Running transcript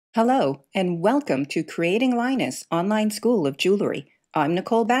Hello, and welcome to Creating Linus Online School of Jewelry. I'm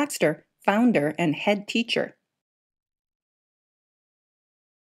Nicole Baxter, founder and head teacher.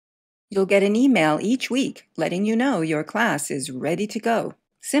 You'll get an email each week letting you know your class is ready to go.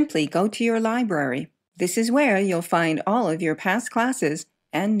 Simply go to your library. This is where you'll find all of your past classes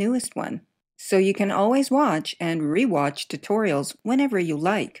and newest one, so you can always watch and rewatch tutorials whenever you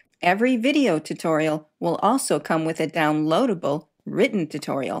like. Every video tutorial will also come with a downloadable written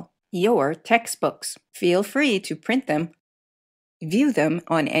tutorial. Your textbooks. Feel free to print them, view them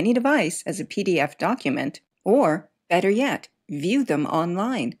on any device as a PDF document, or, better yet, view them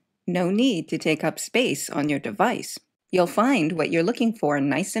online. No need to take up space on your device. You'll find what you're looking for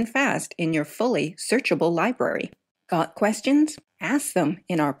nice and fast in your fully searchable library. Got questions? Ask them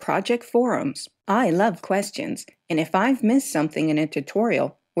in our project forums. I love questions, and if I've missed something in a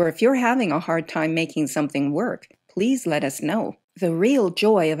tutorial, or if you're having a hard time making something work, please let us know. The real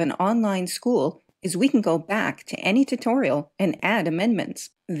joy of an online school is we can go back to any tutorial and add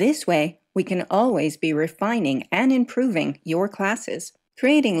amendments. This way, we can always be refining and improving your classes.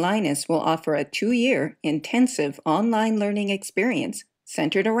 Creating Linus will offer a 2-year intensive online learning experience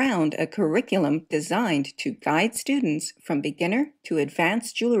centered around a curriculum designed to guide students from beginner to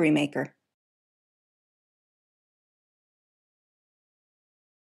advanced jewelry maker.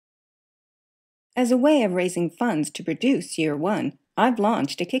 As a way of raising funds to produce Year 1, I've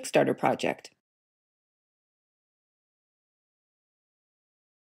launched a Kickstarter project.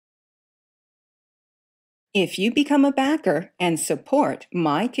 If you become a backer and support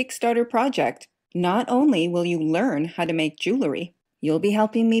my Kickstarter project, not only will you learn how to make jewelry, you'll be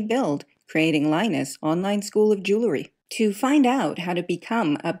helping me build Creating Linus Online School of Jewelry. To find out how to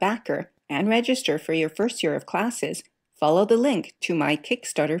become a backer and register for your first year of classes, follow the link to my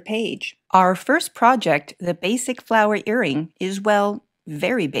Kickstarter page. Our first project, the basic flower earring, is, well,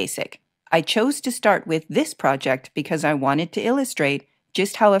 very basic. I chose to start with this project because I wanted to illustrate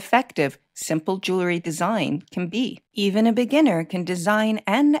just how effective simple jewelry design can be. Even a beginner can design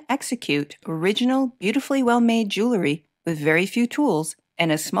and execute original, beautifully well-made jewelry with very few tools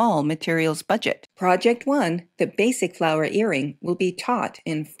and a small materials budget. Project 1, the basic flower earring, will be taught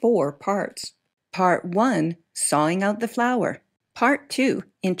in 4 parts. Part 1, sawing out the flower. Part 2,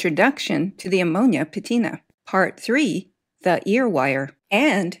 introduction to the ammonia patina. Part 3, the ear wire.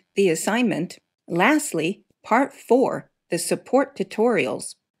 And the assignment. Lastly, Part 4, the support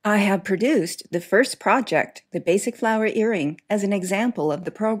tutorials. I have produced the first project, the basic flower earring, as an example of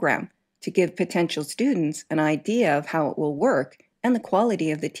the program to give potential students an idea of how it will work and the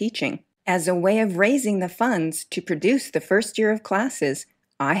quality of the teaching. As a way of raising the funds to produce the first year of classes,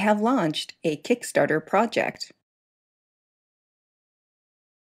 I have launched a Kickstarter project.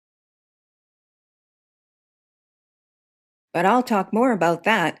 But I'll talk more about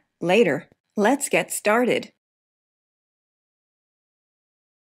that later. Let's get started.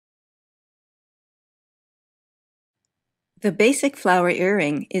 The basic flower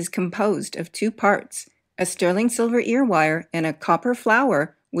earring is composed of 2 parts, a sterling silver ear wire and a copper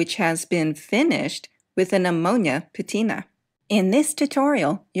flower which has been finished with an ammonia patina. In this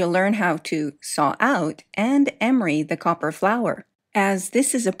tutorial, you'll learn how to saw out and emery the copper flower. As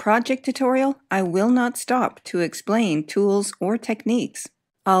this is a project tutorial, I will not stop to explain tools or techniques,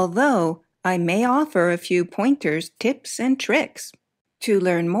 although I may offer a few pointers, tips, and tricks. To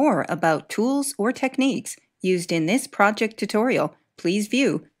learn more about tools or techniques used in this project tutorial, please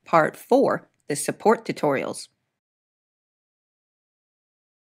view Part 4, the support tutorials.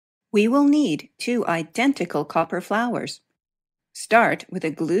 We will need 2 identical copper flowers. Start with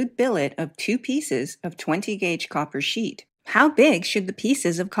a glued billet of 2 pieces of 20-gauge copper sheet. How big should the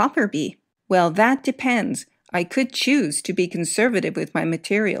pieces of copper be? Well, that depends. I could choose to be conservative with my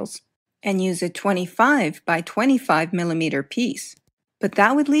materials and use a 25 by 25 millimeter piece, but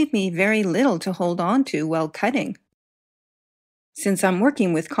that would leave me very little to hold on to while cutting. Since I'm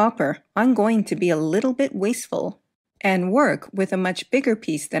working with copper, I'm going to be a little bit wasteful and work with a much bigger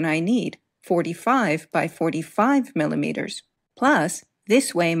piece than I need, 45 by 45 millimeters. Plus,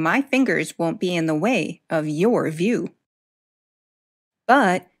 this way my fingers won't be in the way of your view.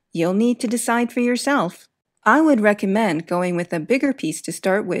 But you'll need to decide for yourself. I would recommend going with a bigger piece to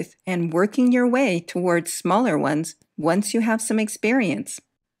start with and working your way towards smaller ones once you have some experience.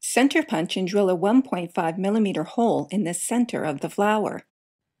 Center punch and drill a 1.5 millimeter hole in the center of the flower.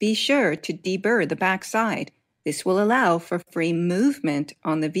 Be sure to deburr the back side. This will allow for free movement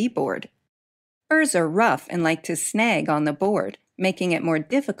on the V-board. Burrs are rough and like to snag on the board, making it more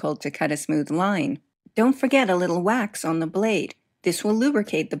difficult to cut a smooth line. Don't forget a little wax on the blade. This will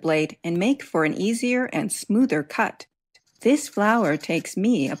lubricate the blade and make for an easier and smoother cut. This flower takes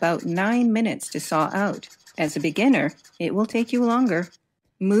me about 9 minutes to saw out. As a beginner, it will take you longer.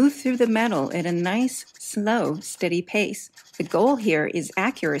 Move through the metal at a nice, slow, steady pace. The goal here is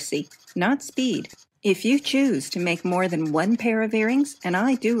accuracy, not speed. If you choose to make more than one pair of earrings, and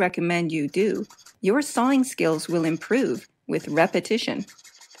I do recommend you do, your sawing skills will improve with repetition.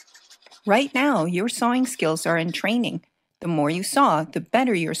 Right now, your sawing skills are in training. The more you saw, the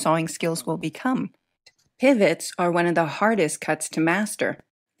better your sawing skills will become. Pivots are one of the hardest cuts to master.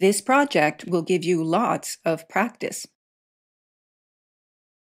 This project will give you lots of practice.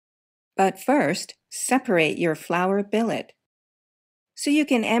 But first, separate your flower billet, so you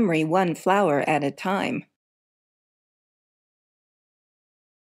can emery one flower at a time.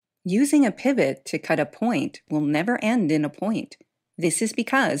 Using a pivot to cut a point will never end in a point. This is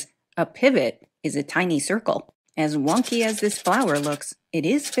because a pivot is a tiny circle. As wonky as this flower looks, it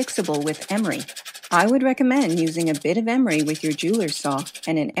is fixable with emery. I would recommend using a bit of emery with your jeweler's saw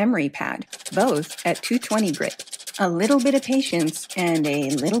and an emery pad, both at 220 grit. A little bit of patience and a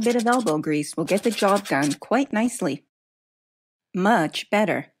little bit of elbow grease will get the job done quite nicely. Much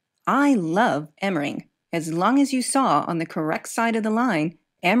better. I love emerying. As long as you saw on the correct side of the line,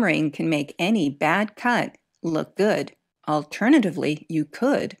 emerying can make any bad cut look good. Alternatively, you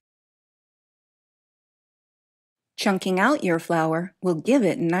could. Chunking out your flower will give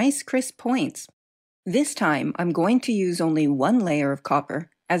it nice crisp points. This time, I'm going to use only one layer of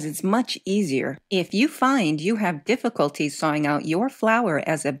copper, as it's much easier. If you find you have difficulty sawing out your flower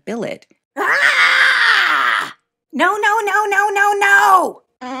as a billet, No!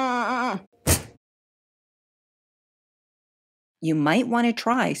 You might want to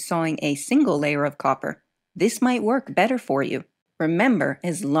try sawing a single layer of copper. This might work better for you. Remember,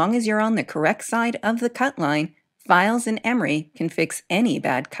 as long as you're on the correct side of the cut line, files and emery can fix any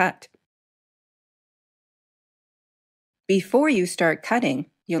bad cut. Before you start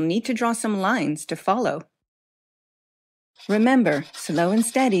cutting, you'll need to draw some lines to follow. Remember, slow and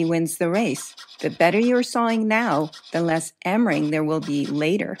steady wins the race. The better you're sawing now, the less emerying there will be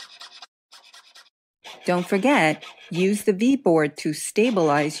later. Don't forget, use the V-board to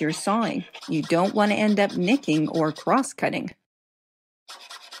stabilize your sawing. You don't want to end up nicking or cross-cutting.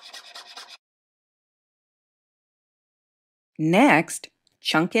 Next,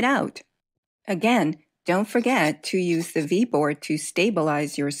 chunk it out. Again, don't forget to use the V-board to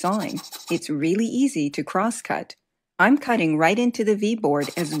stabilize your sawing. It's really easy to cross-cut. I'm cutting right into the V-board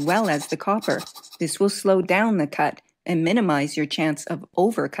as well as the copper. This will slow down the cut and minimize your chance of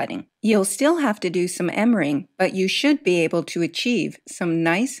overcutting. You'll still have to do some emerying, but you should be able to achieve some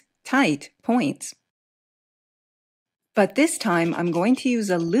nice, tight points. But this time, I'm going to use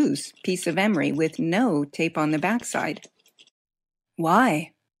a loose piece of emery with no tape on the backside.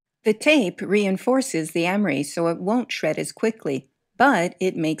 Why? The tape reinforces the emery so it won't shred as quickly, but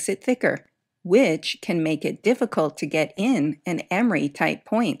it makes it thicker, which can make it difficult to get in an emery tight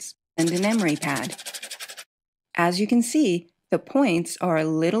points and an emery pad. As you can see, the points are a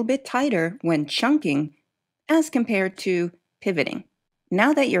little bit tighter when chunking as compared to pivoting.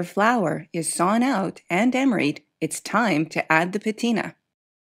 Now that your flower is sawn out and emeried, it's time to add the patina.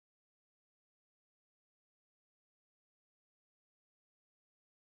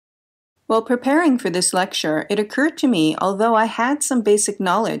 While preparing for this lecture, it occurred to me, although I had some basic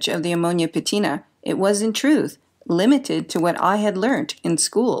knowledge of the ammonia patina, it was in truth limited to what I had learned in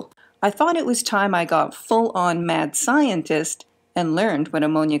school. I thought it was time I got full-on mad scientist and learned what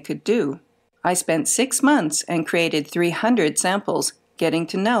ammonia could do. I spent 6 months and created 300 samples getting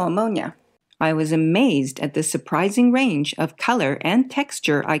to know ammonia. I was amazed at the surprising range of color and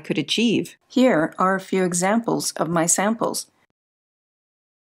texture I could achieve. Here are a few examples of my samples.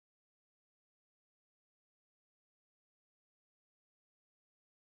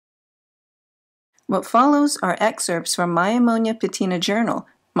 What follows are excerpts from my ammonia patina journal,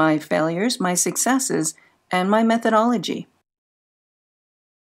 my failures, my successes, and my methodology.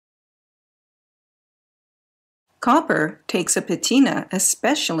 Copper takes a patina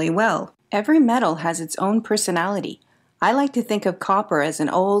especially well. Every metal has its own personality. I like to think of copper as an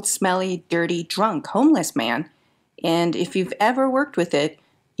old, smelly, dirty, drunk, homeless man, and if you've ever worked with it,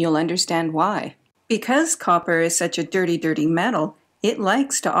 you'll understand why. Because copper is such a dirty, dirty metal, it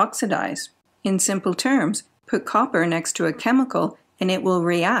likes to oxidize. In simple terms, put copper next to a chemical and it will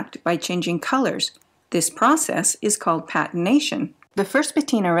react by changing colors. This process is called patination. The first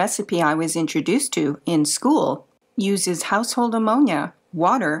patina recipe I was introduced to in school uses household ammonia,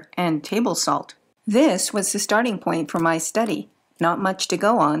 water, and table salt. This was the starting point for my study. Not much to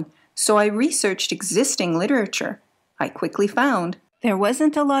go on, so I researched existing literature. I quickly found there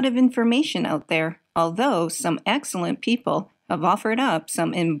wasn't a lot of information out there although some excellent people have offered up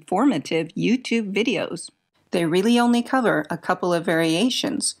some informative YouTube videos. They really only cover a couple of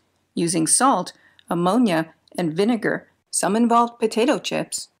variations, using salt, ammonia, and vinegar. Some involved potato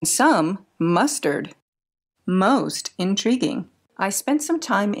chips, some mustard. Most intriguing. I spent some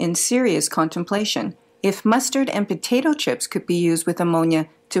time in serious contemplation. If mustard and potato chips could be used with ammonia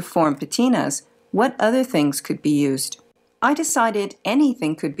to form patinas, what other things could be used? I decided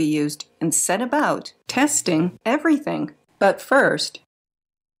anything could be used and set about testing everything. But first,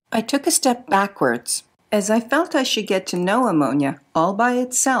 I took a step backwards, as I felt I should get to know ammonia all by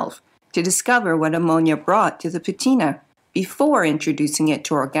itself to discover what ammonia brought to the patina before introducing it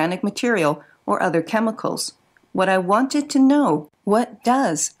to organic material or other chemicals. What I wanted to know, what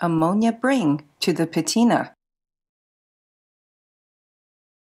does ammonia bring to the patina?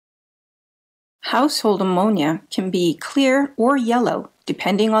 Household ammonia can be clear or yellow,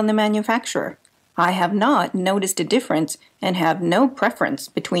 depending on the manufacturer. I have not noticed a difference and have no preference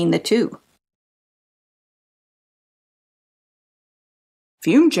between the two.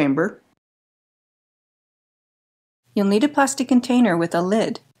 Fume chamber. You'll need a plastic container with a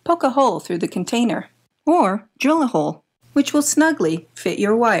lid. Poke a hole through the container, or drill a hole, which will snugly fit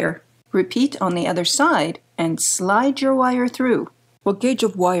your wire. Repeat on the other side and slide your wire through. What gauge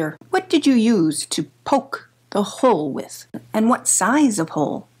of wire? What did you use to poke the hole with? And what size of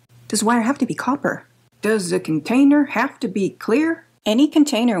hole? Does wire have to be copper? Does the container have to be clear? Any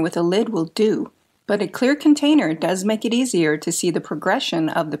container with a lid will do, but a clear container does make it easier to see the progression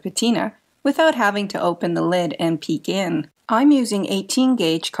of the patina without having to open the lid and peek in. I'm using 18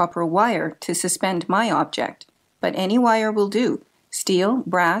 gauge copper wire to suspend my object, but any wire will do, steel,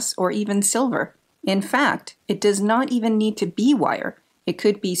 brass, or even silver. In fact, it does not even need to be wire. It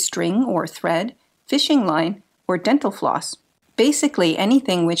could be string or thread, fishing line, or dental floss. Basically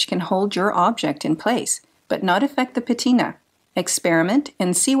anything which can hold your object in place, but not affect the patina. Experiment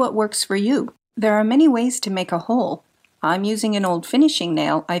and see what works for you. There are many ways to make a hole. I'm using an old finishing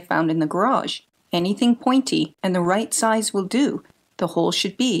nail I found in the garage. Anything pointy and the right size will do. The hole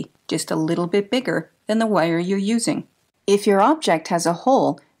should be just a little bit bigger than the wire you're using. If your object has a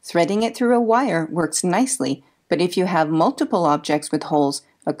hole, threading it through a wire works nicely, but if you have multiple objects with holes,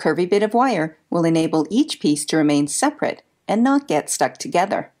 a curvy bit of wire will enable each piece to remain separate and not get stuck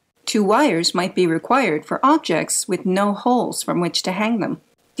together. 2 wires might be required for objects with no holes from which to hang them.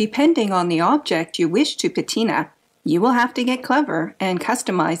 Depending on the object you wish to patina, you will have to get clever and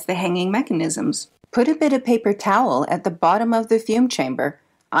customize the hanging mechanisms. Put a bit of paper towel at the bottom of the fume chamber.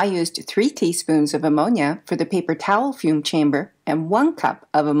 I used 3 teaspoons of ammonia for the paper towel fume chamber and 1 cup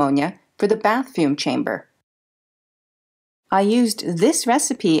of ammonia for the bath fume chamber. I used this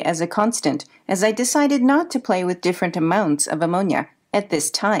recipe as a constant as I decided not to play with different amounts of ammonia at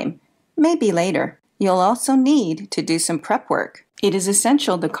this time. Maybe later. You'll also need to do some prep work. It is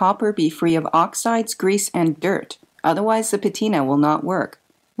essential the copper be free of oxides, grease, and dirt. Otherwise the patina will not work.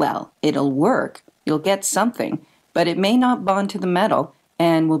 Well, it'll work. You'll get something, but it may not bond to the metal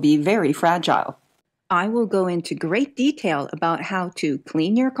and will be very fragile. I will go into great detail about how to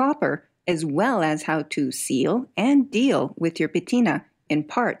clean your copper as well as how to seal and deal with your patina in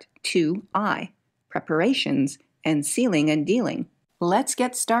Part 2I, Preparations and Sealing and Dealing. Let's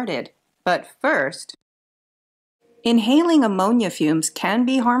get started. But first, inhaling ammonia fumes can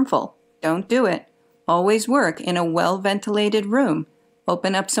be harmful. Don't do it. Always work in a well-ventilated room.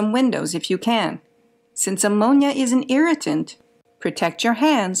 Open up some windows if you can. Since ammonia is an irritant, protect your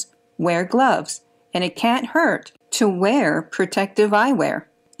hands, wear gloves, and it can't hurt to wear protective eyewear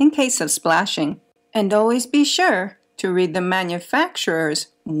in case of splashing. And always be sure to read the manufacturer's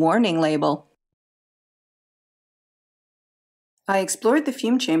warning label. I explored the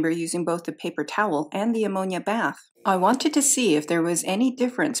fume chamber using both the paper towel and the ammonia bath. I wanted to see if there was any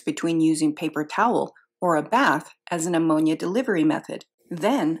difference between using paper towel or a bath as an ammonia delivery method.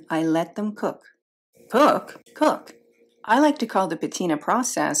 Then I let them cook. Cook. I like to call the patina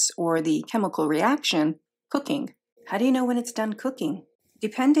process or the chemical reaction cooking. How do you know when it's done cooking?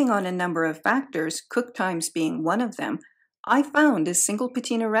 Depending on a number of factors, cook times being one of them, I found a single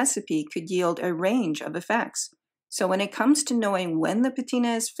patina recipe could yield a range of effects. So when it comes to knowing when the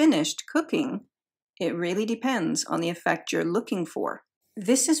patina is finished cooking, it really depends on the effect you're looking for.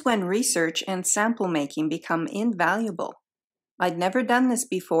 This is when research and sample making become invaluable. I'd never done this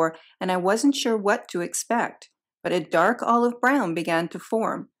before and I wasn't sure what to expect, but a dark olive brown began to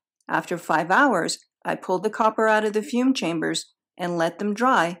form. After 5 hours, I pulled the copper out of the fume chambers and let them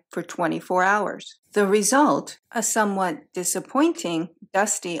dry for 24 hours. The result, a somewhat disappointing,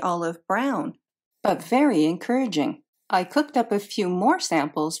 dusty olive brown, but very encouraging. I cooked up a few more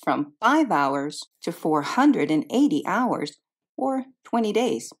samples from 5 hours to 480 hours, or 20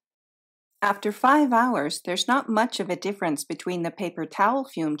 days. After 5 hours, there's not much of a difference between the paper towel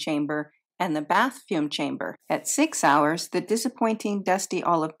fume chamber and the bath fume chamber. At 6 hours, the disappointing dusty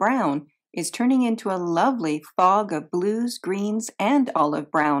olive brown is turning into a lovely fog of blues, greens, and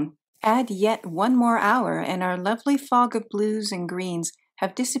olive brown. Add yet 1 more hour and our lovely fog of blues and greens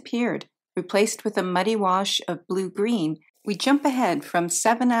have disappeared, replaced with a muddy wash of blue-green. We jump ahead from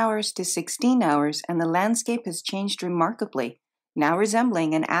 7 hours to 16 hours and the landscape has changed remarkably, now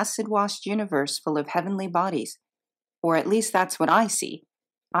resembling an acid-washed universe full of heavenly bodies. Or at least that's what I see.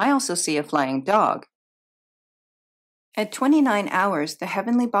 I also see a flying dog. At 29 hours, the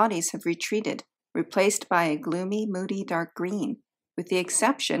heavenly bodies have retreated, replaced by a gloomy, moody dark green, with the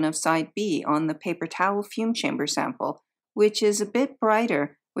exception of side B on the paper towel fume chamber sample, which is a bit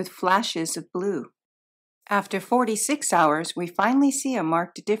brighter with flashes of blue. After 46 hours, we finally see a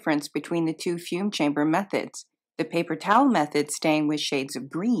marked difference between the two fume chamber methods, the paper towel method staying with shades of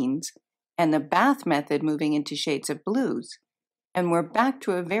greens, and the bath method moving into shades of blues. And we're back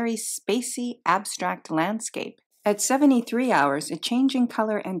to a very spacey, abstract landscape. At 73 hours, a change in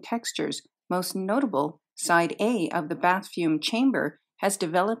color and textures, most notable, side A of the bath fume chamber has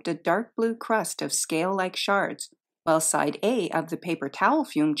developed a dark blue crust of scale-like shards, while side A of the paper towel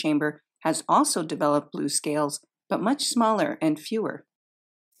fume chamber has also developed blue scales, but much smaller and fewer.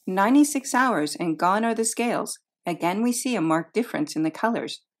 96 hours and gone are the scales. Again, we see a marked difference in the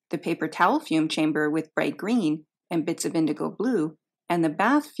colors, the paper towel fume chamber with bright green and bits of indigo blue, and the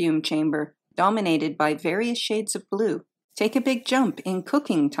bath fume chamber dominated by various shades of blue. Take a big jump in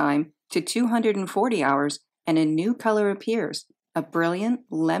cooking time to 240 hours and a new color appears, a brilliant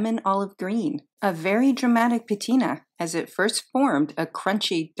lemon olive green. A very dramatic patina as it first formed a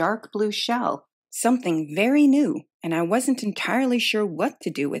crunchy dark blue shell, something very new, and I wasn't entirely sure what to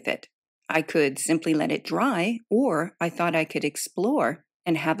do with it. I could simply let it dry, or I thought I could explore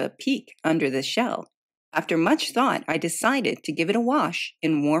and have a peek under the shell. After much thought, I decided to give it a wash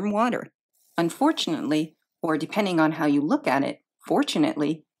in warm water. Unfortunately, or depending on how you look at it,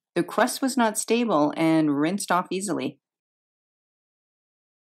 fortunately, the crust was not stable and rinsed off easily.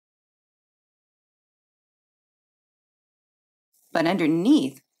 But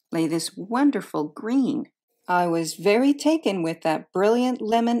underneath lay this wonderful green. I was very taken with that brilliant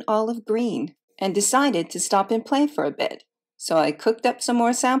lemon olive green and decided to stop and play for a bit. So I cooked up some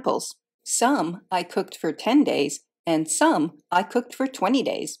more samples. Some I cooked for 10 days and some I cooked for 20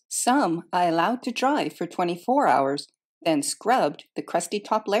 days. Some I allowed to dry for 24 hours, then scrubbed the crusty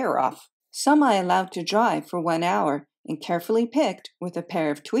top layer off. Some I allowed to dry for 1 hour and carefully picked, with a pair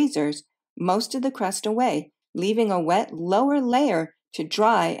of tweezers, most of the crust away, leaving a wet lower layer to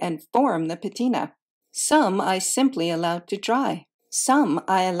dry and form the patina. Some I simply allowed to dry. Some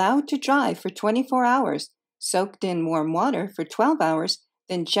I allowed to dry for 24 hours, soaked in warm water for 12 hours,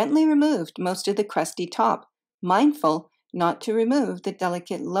 then gently removed most of the crusty top, mindful not to remove the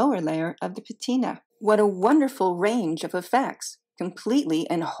delicate lower layer of the patina. What a wonderful range of effects, completely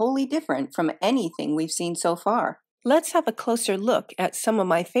and wholly different from anything we've seen so far. Let's have a closer look at some of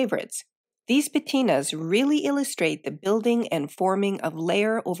my favorites. These patinas really illustrate the building and forming of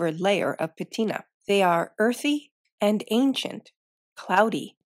layer over layer of patina. They are earthy and ancient,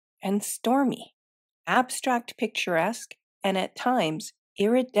 cloudy and stormy, abstract picturesque, and at times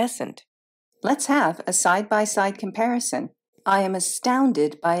iridescent. Let's have a side-by-side comparison. I am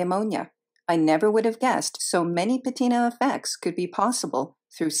astounded by ammonia. I never would have guessed so many patina effects could be possible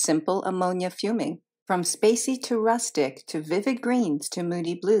through simple ammonia fuming. From spacey to rustic, to vivid greens to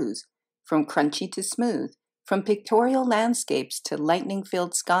moody blues, from crunchy to smooth, from pictorial landscapes to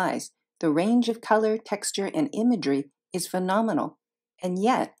lightning-filled skies, the range of color, texture, and imagery is phenomenal. And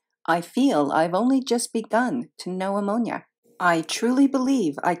yet, I feel I've only just begun to know ammonia. I truly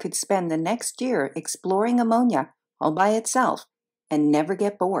believe I could spend the next year exploring ammonia all by itself and never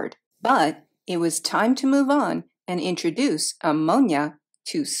get bored. But it was time to move on and introduce ammonia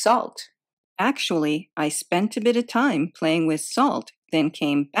to salt. Actually, I spent a bit of time playing with salt, then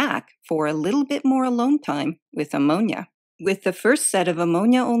came back for a little bit more alone time with ammonia. With the first set of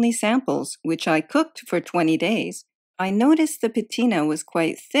ammonia-only samples, which I cooked for 20 days, I noticed the patina was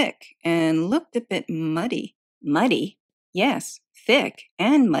quite thick and looked a bit muddy. Muddy? Yes, thick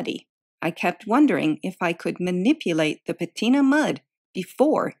and muddy. I kept wondering if I could manipulate the patina mud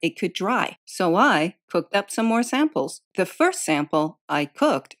before it could dry, so I cooked up some more samples. The first sample I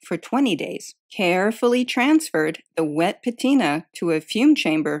cooked for 20 days. Carefully transferred the wet patina to a fume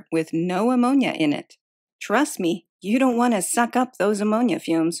chamber with no ammonia in it. Trust me, you don't want to suck up those ammonia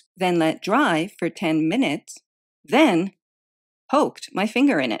fumes. Then let dry for 10 minutes. Then poked my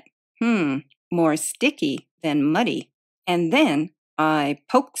finger in it. More sticky than muddy. And then I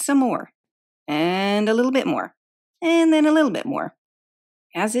poked some more, and a little bit more, and then a little bit more.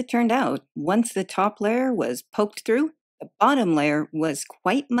 As it turned out, once the top layer was poked through, the bottom layer was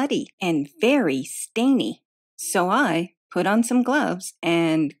quite muddy and very stainy. So I put on some gloves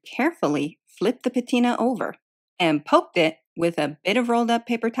and carefully flipped the patina over and poked it with a bit of rolled up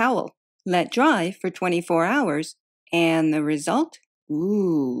paper towel. Let dry for 24 hours, and the result?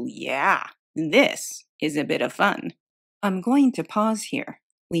 Ooh, yeah, this is a bit of fun. I'm going to pause here.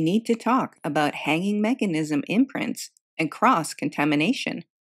 We need to talk about hanging mechanism imprints and cross-contamination.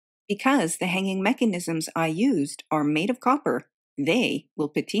 Because the hanging mechanisms I used are made of copper, they will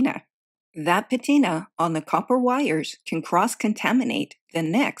patina. That patina on the copper wires can cross-contaminate the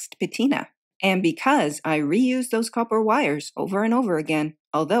next patina. And because I reused those copper wires over and over again,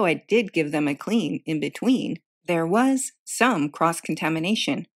 although I did give them a clean in between, there was some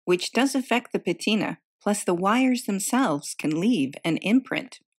cross-contamination, which does affect the patina, plus the wires themselves can leave an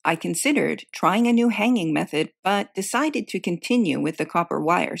imprint. I considered trying a new hanging method, but decided to continue with the copper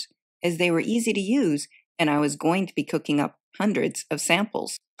wires, as they were easy to use and I was going to be cooking up hundreds of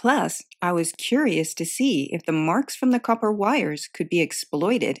samples. Plus, I was curious to see if the marks from the copper wires could be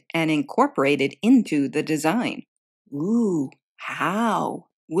exploited and incorporated into the design. Ooh, how?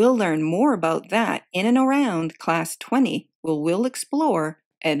 We'll learn more about that in and around Class 20, where we'll explore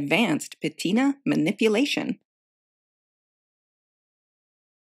advanced patina manipulation.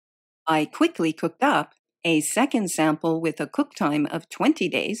 I quickly cooked up a second sample with a cook time of 20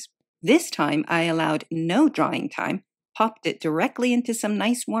 days. This time I allowed no drying time, popped it directly into some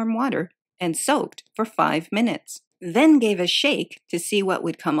nice warm water, and soaked for 5 minutes. Then gave a shake to see what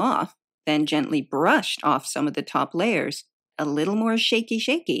would come off, then gently brushed off some of the top layers. A little more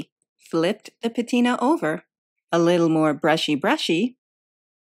shaky, flipped the patina over, a little more brushy,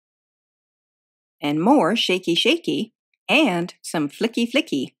 and more shaky, and some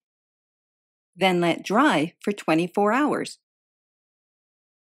flicky. Then let dry for 24 hours.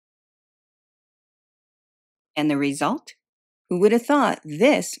 And the result? Who would have thought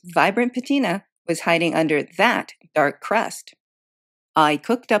this vibrant patina was hiding under that dark crust? I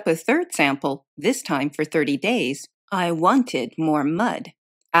cooked up a third sample, this time for 30 days. I wanted more mud.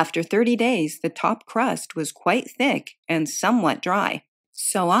 After 30 days, the top crust was quite thick and somewhat dry.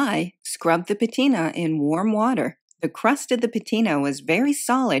 So I scrubbed the patina in warm water. The crust of the patina was very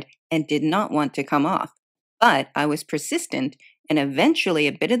solid and did not want to come off. But I was persistent, and eventually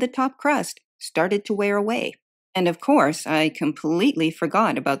a bit of the top crust started to wear away. And of course, I completely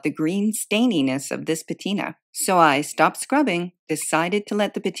forgot about the green staininess of this patina. So I stopped scrubbing, decided to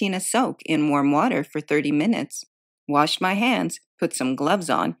let the patina soak in warm water for 30 minutes, washed my hands, put some gloves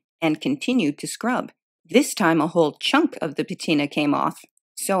on, and continued to scrub. This time a whole chunk of the patina came off.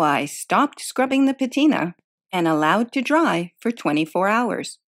 So I stopped scrubbing the patina and allowed to dry for 24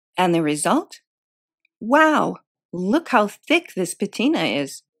 hours. And the result? Wow! Look how thick this patina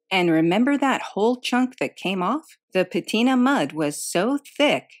is. And remember that whole chunk that came off? The patina mud was so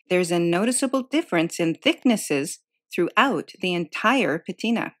thick, there's a noticeable difference in thicknesses throughout the entire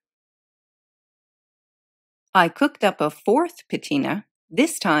patina. I cooked up a fourth patina.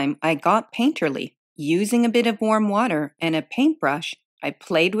 This time I got painterly. Using a bit of warm water and a paintbrush, I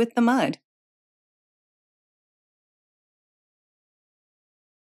played with the mud.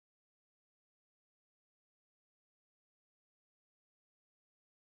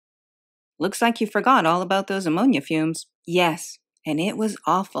 Looks like you forgot all about those ammonia fumes. Yes, and it was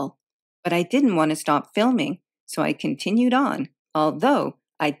awful. But I didn't want to stop filming, so I continued on, although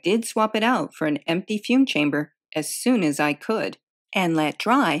I did swap it out for an empty fume chamber as soon as I could, and let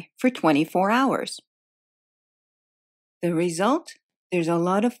dry for 24 hours. The result? There's a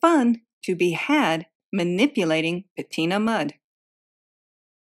lot of fun to be had manipulating patina mud.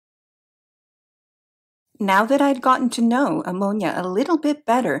 Now that I'd gotten to know ammonia a little bit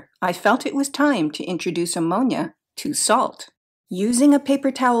better, I felt it was time to introduce ammonia to salt. Using a paper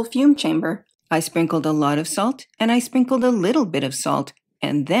towel fume chamber, I sprinkled a lot of salt and I sprinkled a little bit of salt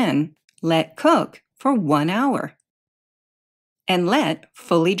and then let cook for 1 hour and let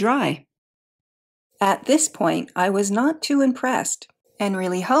fully dry. At this point, I was not too impressed and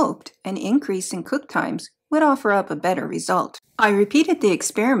really hoped an increase in cook times would offer up a better result. I repeated the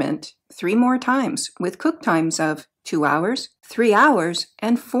experiment 3 more times with cook times of 2 hours, 3 hours,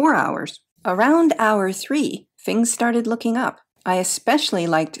 and 4 hours. Around hour 3, things started looking up. I especially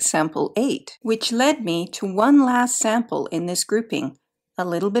liked sample 8, which led me to one last sample in this grouping, a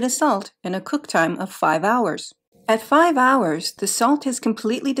little bit of salt and a cook time of 5 hours. At 5 hours, the salt has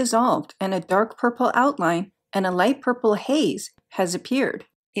completely dissolved and a dark purple outline and a light purple haze has appeared.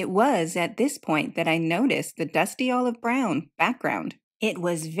 It was at this point that I noticed the dusty olive brown background. It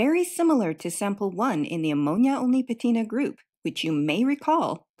was very similar to sample 1 in the ammonia-only patina group, which you may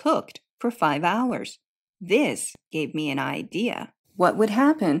recall cooked for 5 hours. This gave me an idea. What would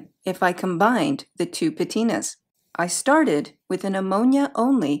happen if I combined the 2 patinas? I started with an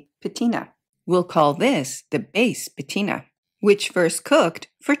ammonia-only patina. We'll call this the base patina, which first cooked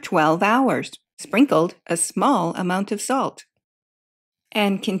for 12 hours, sprinkled a small amount of salt,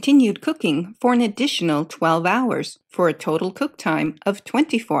 and continued cooking for an additional 12 hours for a total cook time of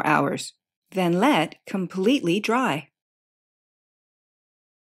 24 hours. Then let completely dry.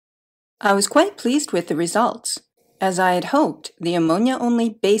 I was quite pleased with the results. As I had hoped, the ammonia-only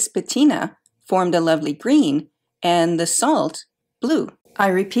base patina formed a lovely green and the salt blue. I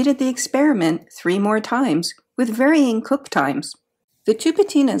repeated the experiment 3 more times with varying cook times. The 2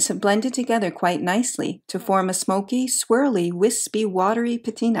 patinas have blended together quite nicely to form a smoky, swirly, wispy, watery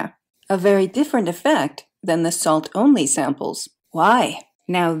patina. A very different effect than the salt-only samples. Why?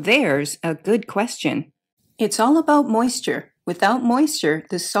 Now there's a good question. It's all about moisture. Without moisture,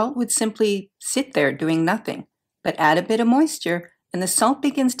 the salt would simply sit there doing nothing. But add a bit of moisture and the salt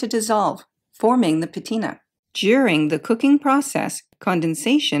begins to dissolve, forming the patina. During the cooking process,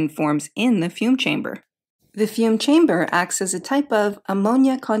 condensation forms in the fume chamber. The fume chamber acts as a type of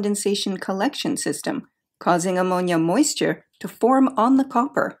ammonia condensation collection system, causing ammonia moisture to form on the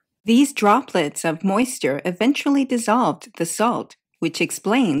copper. These droplets of moisture eventually dissolved the salt, which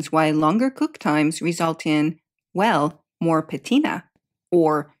explains why longer cook times result in, well, more patina,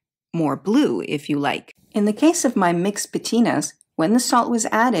 or more blue if you like. In the case of my mixed patinas, when the salt was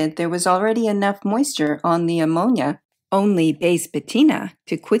added, there was already enough moisture on the ammonia-only base patina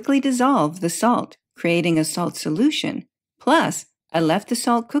to quickly dissolve the salt, creating a salt solution. Plus, I left the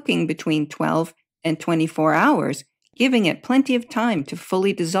salt cooking between 12 and 24 hours, giving it plenty of time to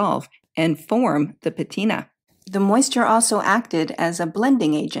fully dissolve and form the patina. The moisture also acted as a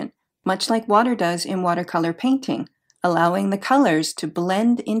blending agent, much like water does in watercolor painting, allowing the colors to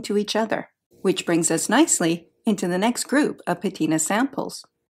blend into each other, which brings us nicely into the next group of patina samples.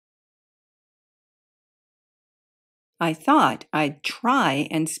 I thought I'd try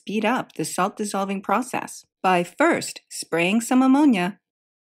and speed up the salt dissolving process by first spraying some ammonia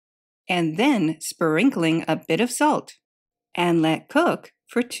and then sprinkling a bit of salt and let cook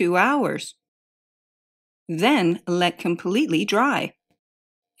for 2 hours. Then let completely dry.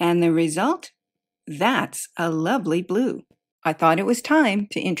 And the result? That's a lovely blue. I thought it was time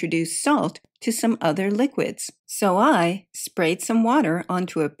to introduce salt to some other liquids. So I sprayed some water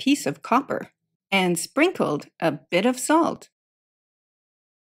onto a piece of copper and sprinkled a bit of salt.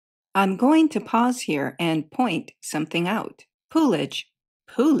 I'm going to pause here and point something out. Poolage.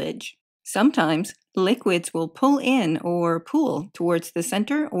 Poolage. Sometimes liquids will pull in or pool towards the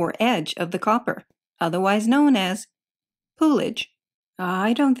center or edge of the copper, otherwise known as poolage.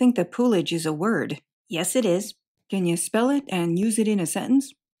 I don't think that poolage is a word. Yes, it is. Can you spell it and use it in a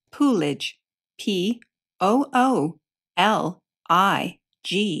sentence? Poolage. P-O-O-L-I-G-E.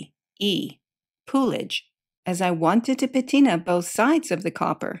 Poolage. As I wanted to patina both sides of the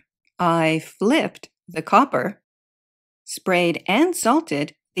copper, I flipped the copper, sprayed and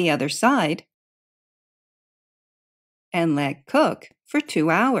salted the other side, and let cook for 2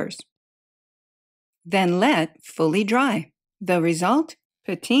 hours. Then let fully dry. The result?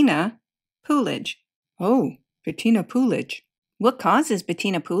 Patina poolage. Oh, patina poolage. What causes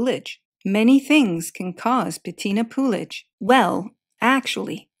patina poolage? Many things can cause patina poolage. Well,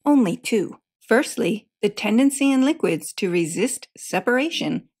 actually, only 2. Firstly, the tendency in liquids to resist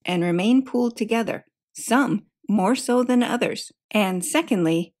separation and remain pooled together, some more so than others. And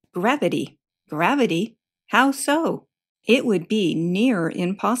secondly, gravity. Gravity? How so? It would be near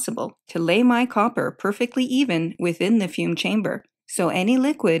impossible to lay my copper perfectly even within the fume chamber, so any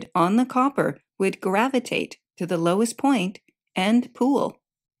liquid on the copper would gravitate to the lowest point and pool.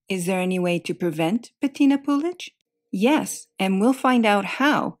 Is there any way to prevent patina poolage? Yes, and we'll find out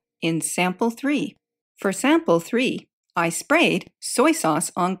how in sample 3. For sample 3, I sprayed soy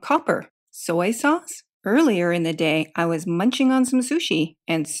sauce on copper. Soy sauce? Earlier in the day, I was munching on some sushi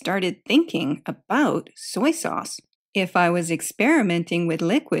and started thinking about soy sauce. If I was experimenting with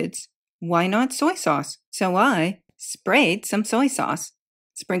liquids, why not soy sauce? So I sprayed some soy sauce,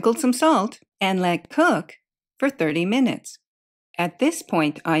 sprinkled some salt, and let cook for 30 minutes. At this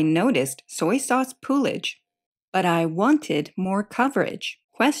point, I noticed soy sauce poolage, but I wanted more coverage.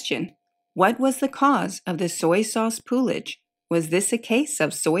 Question: what was the cause of the soy sauce poolage? Was this a case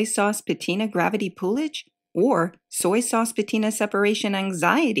of soy sauce patina gravity poolage or soy sauce patina separation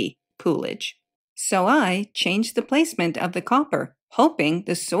anxiety poolage? So I changed the placement of the copper, hoping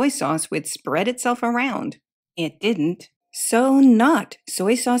the soy sauce would spread itself around. It didn't. So not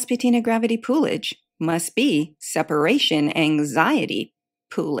soy sauce patina gravity poolage, must be separation anxiety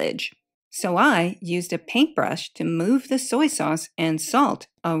poolage. So I used a paintbrush to move the soy sauce and salt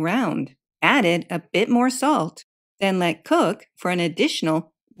around. Added a bit more salt, then let cook for an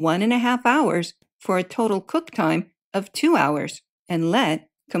additional 1.5 hours for a total cook time of 2 hours, and let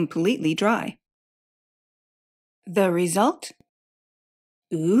completely dry. The result?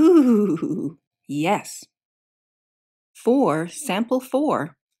 Ooh, yes. For sample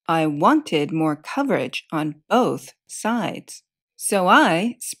 4, I wanted more coverage on both sides. So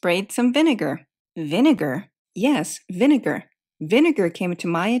I sprayed some vinegar. Vinegar? Yes, vinegar. Vinegar came to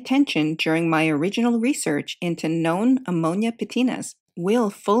my attention during my original research into known ammonia patinas. We'll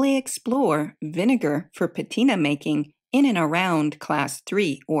fully explore vinegar for patina making in and around class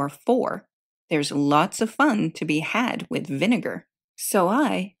 3 or 4. There's lots of fun to be had with vinegar. So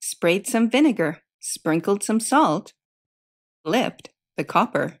I sprayed some vinegar, sprinkled some salt, flipped the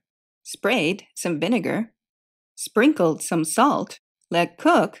copper, sprayed some vinegar, sprinkled some salt, let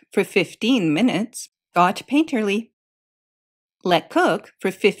cook for 15 minutes, got painterly. Let cook for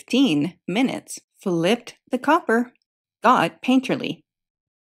 15 minutes, flipped the copper, got painterly.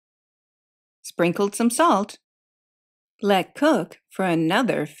 Sprinkled some salt, let cook for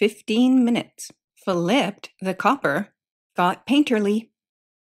another 15 minutes, flipped the copper, got painterly.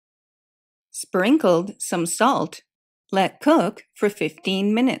 Sprinkled some salt, let cook for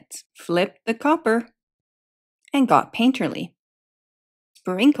 15 minutes, flipped the copper, and got painterly.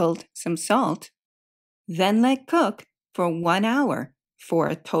 Sprinkled some salt, then let cook for 1 hour for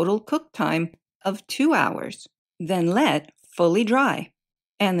a total cook time of 2 hours. Then let fully dry.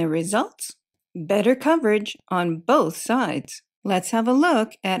 And the results? Better coverage on both sides. Let's have a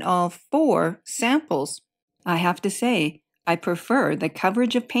look at all 4 samples. I have to say, I prefer the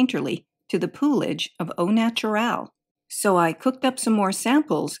coverage of painterly to the poolage of au naturel. So I cooked up some more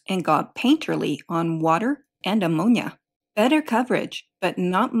samples and got painterly on water and ammonia. Better coverage, but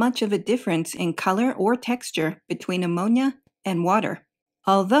not much of a difference in color or texture between ammonia and water.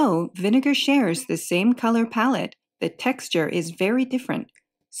 Although vinegar shares the same color palette, the texture is very different.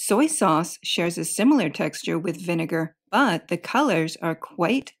 Soy sauce shares a similar texture with vinegar, but the colors are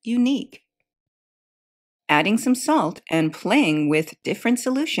quite unique. Adding some salt and playing with different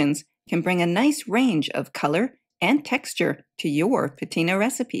solutions can bring a nice range of color and texture to your patina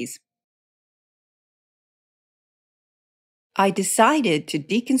recipes. I decided to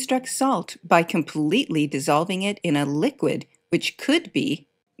deconstruct salt by completely dissolving it in a liquid which could be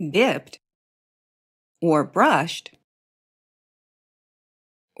dipped or brushed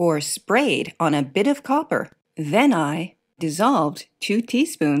or sprayed on a bit of copper. Then I dissolved 2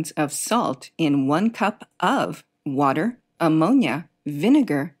 teaspoons of salt in 1 cup of water, ammonia,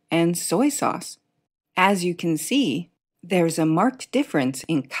 vinegar, and soy sauce. As you can see, there's a marked difference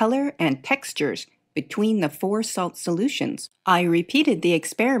in color and textures between the 4 salt solutions. I repeated the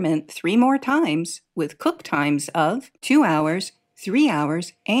experiment 3 more times with cook times of 2 hours, 3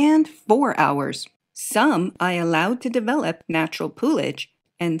 hours, and 4 hours. Some I allowed to develop natural poolage,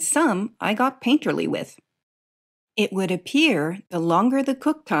 and some I got painterly with. It would appear the longer the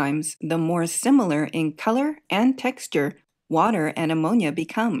cook times, the more similar in color and texture water and ammonia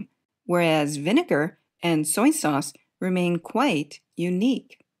become, whereas vinegar and soy sauce remain quite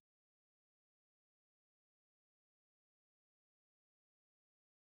unique.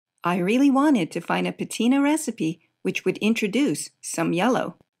 I really wanted to find a patina recipe which would introduce some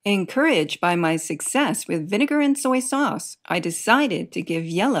yellow. Encouraged by my success with vinegar and soy sauce, I decided to give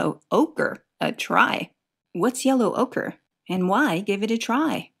yellow ochre a try. What's yellow ochre, and why give it a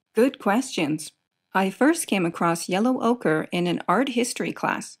try? Good questions. I first came across yellow ochre in an art history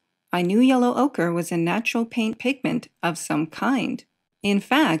class. I knew yellow ochre was a natural paint pigment of some kind. In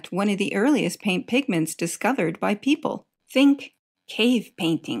fact, one of the earliest paint pigments discovered by people. Think cave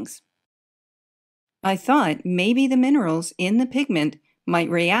paintings. I thought maybe the minerals in the pigment might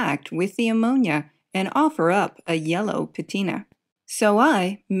react with the ammonia and offer up a yellow patina. So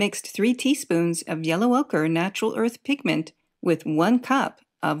I mixed 3 teaspoons of yellow ochre natural earth pigment with 1 cup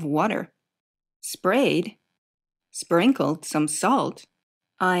of water. Sprayed, sprinkled some salt.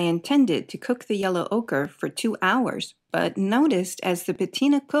 I intended to cook the yellow ochre for 2 hours, but noticed as the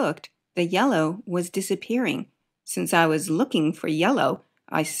patina cooked, the yellow was disappearing. Since I was looking for yellow,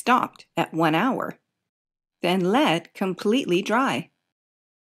 I stopped at 1 hour. Then let completely dry.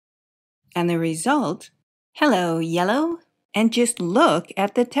 And the result? Hello, yellow! And just look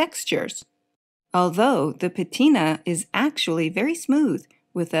at the textures. Although the patina is actually very smooth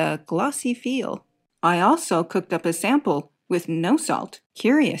with a glossy feel, I also cooked up a sample with no salt.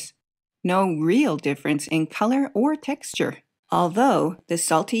 Curious. No real difference in color or texture. Although the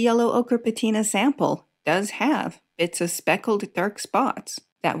salty yellow ochre patina sample does have bits of speckled dark spots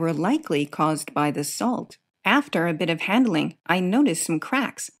that were likely caused by the salt. After a bit of handling, I noticed some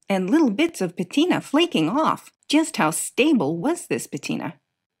cracks and little bits of patina flaking off. Just how stable was this patina?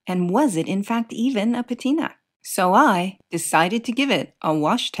 And was it in fact even a patina? So I decided to give it a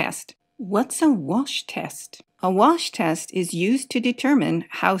wash test. What's a wash test? A wash test is used to determine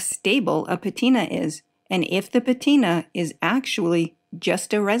how stable a patina is and if the patina is actually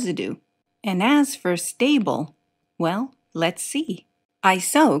just a residue. And as for stable, well, let's see. I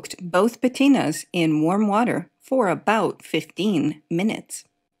soaked both patinas in warm water for about 15 minutes,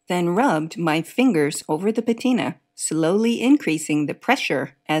 then rubbed my fingers over the patina, slowly increasing the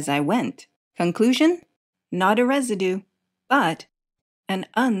pressure as I went. Conclusion? Not a residue, but an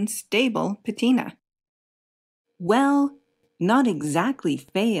unstable patina. Well, not exactly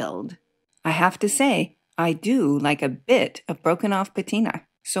failed. I have to say, I do like a bit of broken off patina,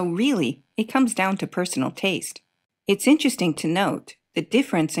 so really, it comes down to personal taste. It's interesting to note the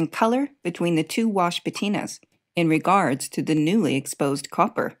difference in color between the two washed patinas in regards to the newly exposed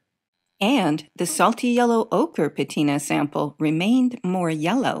copper. And the salty yellow ochre patina sample remained more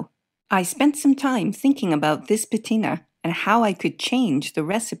yellow. I spent some time thinking about this patina and how I could change the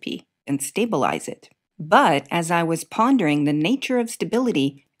recipe and stabilize it. But as I was pondering the nature of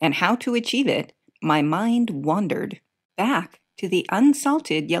stability and how to achieve it, my mind wandered back to the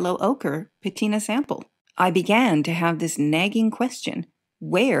unsalted yellow ochre patina sample. I began to have this nagging question: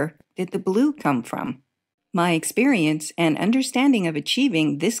 where did the blue come from? My experience and understanding of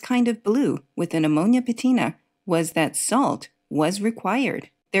achieving this kind of blue with an ammonia patina was that salt was required.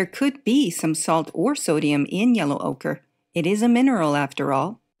 There could be some salt or sodium in yellow ochre. It is a mineral after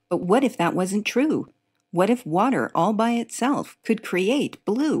all. But what if that wasn't true? What if water all by itself could create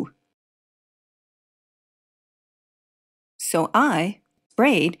blue? So I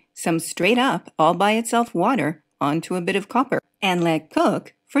sprayed some straight up all by itself water onto a bit of copper and let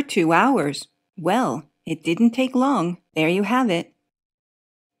cook for 2 hours. Well, it didn't take long. There you have it.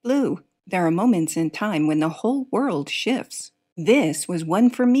 Blue. There are moments in time when the whole world shifts. This was one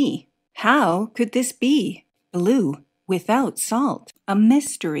for me. How could this be? Blue without salt. A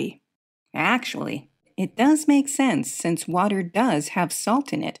mystery. Actually, it does make sense since water does have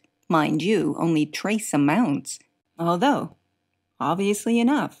salt in it. Mind you, only trace amounts. Although, obviously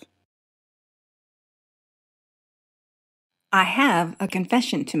enough. I have a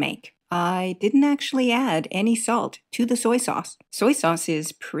confession to make. I didn't actually add any salt to the soy sauce. Soy sauce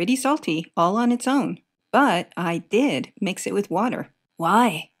is pretty salty all on its own, but I did mix it with water.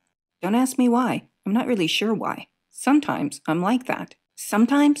 Why? Don't ask me why. I'm not really sure why. Sometimes I'm like that.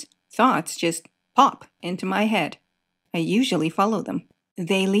 Sometimes thoughts just pop into my head. I usually follow them.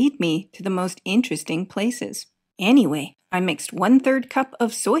 They lead me to the most interesting places. Anyway, I mixed 1/3 cup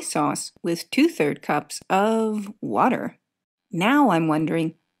of soy sauce with 2/3 cups of water. Now I'm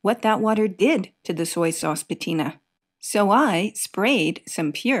wondering what that water did to the soy sauce patina. So I sprayed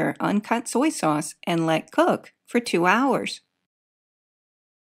some pure uncut soy sauce and let cook for 2 hours.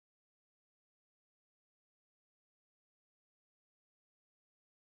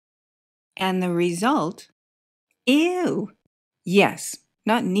 And the result? Ew! Yes,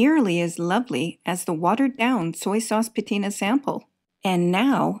 not nearly as lovely as the watered-down soy sauce patina sample. And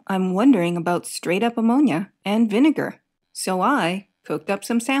now I'm wondering about straight-up ammonia and vinegar. So I cooked up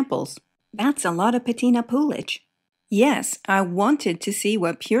some samples. That's a lot of patina poolage. Yes, I wanted to see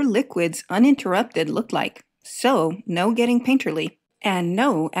what pure liquids uninterrupted looked like. So no getting painterly, and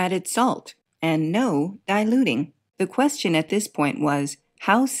no added salt, and no diluting. The question at this point was,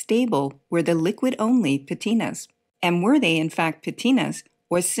 how stable were the liquid-only patinas? And were they in fact patinas,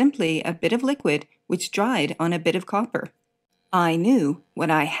 or simply a bit of liquid which dried on a bit of copper? I knew what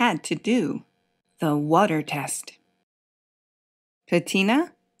I had to do. The water test.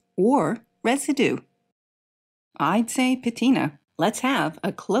 Patina or residue? I'd say patina. Let's have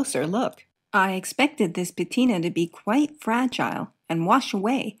a closer look. I expected this patina to be quite fragile and wash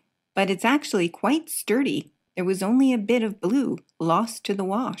away, but it's actually quite sturdy. There was only a bit of blue lost to the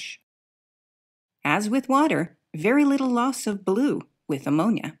wash. As with water, very little loss of blue with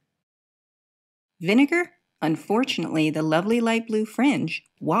ammonia. Vinegar? Unfortunately, the lovely light blue fringe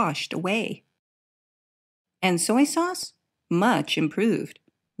washed away. And soy sauce? Much improved,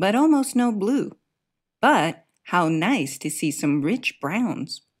 but almost no blue. But how nice to see some rich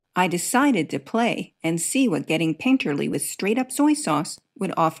browns. I decided to play and see what getting painterly with straight-up soy sauce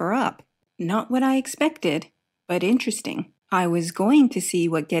would offer up. Not what I expected, but interesting. I was going to see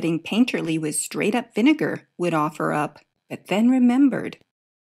what getting painterly with straight-up vinegar would offer up, but then remembered.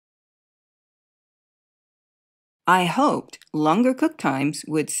 I hoped longer cook times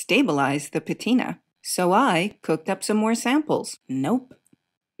would stabilize the patina, so I cooked up some more samples. Nope.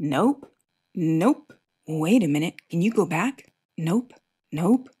 Nope. Nope. Wait a minute, can you go back? Nope.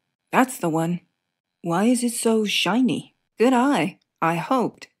 Nope. That's the one. Why is it so shiny? Good eye. I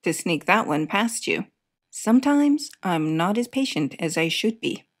hoped to sneak that one past you. Sometimes I'm not as patient as I should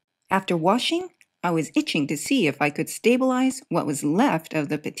be. After washing, I was itching to see if I could stabilize what was left of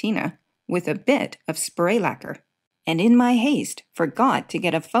the patina with a bit of spray lacquer. And in my haste, forgot to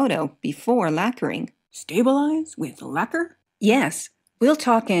get a photo before lacquering. Stabilize with lacquer? Yes, we'll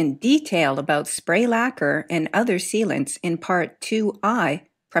talk in detail about spray lacquer and other sealants in Part 2I,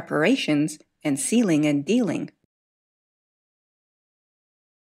 Preparations and Sealing and Dealing.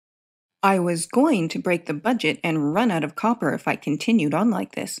 I was going to break the budget and run out of copper if I continued on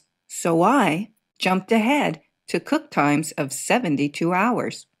like this, so I jumped ahead to cook times of 72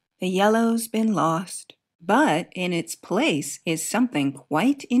 hours. The yellow's been lost, but in its place is something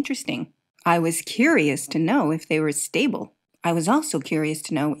quite interesting. I was curious to know if they were stable. I was also curious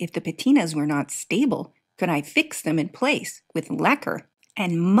to know if the patinas were not stable, could I fix them in place with lacquer?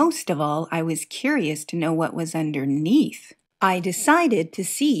 And most of all, I was curious to know what was underneath. I decided to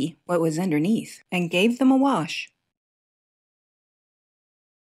see what was underneath and gave them a wash.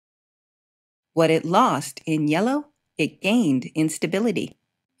 What it lost in yellow, it gained in stability.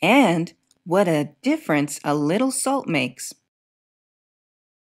 And what a difference a little salt makes.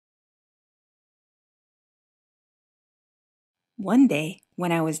 One day,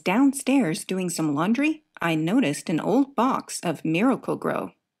 when I was downstairs doing some laundry, I noticed an old box of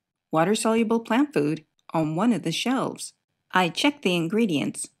Miracle-Gro, water-soluble plant food, on one of the shelves. I checked the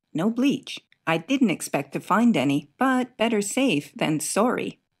ingredients. No bleach. I didn't expect to find any, but better safe than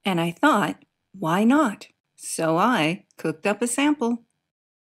sorry. And I thought, why not? So I cooked up a sample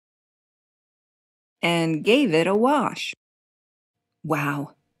and gave it a wash.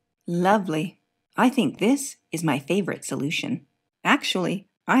 Wow, lovely. I think this is my favorite solution. Actually,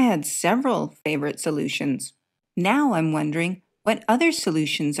 I had several favorite solutions. Now I'm wondering what other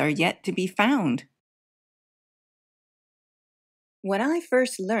solutions are yet to be found. When I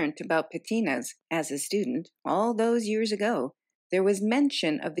first learnt about patinas as a student, all those years ago, there was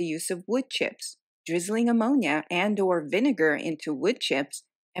mention of the use of wood chips, drizzling ammonia and/or vinegar into wood chips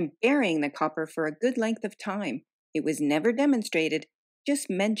and burying the copper for a good length of time. It was never demonstrated, just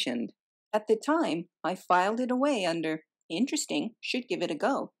mentioned. At the time, I filed it away under interesting, should give it a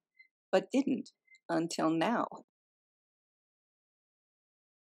go, but didn't until now.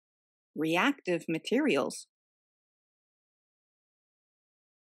 Reactive materials.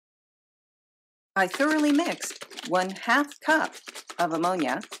 I thoroughly mixed 1/2 cup of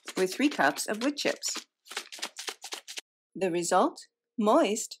ammonia with 3 cups of wood chips. The result?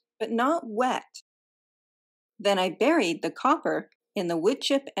 Moist, but not wet. Then I buried the copper in the wood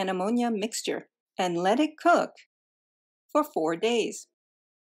chip and ammonia mixture and let it cook for 4 days.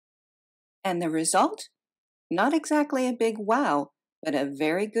 And the result? Not exactly a big wow, but a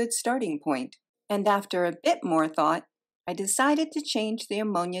very good starting point. And after a bit more thought, I decided to change the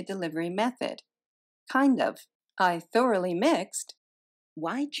ammonia delivery method. Kind of. I thoroughly mixed.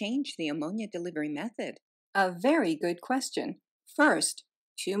 Why change the ammonia delivery method? A very good question. First,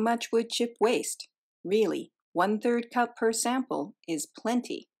 too much wood chip waste. Really, 1/3 cup per sample is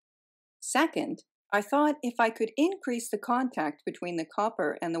plenty. Second, I thought if I could increase the contact between the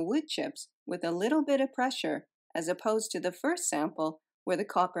copper and the wood chips with a little bit of pressure, as opposed to the first sample where the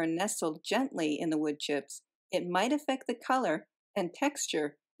copper nestled gently in the wood chips, it might affect the color and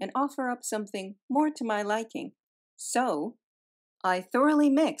texture and offer up something more to my liking. So, I thoroughly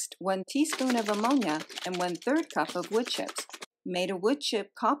mixed 1 teaspoon of ammonia and 1/3 cup of wood chips, made a wood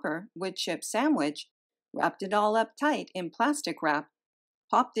chip copper wood chip sandwich, wrapped it all up tight in plastic wrap,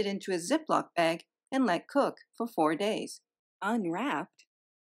 popped it into a Ziploc bag, and let cook for 4 days. Unwrapped,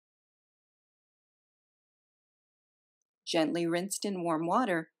 gently rinsed in warm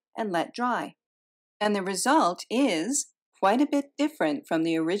water, and let dry. And the result is quite a bit different from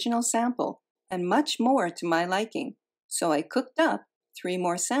the original sample and much more to my liking. So I cooked up 3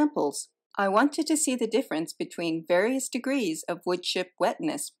 more samples. I wanted to see the difference between various degrees of wood chip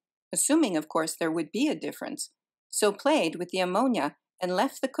wetness, assuming of course there would be a difference. So played with the ammonia and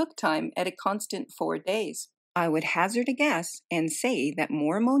left the cook time at a constant 4 days. I would hazard a guess and say that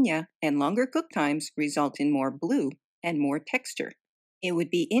more ammonia and longer cook times result in more blue and more texture. It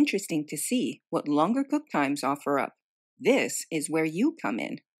would be interesting to see what longer cook times offer up. This is where you come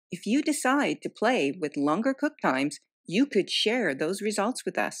in. If you decide to play with longer cook times, You could share those results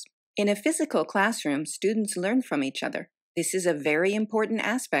with us. In a physical classroom, students learn from each other. This is a very important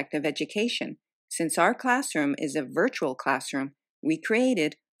aspect of education. Since our classroom is a virtual classroom, we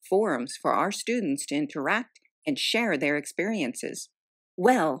created forums for our students to interact and share their experiences.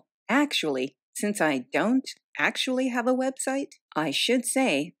 Well, actually, since I don't actually have a website, I should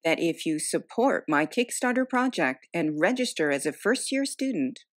say that if you support my Kickstarter project and register as a first-year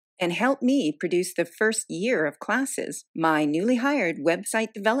student, and help me produce the first year of classes, my newly hired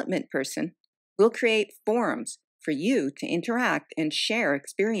website development person will create forums for you to interact and share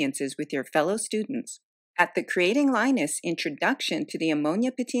experiences with your fellow students. At the Creating Linus Introduction to the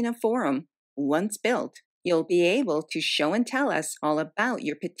Ammonia Patina Forum, once built, you'll be able to show and tell us all about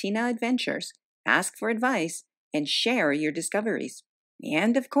your patina adventures, ask for advice, and share your discoveries.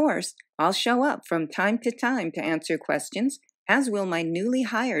 And of course, I'll show up from time to answer questions, as will my newly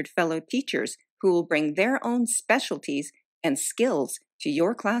hired fellow teachers who will bring their own specialties and skills to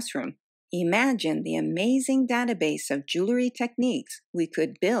your classroom. Imagine the amazing database of jewelry techniques we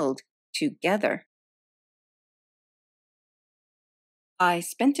could build together. I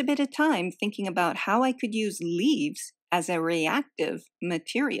spent a bit of time thinking about how I could use leaves as a reactive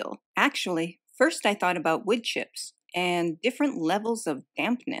material. Actually, first I thought about wood chips and different levels of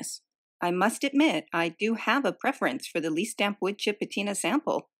dampness. I must admit, I do have a preference for the least damp wood chip patina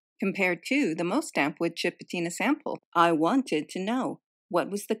sample compared to the most damp wood chip patina sample. I wanted to know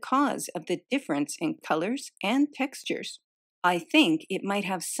what was the cause of the difference in colors and textures. I think it might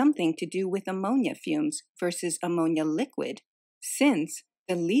have something to do with ammonia fumes versus ammonia liquid, since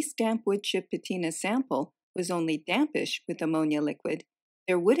the least damp wood chip patina sample was only dampish with ammonia liquid.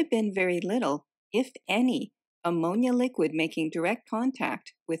 There would have been very little, if any, ammonia liquid making direct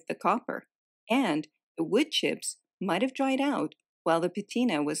contact with the copper, and the wood chips might have dried out while the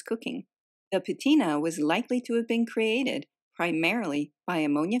patina was cooking. The patina was likely to have been created primarily by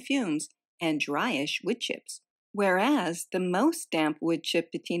ammonia fumes and dryish wood chips, whereas the most damp wood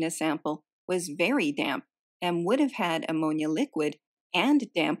chip patina sample was very damp and would have had ammonia liquid and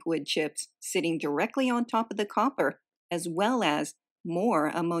damp wood chips sitting directly on top of the copper, as well as more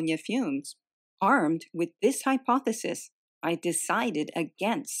ammonia fumes. Armed with this hypothesis, I decided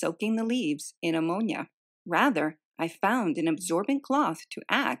against soaking the leaves in ammonia. Rather, I found an absorbent cloth to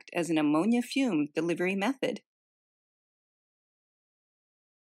act as an ammonia fume delivery method.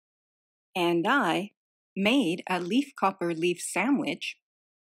 And I made a leaf copper leaf sandwich,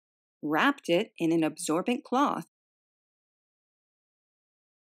 wrapped it in an absorbent cloth,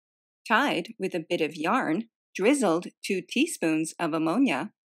 tied with a bit of yarn, drizzled 2 teaspoons of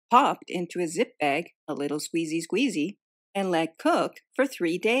ammonia, popped into a zip bag, a little squeezy, and let cook for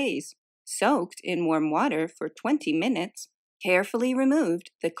 3 days. Soaked in warm water for 20 minutes, carefully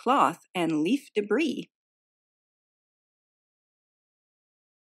removed the cloth and leaf debris,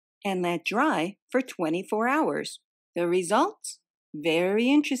 and let dry for 24 hours. The results? Very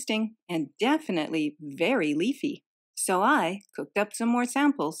interesting and definitely very leafy. So I cooked up some more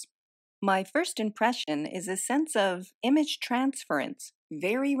samples. My first impression is a sense of image transference,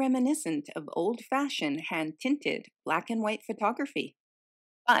 very reminiscent of old-fashioned hand-tinted black and white photography.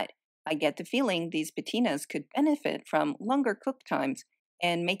 But I get the feeling these patinas could benefit from longer cook times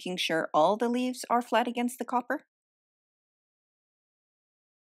and making sure all the leaves are flat against the copper.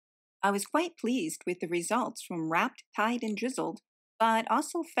 I was quite pleased with the results from wrapped, tied, and drizzled, but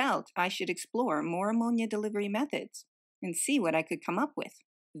also felt I should explore more ammonia delivery methods and see what I could come up with.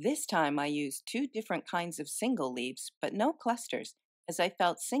 This time I used 2 different kinds of single leaves, but no clusters, as I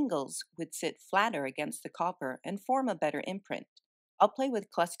felt singles would sit flatter against the copper and form a better imprint. I'll play with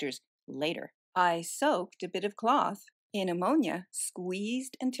clusters later. I soaked a bit of cloth in ammonia,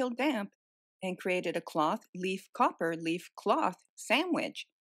 squeezed until damp, and created a cloth leaf copper leaf cloth sandwich.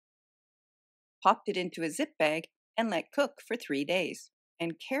 Popped it into a zip bag and let cook for 3 days,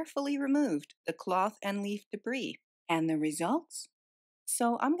 and carefully removed the cloth and leaf debris. And the results?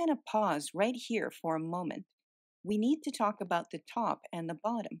 So I'm going to pause right here for a moment. We need to talk about the top and the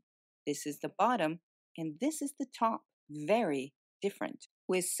bottom. This is the bottom, and this is the top. Very different.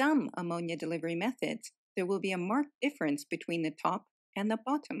 With some ammonia delivery methods, there will be a marked difference between the top and the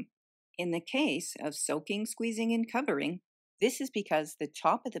bottom. In the case of soaking, squeezing, and covering, this is because the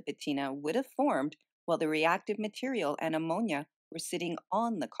top of the patina would have formed while the reactive material and ammonia were sitting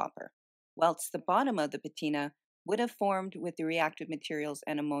on the copper, whilst the bottom of the patina would have formed with the reactive materials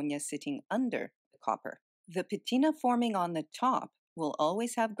and ammonia sitting under the copper. The patina forming on the top will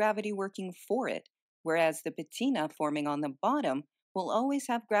always have gravity working for it, whereas the patina forming on the bottom will always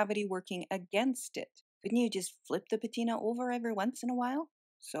have gravity working against it. Couldn't you just flip the patina over every once in a while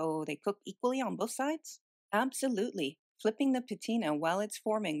so they cook equally on both sides? Absolutely. Flipping the patina while it's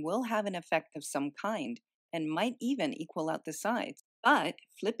forming will have an effect of some kind and might even equal out the sides. But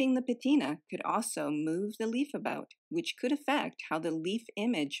flipping the patina could also move the leaf about, which could affect how the leaf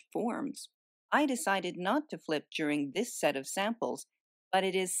image forms. I decided not to flip during this set of samples, but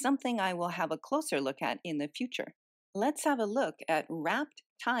it is something I will have a closer look at in the future. Let's have a look at wrapped,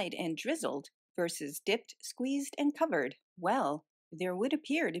 tied, and drizzled versus dipped, squeezed, and covered. Well, there would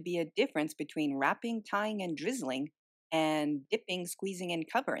appear to be a difference between wrapping, tying, and drizzling, and dipping, squeezing, and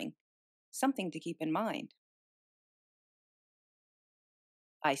covering. Something to keep in mind.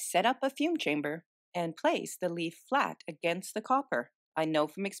 I set up a fume chamber and place the leaf flat against the copper. I know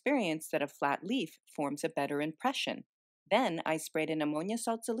from experience that a flat leaf forms a better impression. Then I sprayed an ammonia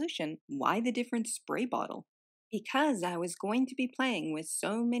salt solution. Why the different spray bottle? Because I was going to be playing with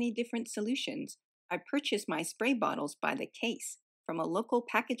so many different solutions, I purchased my spray bottles by the case from a local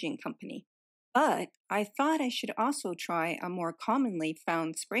packaging company. But I thought I should also try a more commonly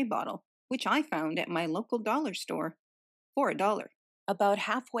found spray bottle, which I found at my local dollar store for $1. About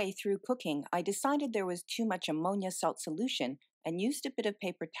halfway through cooking, I decided there was too much ammonia salt solution and used a bit of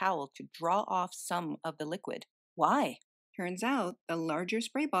paper towel to draw off some of the liquid. Why? Turns out the larger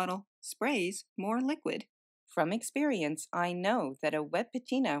spray bottle sprays more liquid. From experience, I know that a wet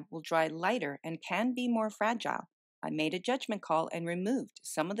patina will dry lighter and can be more fragile. I made a judgment call and removed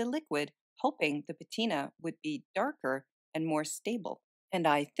some of the liquid, hoping the patina would be darker and more stable. And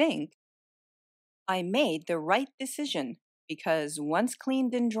I think I made the right decision because once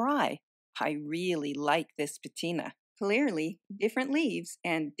cleaned and dry, I really like this patina. Clearly, different leaves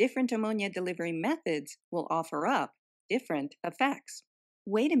and different ammonia delivery methods will offer up different effects.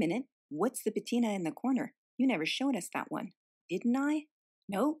 Wait a minute, what's the patina in the corner? You never showed us that one, didn't I?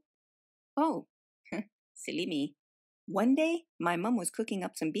 No? Oh, silly me. One day, my mom was cooking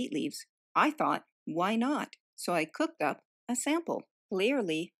up some beet leaves. I thought, why not? So I cooked up a sample.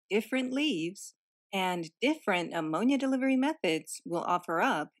 Clearly, different leaves and different ammonia delivery methods will offer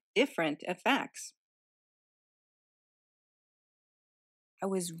up different effects. I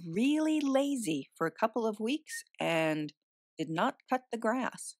was really lazy for a couple of weeks and did not cut the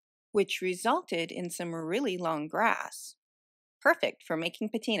grass, which resulted in some really long grass. Perfect for making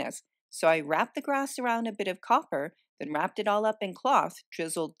patinas. So I wrapped the grass around a bit of copper, then wrapped it all up in cloth,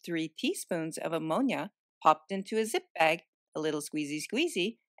 drizzled 3 teaspoons of ammonia, popped into a zip bag, a little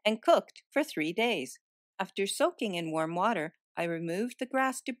squeezy, and cooked for 3 days. After soaking in warm water, I removed the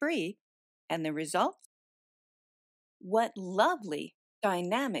grass debris, and the result? What lovely,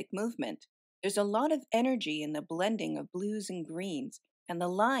 dynamic movement. There's a lot of energy in the blending of blues and greens and the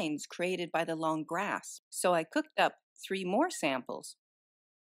lines created by the long grass. So I cooked up 3 more samples.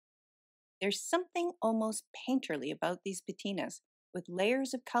 There's something almost painterly about these patinas, with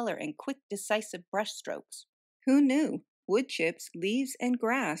layers of color and quick, decisive brushstrokes. Who knew wood chips, leaves, and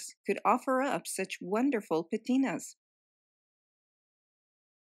grass could offer up such wonderful patinas?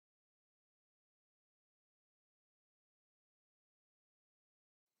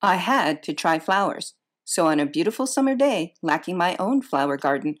 I had to try flowers. So on a beautiful summer day, lacking my own flower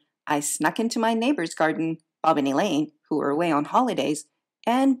garden, I snuck into my neighbor's garden, Bob and Elaine, who were away on holidays,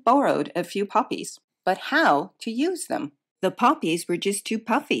 and borrowed a few poppies. But how to use them? The poppies were just too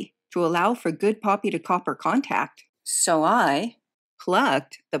puffy to allow for good poppy to copper contact. So I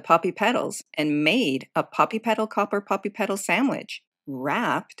plucked the poppy petals and made a poppy petal copper poppy petal sandwich,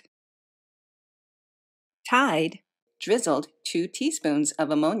 wrapped, tied, drizzled 2 teaspoons of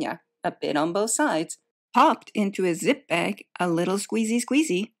ammonia, a bit on both sides, popped into a zip bag, a little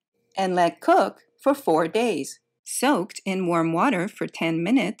squeezy, and let cook for 4 days. Soaked in warm water for 10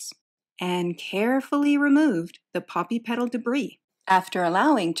 minutes, and carefully removed the poppy petal debris. After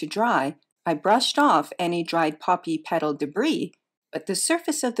allowing to dry, I brushed off any dried poppy petal debris, but the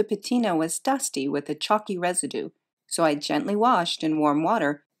surface of the patina was dusty with a chalky residue, so I gently washed in warm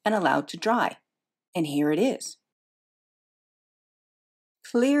water and allowed to dry. And here it is.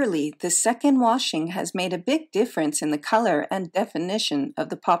 Clearly, the second washing has made a big difference in the color and definition of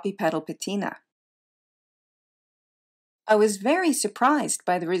the poppy petal patina. I was very surprised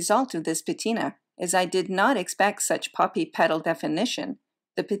by the result of this patina, as I did not expect such poppy petal definition.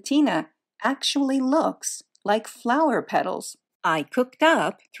 The patina actually looks like flower petals. I cooked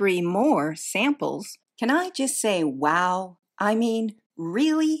up 3 more samples. Can I just say wow? I mean,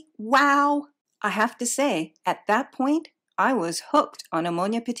 really wow? I have to say, at that point, I was hooked on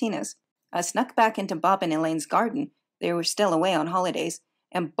ammonia patinas. I snuck back into Bob and Elaine's garden. They were still away on holidays,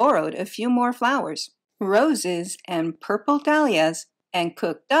 and borrowed a few more flowers, roses and purple dahlias, and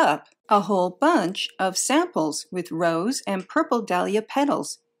cooked up a whole bunch of samples with rose and purple dahlia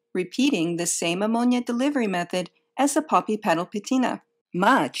petals. repeating the same ammonia delivery method as the poppy petal patina.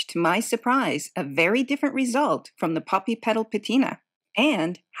 Much to my surprise, a very different result from the poppy petal patina.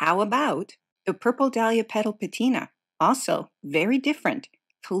 And how about the purple dahlia petal patina? Also very different.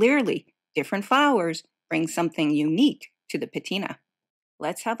 Clearly, different flowers bring something unique to the patina.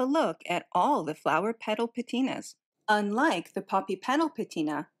 Let's have a look at all the flower petal patinas. Unlike the poppy petal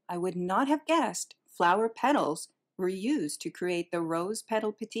patina, I would not have guessed flower petals were used to create the rose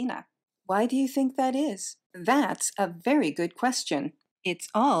petal patina. Why do you think that is? That's a very good question. It's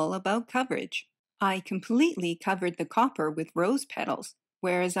all about coverage. I completely covered the copper with rose petals,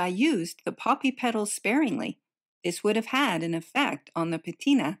 whereas I used the poppy petals sparingly. This would have had an effect on the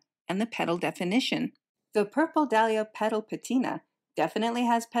patina and the petal definition. The purple dahlia petal patina definitely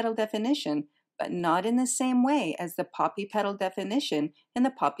has petal definition, but not in the same way as the poppy petal definition and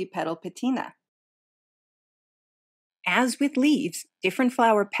the poppy petal patina. As with leaves, different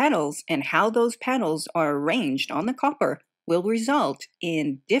flower petals and how those petals are arranged on the copper will result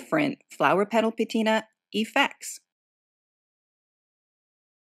in different flower petal patina effects.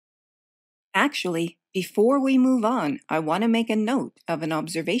 Actually, before we move on, I want to make a note of an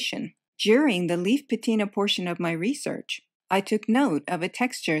observation. During the leaf patina portion of my research, I took note of a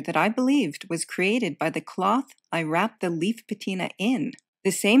texture that I believed was created by the cloth I wrapped the leaf patina in.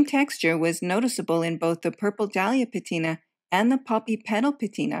 The same texture was noticeable in both the purple dahlia patina and the poppy petal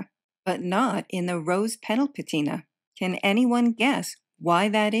patina, but not in the rose petal patina. Can anyone guess why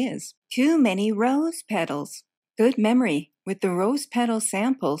that is? Too many rose petals. Good memory. With the rose petal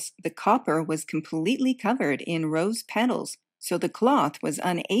samples, the copper was completely covered in rose petals, so the cloth was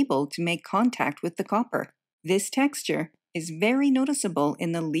unable to make contact with the copper. This texture is very noticeable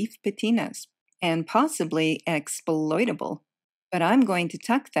in the leaf patinas and possibly exploitable. But I'm going to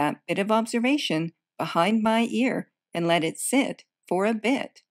tuck that bit of observation behind my ear and let it sit for a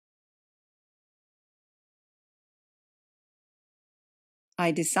bit.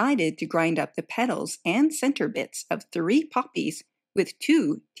 I decided to grind up the petals and center bits of 3 poppies with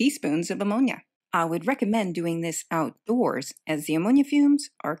 2 teaspoons of ammonia. I would recommend doing this outdoors as the ammonia fumes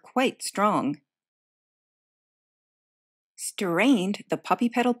are quite strong. Strained the poppy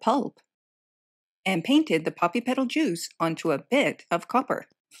petal pulp and painted the poppy petal juice onto a bit of copper.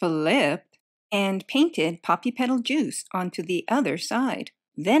 Flipped and painted poppy petal juice onto the other side.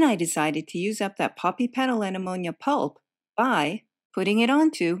 Then I decided to use up that poppy petal and ammonia pulp by putting it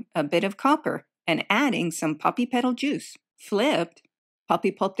onto a bit of copper and adding some poppy petal juice. Flipped,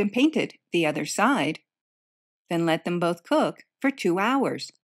 poppy pulped and painted the other side. Then let them both cook for 2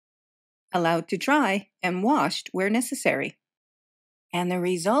 hours. Allowed to dry and washed where necessary. And the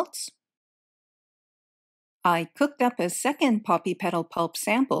results? I cooked up a second poppy petal pulp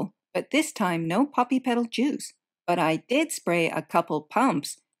sample, but this time no poppy petal juice, but I did spray a couple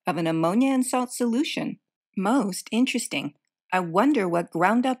pumps of an ammonia and salt solution. Most interesting. I wonder what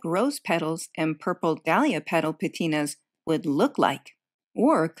ground up rose petals and purple dahlia petal patinas would look like.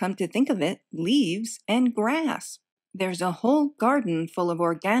 Or, come to think of it, leaves and grass. There's a whole garden full of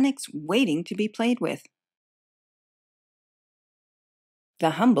organics waiting to be played with.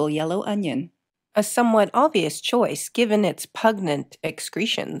 The humble yellow onion. A somewhat obvious choice given its pungent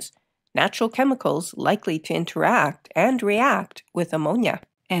excretions, natural chemicals likely to interact and react with ammonia.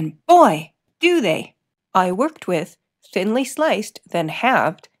 And boy, do they! I worked with thinly sliced, then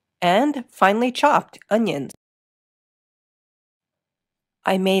halved, and finely chopped onions.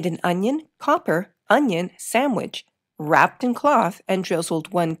 I made an onion, copper, onion sandwich, wrapped in cloth and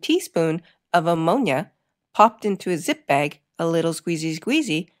drizzled 1 teaspoon of ammonia, popped into a zip bag, a little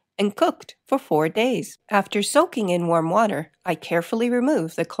squeezy, and cooked for 4 days. After soaking in warm water, I carefully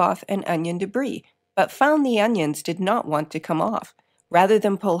removed the cloth and onion debris, but found the onions did not want to come off. Rather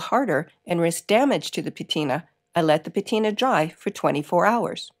than pull harder and risk damage to the patina, I let the patina dry for 24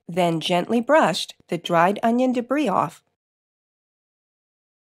 hours, then gently brushed the dried onion debris off.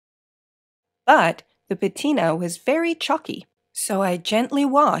 But the patina was very chalky, so I gently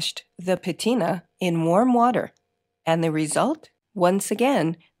washed the patina in warm water. And the result? Once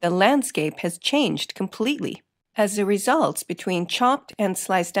again, the landscape has changed completely. As the results between chopped and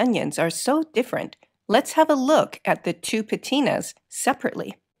sliced onions are so different, let's have a look at the 2 patinas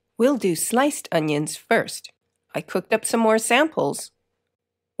separately. We'll do sliced onions first. I cooked up some more samples.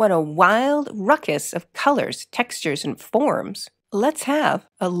 What a wild ruckus of colors, textures, and forms. Let's have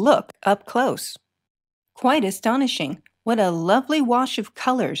a look up close. Quite astonishing. What a lovely wash of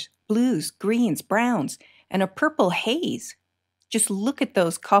colors, blues, greens, browns, and a purple haze. Just look at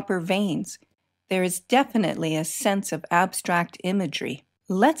those copper veins. There is definitely a sense of abstract imagery.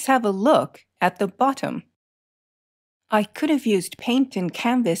 Let's have a look at the bottom. I could have used paint and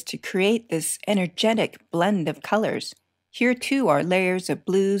canvas to create this energetic blend of colors. Here too are layers of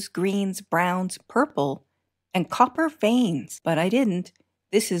blues, greens, browns, purple, and copper veins, but I didn't.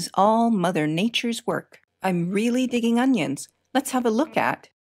 This is all Mother Nature's work. I'm really digging onions. Let's have a look at.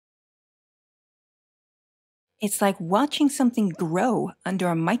 It's like watching something grow under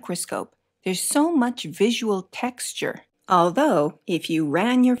a microscope. There's so much visual texture. Although, if you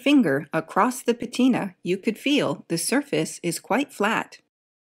ran your finger across the patina, you could feel the surface is quite flat.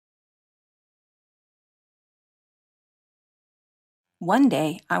 One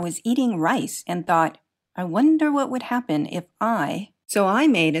day, I was eating rice and thought, I wonder what would happen if So I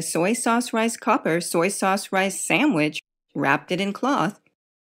made a soy sauce rice copper soy sauce rice sandwich, wrapped it in cloth,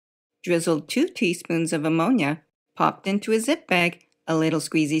 drizzled 2 teaspoons of ammonia, popped into a zip bag, a little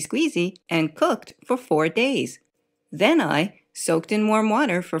squeezy, and cooked for 4 days. Then I soaked in warm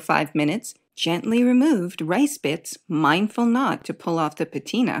water for 5 minutes, gently removed rice bits, mindful not to pull off the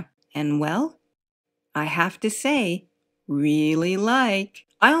patina, and well, I have to say, really like.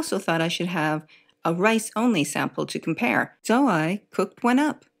 I also thought I should have a rice-only sample to compare, so I cooked one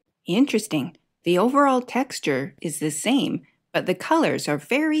up. Interesting. The overall texture is the same, but the colors are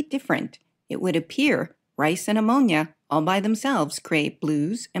very different. It would appear rice and ammonia all by themselves create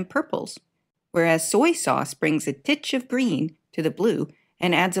blues and purples, whereas soy sauce brings a titch of green to the blue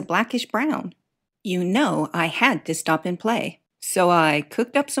and adds a blackish brown. You know I had to stop and play, so I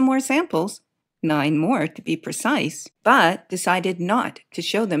cooked up some more samples, 9 more to be precise, but decided not to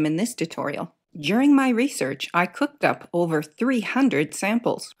show them in this tutorial. During my research, I cooked up over 300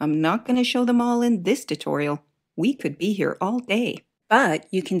 samples. I'm not going to show them all in this tutorial. We could be here all day. But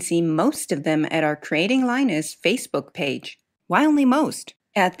you can see most of them at our Creating Linus Facebook page. Why only most?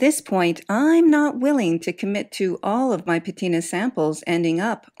 At this point, I'm not willing to commit to all of my patina samples ending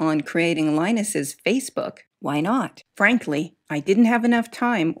up on Creating Linus's Facebook. Why not? Frankly, I didn't have enough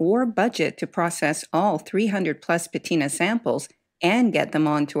time or budget to process all 300 plus patina samples and get them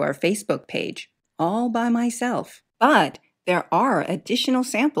onto our Facebook page, all by myself. But there are additional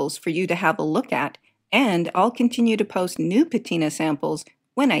samples for you to have a look at, and I'll continue to post new patina samples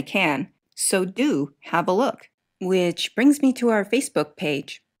when I can, so do have a look. Which brings me to our Facebook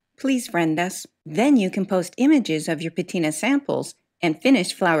page. Please friend us. Then you can post images of your patina samples and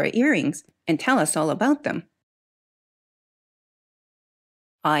finished flower earrings and tell us all about them.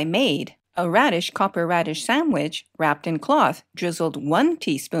 I made a copper radish sandwich wrapped in cloth, drizzled 1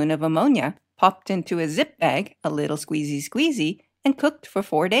 teaspoon of ammonia, popped into a zip bag, a little squeezy, and cooked for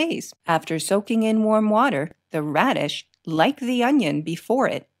 4 days. After soaking in warm water, the radish, like the onion before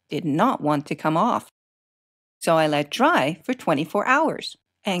it, did not want to come off. So I let dry for 24 hours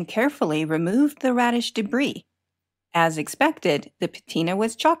and carefully removed the radish debris. As expected, the patina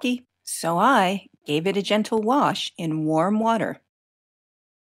was chalky, so I gave it a gentle wash in warm water.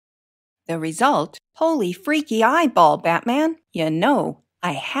 The result? Holy freaky eyeball, Batman! You know,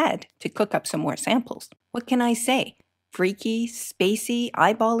 I had to cook up some more samples. What can I say? Freaky, spacey,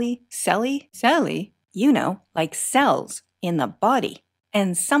 eyebally, celly? Celly? You know, like cells in the body.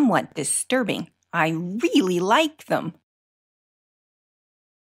 And somewhat disturbing. I really like them.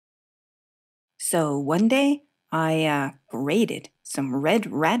 So one day, I grated some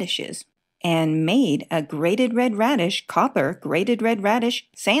red radishes and made a grated red radish, copper grated red radish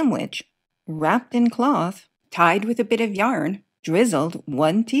sandwich, wrapped in cloth, tied with a bit of yarn, drizzled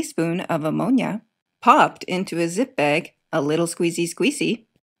 1 teaspoon of ammonia, popped into a zip bag, a little squeezy,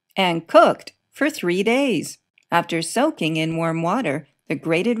 and cooked for 3 days. After soaking in warm water, the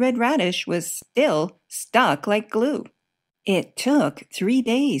grated red radish was still stuck like glue. It took 3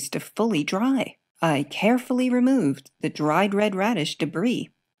 days to fully dry. I carefully removed the dried red radish debris.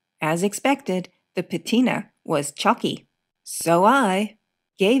 As expected, the patina was chalky, so I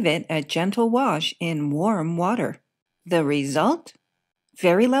gave it a gentle wash in warm water. The result?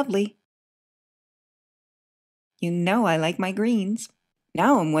 Very lovely. You know I like my greens.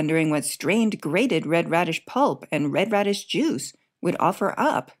 Now I'm wondering what strained grated red radish pulp and red radish juice would offer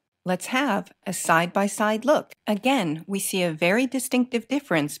up. Let's have a side-by-side look. Again, we see a very distinctive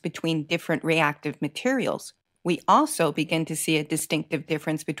difference between different reactive materials. We also begin to see a distinctive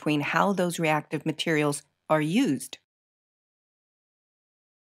difference between how those reactive materials are used.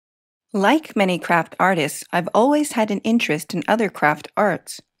 Like many craft artists, I've always had an interest in other craft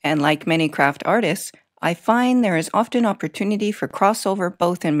arts. And like many craft artists, I find there is often opportunity for crossover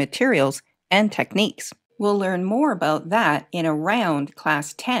both in materials and techniques. We'll learn more about that in around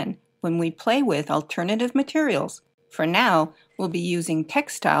Class 10 when we play with alternative materials. For now, we'll be using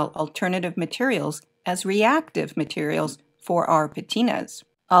textile alternative materials as reactive materials for our patinas.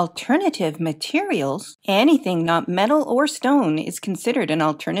 Alternative materials? Anything not metal or stone is considered an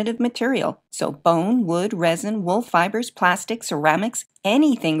alternative material. So bone, wood, resin, wool fibers, plastic, ceramics,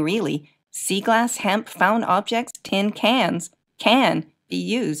 anything really. Sea glass, hemp, found objects, tin cans can be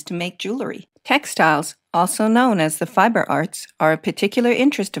used to make jewelry. Textiles, also known as the fiber arts, are a particular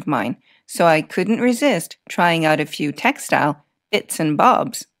interest of mine, so I couldn't resist trying out a few textile bits and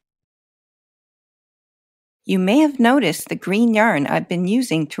bobs. You may have noticed the green yarn I've been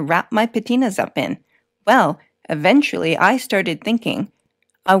using to wrap my patinas up in. Well, eventually I started thinking,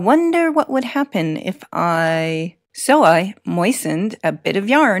 I wonder what would happen if So I moistened a bit of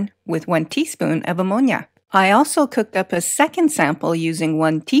yarn with 1 teaspoon of ammonia. I also cooked up a second sample using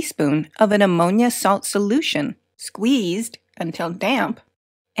 1 teaspoon of an ammonia salt solution, squeezed until damp,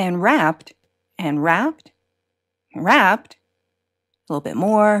 and wrapped, wrapped, a little bit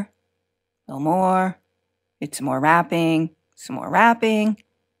more, a little more. It's some more wrapping,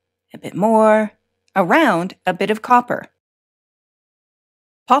 a bit more, around a bit of copper.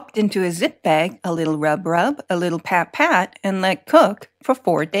 Popped into a zip bag, a little rub, a little pat, and let cook for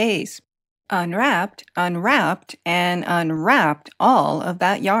 4 days. Unwrapped, and unwrapped all of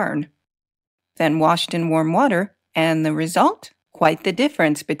that yarn. Then washed in warm water, and the result? Quite the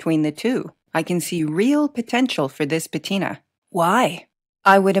difference between the two. I can see real potential for this patina. Why?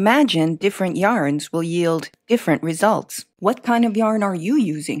 I would imagine different yarns will yield different results. What kind of yarn are you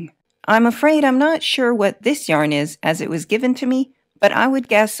using? I'm afraid I'm not sure what this yarn is as it was given to me, but I would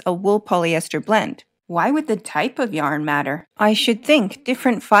guess a wool polyester blend. Why would the type of yarn matter? I should think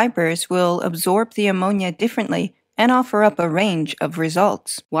different fibers will absorb the ammonia differently and offer up a range of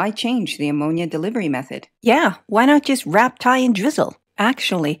results. Why change the ammonia delivery method? Yeah, why not just wrap, tie, and drizzle?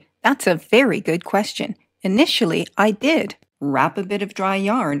 Actually, that's a very good question. Initially, I did wrap a bit of dry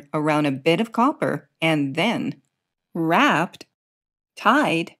yarn around a bit of copper and then wrapped,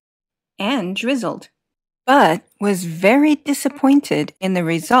 tied, and drizzled, but was very disappointed in the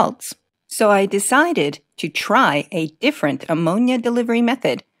results. So I decided to try a different ammonia delivery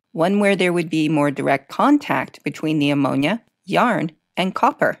method, one where there would be more direct contact between the ammonia, yarn, and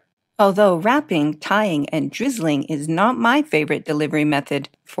copper. Although wrapping, tying, and drizzling is not my favorite delivery method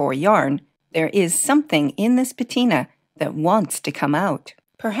for yarn, there is something in this patina that wants to come out.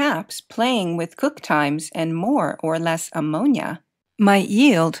 Perhaps playing with cook times and more or less ammonia might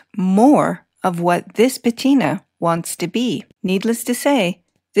yield more of what this patina wants to be. Needless to say,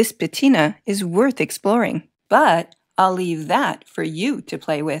 this patina is worth exploring, but I'll leave that for you to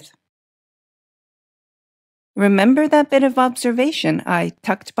play with. Remember that bit of observation I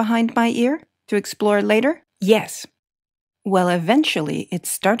tucked behind my ear to explore later? Yes. Well, eventually it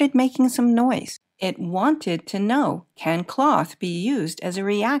started making some noise. It wanted to know, can cloth be used as a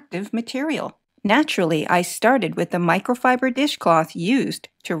reactive material? Naturally, I started with the microfiber dishcloth used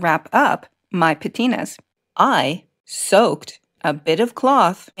to wrap up my patinas. I soaked a bit of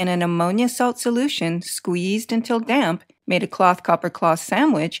cloth in an ammonia salt solution, squeezed until damp, made a cloth copper cloth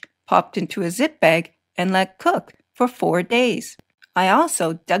sandwich, popped into a zip bag, and let cook for 4 days. I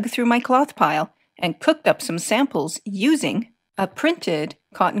also dug through my cloth pile and cooked up some samples using a printed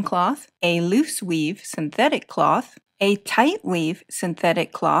cotton cloth, a loose weave synthetic cloth, a tight weave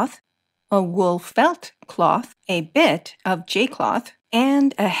synthetic cloth, a wool felt cloth, a bit of J-cloth,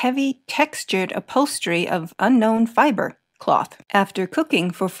 and a heavy textured upholstery of unknown fiber cloth. After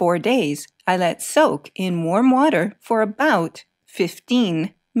cooking for 4 days, I let soak in warm water for about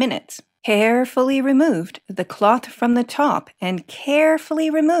 15 minutes. Carefully removed the cloth from the top and carefully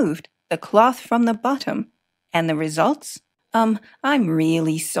removed the cloth from the bottom. And the results? I'm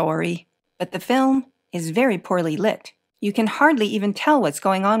really sorry, but the film is very poorly lit. You can hardly even tell what's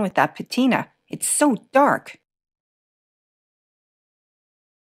going on with that patina. It's so dark.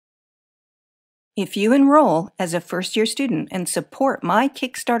 If you enroll as a first-year student and support my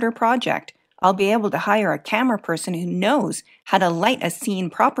Kickstarter project, I'll be able to hire a camera person who knows how to light a scene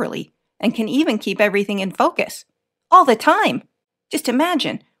properly and can even keep everything in focus all the time. Just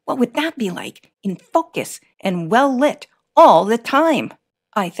imagine, what would that be like, in focus and well lit all the time?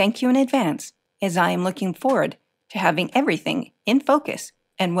 I thank you in advance, as I am looking forward to having everything in focus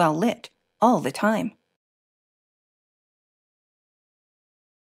and well lit all the time.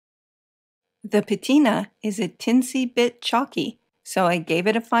 The patina is a tinsy bit chalky, so I gave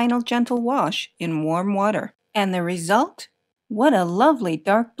it a final gentle wash in warm water. And the result? What a lovely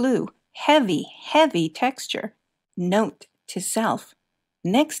dark blue, heavy texture. Note to self: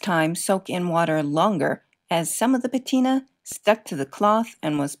 next time soak in water longer, as some of the patina stuck to the cloth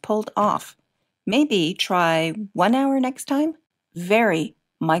and was pulled off. Maybe try 1 hour next time. Very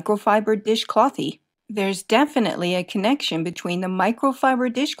microfiber dishclothy. There's definitely a connection between the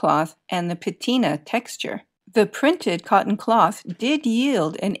microfiber dishcloth and the patina texture. The printed cotton cloth did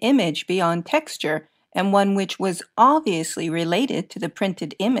yield an image beyond texture and one which was obviously related to the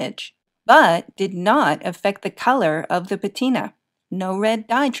printed image, but did not affect the color of the patina. No red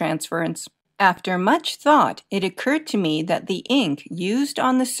dye transference. After much thought, it occurred to me that the ink used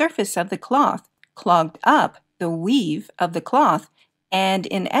on the surface of the cloth clogged up the weave of the cloth and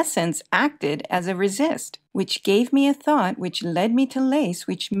in essence acted as a resist, which gave me a thought which led me to lace,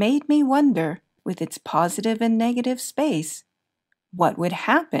 which made me wonder, with its positive and negative space, what would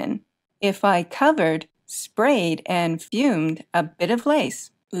happen if I covered, sprayed, and fumed a bit of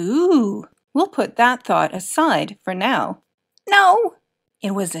lace. Ooh, we'll put that thought aside for now. No!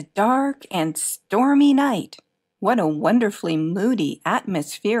 It was a dark and stormy night. What a wonderfully moody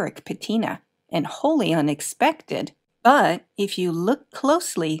atmospheric patina, and wholly unexpected. But if you look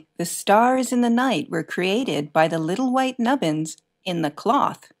closely, the stars in the night were created by the little white nubbins in the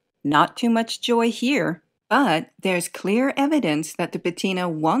cloth. Not too much joy here, but there's clear evidence that the patina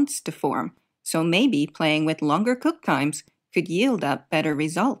wants to form, so maybe playing with longer cook times could yield up better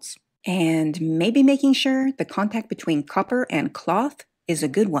results. And maybe making sure the contact between copper and cloth is a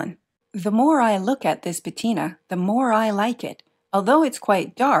good one. The more I look at this patina, the more I like it. Although it's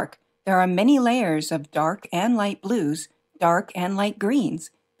quite dark, there are many layers of dark and light blues, dark and light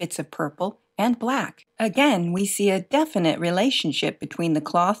greens, bits of purple, and black. Again, we see a definite relationship between the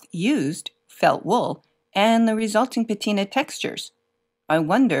cloth used, felt wool, and the resulting patina textures. I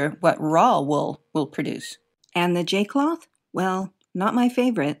wonder what raw wool will produce. And the J-cloth? Well, not my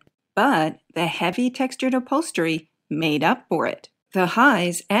favorite, but the heavy textured upholstery made up for it. The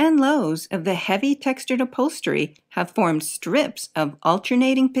highs and lows of the heavy textured upholstery have formed strips of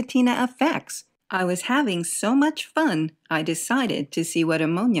alternating patina effects. I was having so much fun, I decided to see what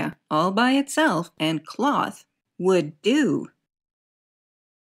ammonia, all by itself, and cloth would do.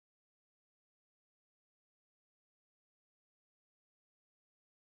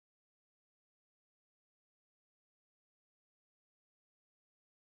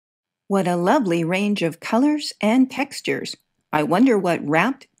 What a lovely range of colors and textures. I wonder what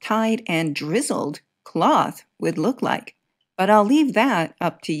wrapped, tied, and drizzled cloth would look like, but I'll leave that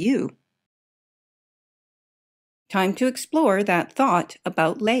up to you. Time to explore that thought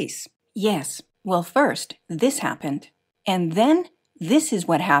about lace. Yes, well, first, this happened. And then, this is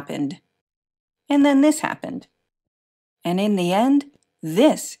what happened. And then this happened. And in the end,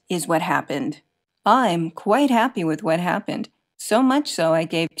 this is what happened. I'm quite happy with what happened, so much so I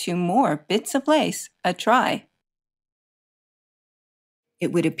gave 2 more bits of lace a try.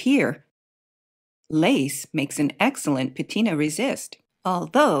 It would appear lace makes an excellent patina resist,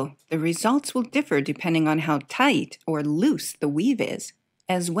 although the results will differ depending on how tight or loose the weave is,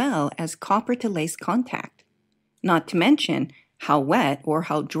 as well as copper to lace contact. Not to mention how wet or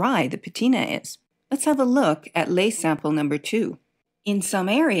how dry the patina is. Let's have a look at lace sample number 2. In some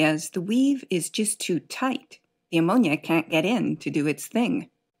areas, the weave is just too tight. The ammonia can't get in to do its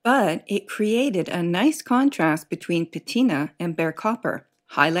thing. But it created a nice contrast between patina and bare copper,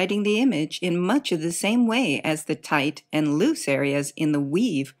 highlighting the image in much of the same way as the tight and loose areas in the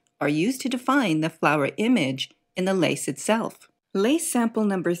weave are used to define the flower image in the lace itself. Lace sample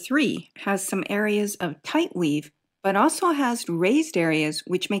number 3 has some areas of tight weave, but also has raised areas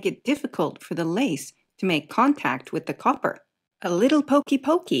which make it difficult for the lace to make contact with the copper. A little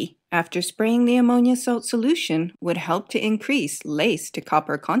pokey after spraying the ammonia salt solution would help to increase lace to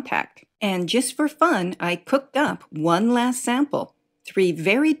copper contact. And just for fun, I cooked up one last sample. 3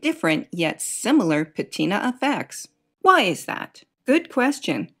 very different yet similar patina effects. Why is that? Good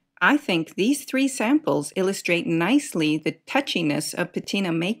question. I think these 3 samples illustrate nicely the touchiness of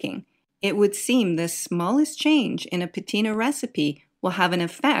patina making. It would seem the smallest change in a patina recipe will have an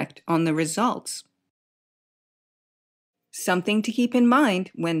effect on the results. Something to keep in mind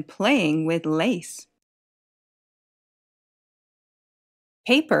when playing with lace.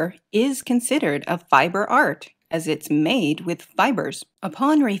 Paper is considered a fiber art, as it's made with fibers.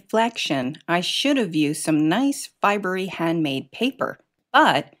 Upon reflection, I should have used some nice fibery handmade paper,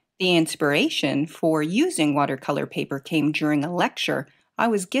 but the inspiration for using watercolor paper came during a lecture I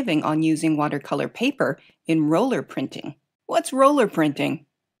was giving on using watercolor paper in roller printing. What's roller printing?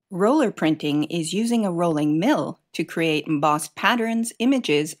 Roller printing is using a rolling mill to create embossed patterns,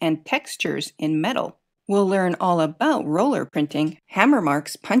 images, and textures in metal. We'll learn all about roller printing, hammer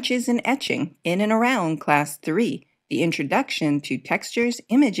marks, punches, and etching in and around Class 3, the Introduction to Textures,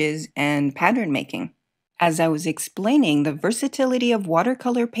 Images, and Pattern Making. As I was explaining the versatility of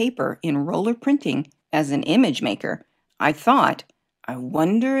watercolor paper in roller printing as an image maker, I thought, I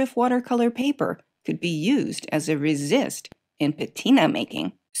wonder if watercolor paper could be used as a resist in patina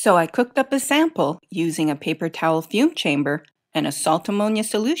making. So I cooked up a sample using a paper towel fume chamber and a salt ammonia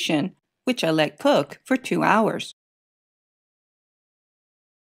solution, which I let cook for 2 hours.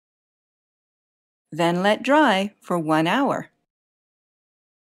 Then let dry for 1 hour.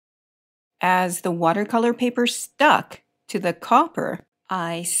 As the watercolor paper stuck to the copper,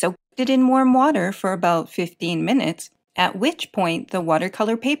 I soaked it in warm water for about 15 minutes, at which point the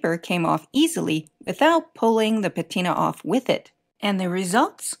watercolor paper came off easily without pulling the patina off with it. And the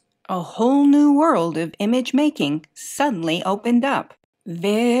results? A whole new world of image making suddenly opened up.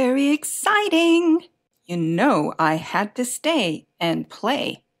 Very exciting! You know I had to stay and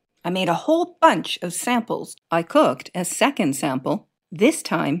play. I made a whole bunch of samples. I cooked a second sample, this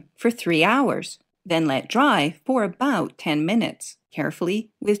time for 3 hours, then let dry for about 10 minutes.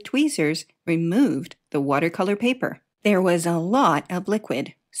 Carefully, with tweezers, removed the watercolor paper. There was a lot of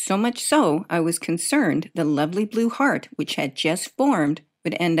liquid, so much so I was concerned the lovely blue heart which had just formed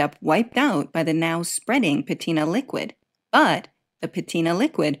would end up wiped out by the now spreading patina liquid. But the patina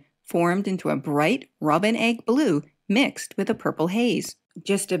liquid formed into a bright robin egg blue mixed with a purple haze.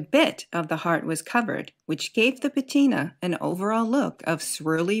 Just a bit of the heart was covered, which gave the patina an overall look of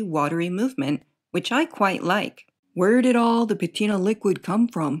swirly, watery movement, which I quite like. Where did all the patina liquid come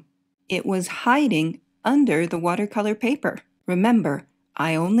from? It was hiding under the watercolor paper. Remember,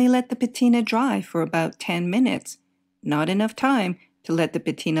 I only let the patina dry for about 10 minutes, not enough time to let the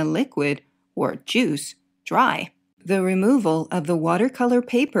patina liquid, or juice, dry. The removal of the watercolor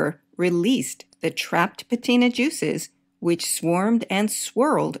paper released the trapped patina juices, which swarmed and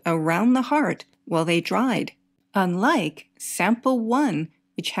swirled around the heart while they dried, unlike sample 1,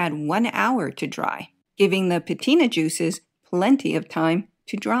 which had 1 hour to dry, giving the patina juices plenty of time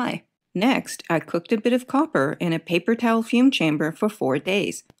to dry. Next, I cooked a bit of copper in a paper towel fume chamber for 4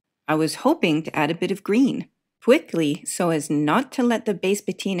 days. I was hoping to add a bit of green. Quickly, so as not to let the base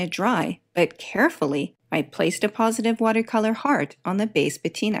patina dry, but carefully, I placed a positive watercolor heart on the base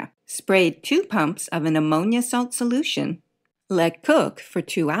patina, sprayed 2 pumps of an ammonia salt solution, let cook for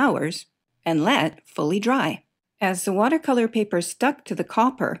 2 hours, and let fully dry. As the watercolor paper stuck to the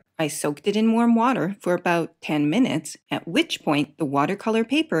copper, I soaked it in warm water for about 10 minutes, at which point the watercolor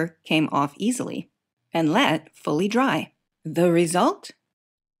paper came off easily, and let fully dry. The result?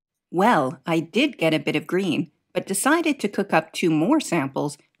 Well, I did get a bit of green, but decided to cook up 2 more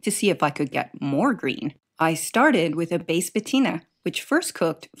samples to see if I could get more green. I started with a base patina, which first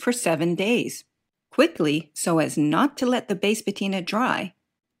cooked for 7 days. Quickly, so as not to let the base patina dry,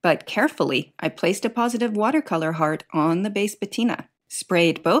 but carefully, I placed a positive watercolor heart on the base patina,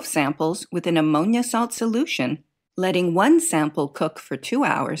 sprayed both samples with an ammonia salt solution, letting one sample cook for 2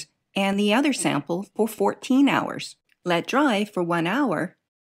 hours and the other sample for 14 hours. Let dry for 1 hour,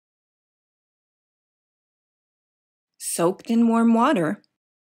 soaked in warm water,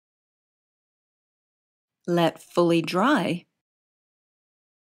 let fully dry,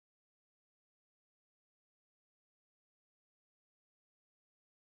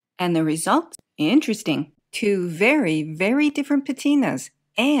 and the result? Interesting. 2 very, very different patinas,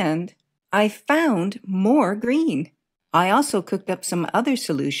 and I found more green. I also cooked up some other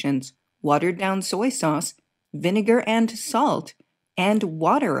solutions, watered down soy sauce, vinegar and salt, and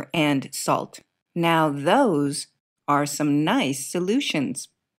water and salt. Now those are some nice solutions,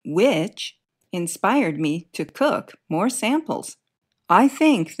 which inspired me to cook more samples. I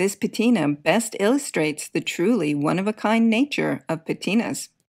think this patina best illustrates the truly one-of-a-kind nature of patinas.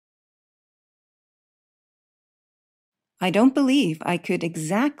 I don't believe I could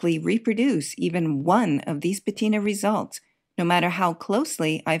exactly reproduce even one of these patina results, no matter how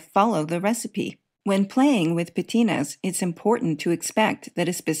closely I follow the recipe. When playing with patinas, it's important to expect that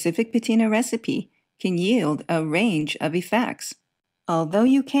a specific patina recipe can yield a range of effects. Although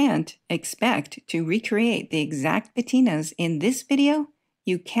you can't expect to recreate the exact patinas in this video,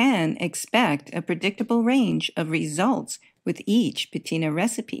 you can expect a predictable range of results with each patina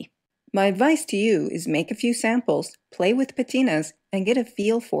recipe. My advice to you is make a few samples, play with patinas, and get a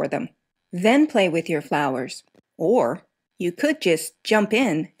feel for them. Then play with your flowers. Or you could just jump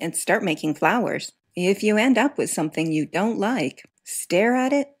in and start making flowers. If you end up with something you don't like, stare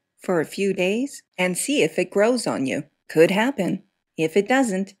at it for a few days and see if it grows on you. Could happen. If it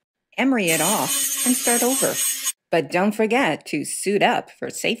doesn't, emery it off and start over. But don't forget to suit up for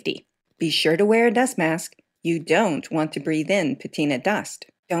safety. Be sure to wear a dust mask. You don't want to breathe in patina dust.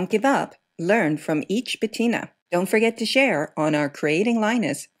 Don't give up. Learn from each patina. Don't forget to share on our Creating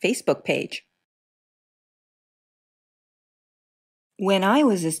Linus Facebook page. When I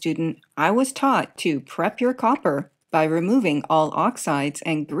was a student, I was taught to prep your copper by removing all oxides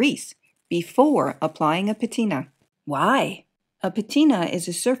and grease before applying a patina. Why? A patina is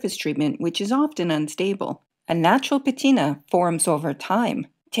a surface treatment which is often unstable. A natural patina forms over time,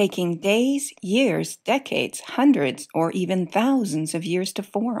 taking days, years, decades, hundreds, or even thousands of years to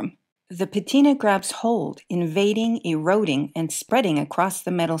form. The patina grabs hold, invading, eroding, and spreading across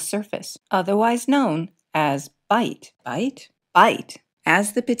the metal surface, otherwise known as bite. Bite? Bite.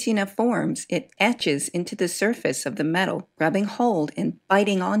 As the patina forms, it etches into the surface of the metal, grabbing hold and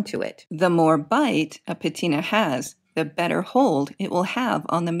biting onto it. The more bite a patina has, the better hold it will have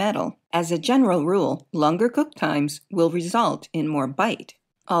on the metal. As a general rule, longer cook times will result in more bite,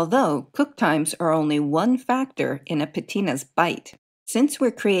 although cook times are only one factor in a patina's bite. Since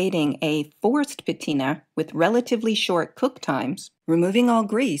we're creating a forced patina with relatively short cook times, removing all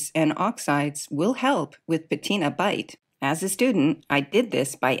grease and oxides will help with patina bite. As a student, I did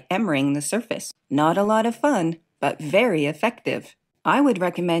this by emerying the surface. Not a lot of fun, but very effective. I would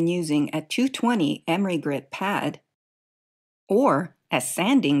recommend using a 220 emery grit pad or a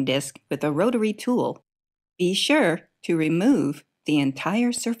sanding disc with a rotary tool. Be sure to remove the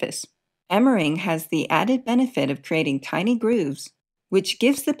entire surface. Emerying has the added benefit of creating tiny grooves, which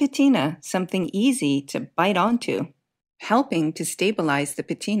gives the patina something easy to bite onto, helping to stabilize the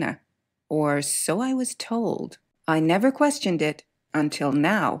patina. Or so I was told. I never questioned it until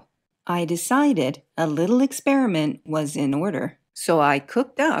now. I decided a little experiment was in order, so I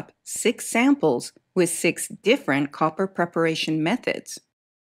cooked up 6 samples with 6 different copper preparation methods.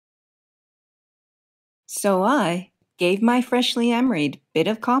 So I gave my freshly emeried bit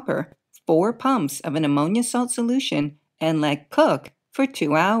of copper 4 pumps of an ammonia salt solution and let cook for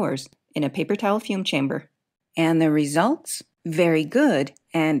 2 hours in a paper towel fume chamber. And the results? Very good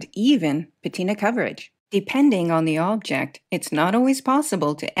and even patina coverage. Depending on the object, it's not always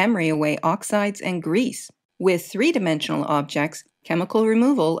possible to emery away oxides and grease. With 3-dimensional objects, chemical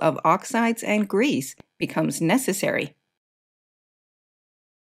removal of oxides and grease becomes necessary.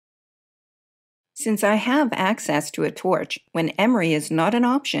 Since I have access to a torch, when emery is not an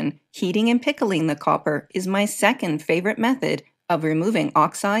option, heating and pickling the copper is my second favorite method of removing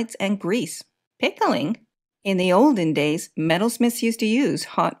oxides and grease. Pickling? In the olden days, metalsmiths used to use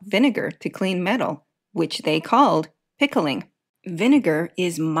hot vinegar to clean metal, which they called pickling. Vinegar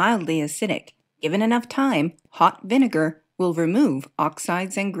is mildly acidic. Given enough time, hot vinegar will remove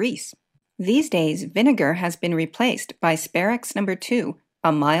oxides and grease. These days, vinegar has been replaced by Sparax No. 2,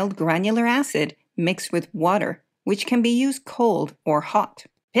 a mild granular acid mixed with water, which can be used cold or hot.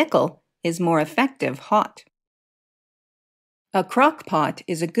 Pickle is more effective hot. A crock pot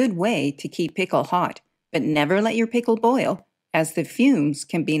is a good way to keep pickle hot, but never let your pickle boil, as the fumes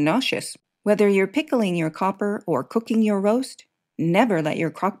can be nauseous. Whether you're pickling your copper or cooking your roast, never let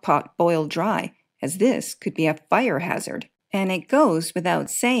your crock pot boil dry, as this could be a fire hazard. And it goes without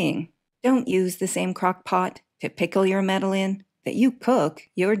saying, don't use the same crock pot to pickle your metal in that you cook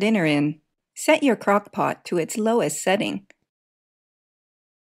your dinner in. Set your crock pot to its lowest setting.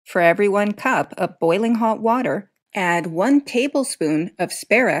 For every 1 cup of boiling hot water, add 1 tablespoon of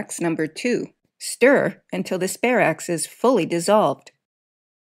Sparax No. 2. Stir until the Sparax is fully dissolved.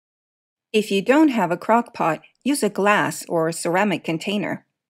 If you don't have a crock pot, use a glass or ceramic container.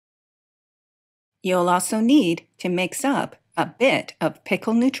 You'll also need to mix up a bit of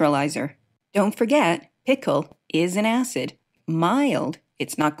pickle neutralizer. Don't forget, pickle is an acid. Mild,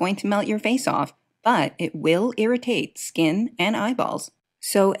 it's not going to melt your face off, but it will irritate skin and eyeballs.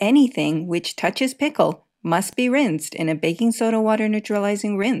 So anything which touches pickle must be rinsed in a baking soda water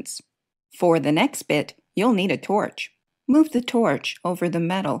neutralizing rinse. For the next bit, you'll need a torch. Move the torch over the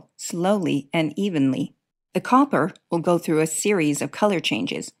metal slowly and evenly. The copper will go through a series of color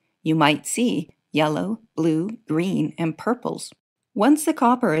changes. You might see yellow, blue, green, and purples. Once the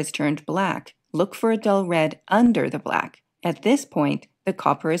copper is turned black, look for a dull red under the black. At this point, the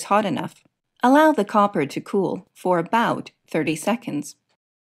copper is hot enough. Allow the copper to cool for about 30 seconds.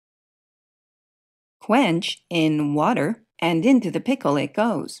 Quench in water, and into the pickle it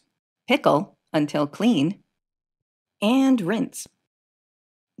goes. Pickle until clean, and rinse.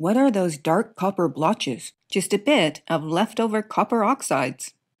 What are those dark copper blotches? Just a bit of leftover copper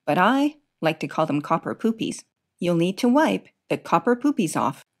oxides. But I like to call them copper poopies. You'll need to wipe the copper poopies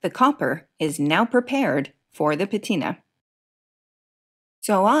off. The copper is now prepared for the patina.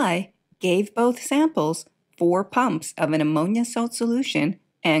 So I gave both samples 4 pumps of an ammonia salt solution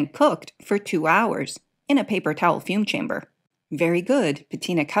and cooked for 2 hours in a paper towel fume chamber. Very good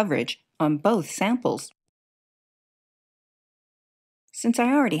patina coverage on both samples. Since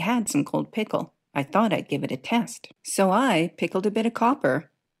I already had some cold pickle, I thought I'd give it a test. So I pickled a bit of copper,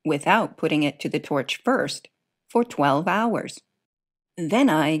 without putting it to the torch first, for 12 hours. Then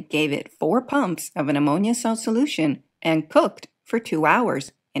I gave it 4 pumps of an ammonia salt solution and cooked for 2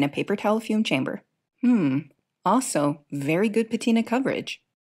 hours in a paper towel fume chamber. Also very good patina coverage.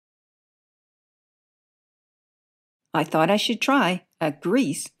 I thought I should try a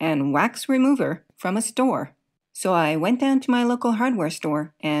grease and wax remover from a store. So I went down to my local hardware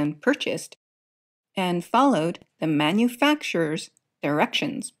store and purchased and followed the manufacturer's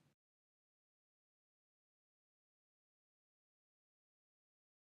directions.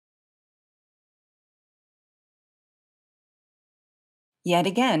 Yet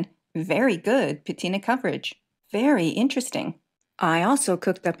again, very good patina coverage. Very interesting. I also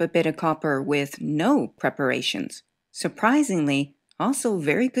cooked up a bit of copper with no preparations. Surprisingly, also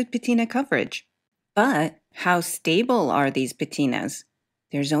very good patina coverage. But how stable are these patinas?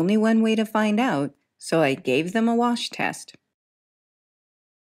 There's only one way to find out, so I gave them a wash test.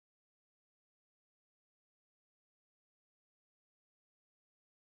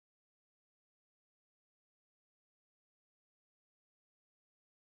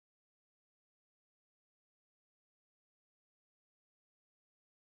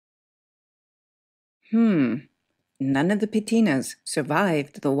 None of the patinas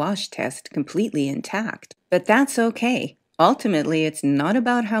survived the wash test completely intact. But that's okay. Ultimately, it's not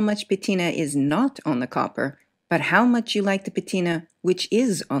about how much patina is not on the copper, but how much you like the patina which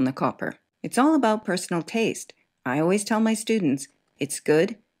is on the copper. It's all about personal taste. I always tell my students, it's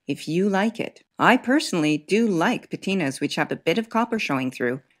good if you like it. I personally do like patinas which have a bit of copper showing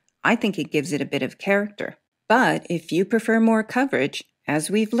through. I think it gives it a bit of character. But if you prefer more coverage,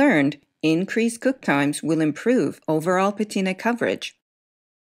 as we've learned, increased cook times will improve overall patina coverage.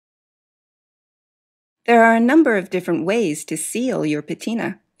 There are a number of different ways to seal your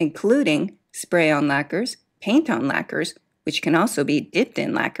patina, including spray-on lacquers, paint-on lacquers, which can also be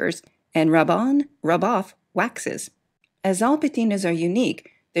dipped-in lacquers, and rub-on, rub-off waxes. As all patinas are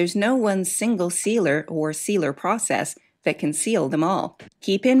unique, there's no one single sealer or sealer process that can seal them all.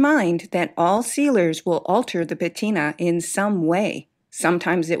 Keep in mind that all sealers will alter the patina in some way.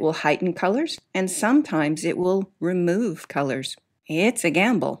 Sometimes it will heighten colors, and sometimes it will remove colors. It's a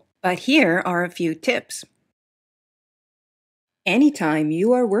gamble, but here are a few tips. Anytime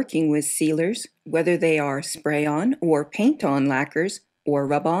you are working with sealers, whether they are spray-on or paint-on lacquers or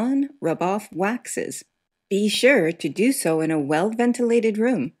rub-on, rub-off waxes, be sure to do so in a well-ventilated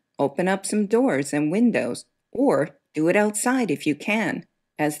room. Open up some doors and windows, or do it outside if you can,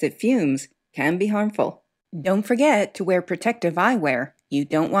 as the fumes can be harmful. Don't forget to wear protective eyewear. You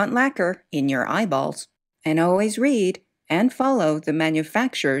don't want lacquer in your eyeballs. And always read and follow the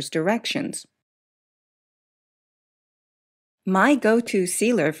manufacturer's directions. My go-to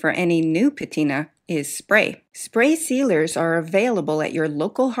sealer for any new patina is spray. Spray sealers are available at your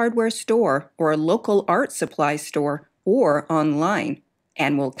local hardware store or local art supply store or online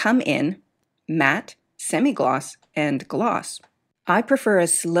and will come in matte, semi-gloss, and gloss. I prefer a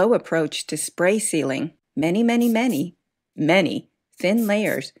slow approach to spray sealing. Many thin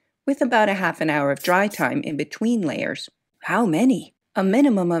layers with about a half an hour of dry time in between layers. How many? A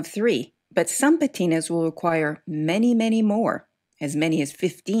minimum of 3, but some patinas will require many more, as many as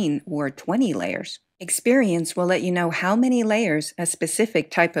 15 or 20 layers. Experience will let you know how many layers a specific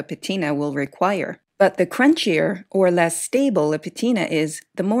type of patina will require. But the crunchier or less stable a patina is,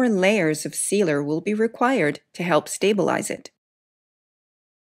 the more layers of sealer will be required to help stabilize it.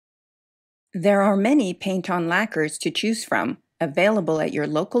 There are many paint-on lacquers to choose from, available at your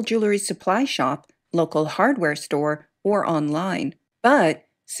local jewelry supply shop, local hardware store, or online. But,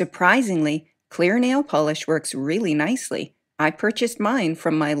 surprisingly, clear nail polish works really nicely. I purchased mine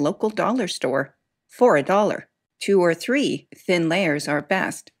from my local dollar store for $1. 2 or 3 thin layers are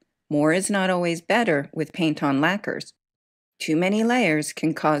best. More is not always better with paint-on lacquers. Too many layers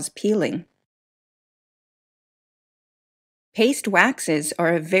can cause peeling. Paste waxes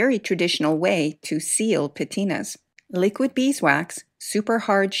are a very traditional way to seal patinas. Liquid beeswax, super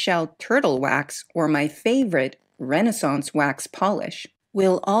hard shell turtle wax, or my favorite, Renaissance wax polish,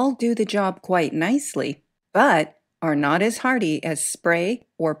 will all do the job quite nicely, but are not as hardy as spray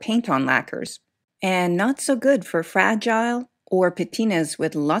or paint-on lacquers, and not so good for fragile or patinas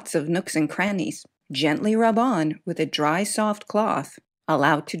with lots of nooks and crannies. Gently rub on with a dry, soft cloth.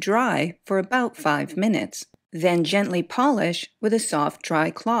 Allow to dry for about 5 minutes. Then gently polish with a soft,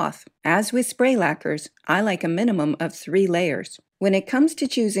 dry cloth. As with spray lacquers, I like a minimum of 3 layers. When it comes to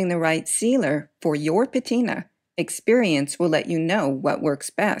choosing the right sealer for your patina, experience will let you know what works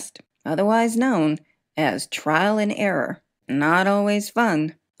best, otherwise known as trial and error. Not always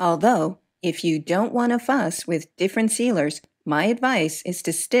fun. Although, if you don't want to fuss with different sealers, my advice is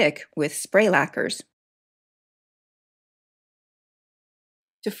to stick with spray lacquers.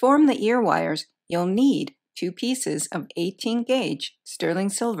 To form the ear wires, you'll need 2 pieces of 18 gauge sterling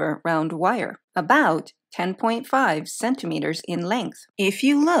silver round wire, about 10.5 centimeters in length. If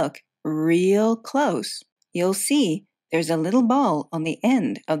you look real close, you'll see there's a little ball on the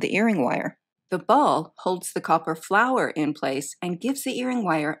end of the earring wire. The ball holds the copper flower in place and gives the earring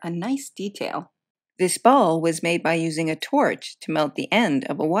wire a nice detail. This ball was made by using a torch to melt the end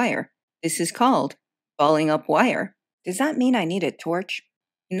of a wire. This is called balling up wire. Does that mean I need a torch?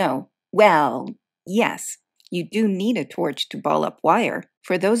 No. Well, yes, you do need a torch to ball up wire.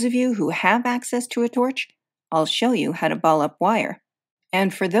 For those of you who have access to a torch, I'll show you how to ball up wire.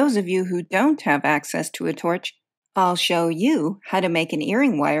 And for those of you who don't have access to a torch, I'll show you how to make an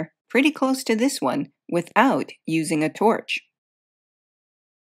earring wire pretty close to this one without using a torch.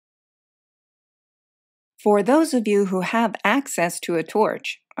 For those of you who have access to a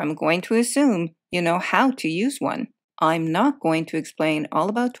torch, I'm going to assume you know how to use one. I'm not going to explain all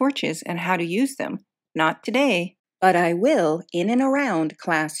about torches and how to use them, not today, but I will in and around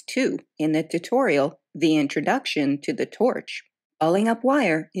Class 2 in the tutorial, The Introduction to the Torch. Balling up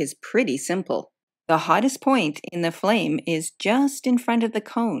wire is pretty simple. The hottest point in the flame is just in front of the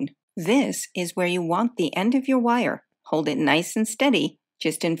cone. This is where you want the end of your wire. Hold it nice and steady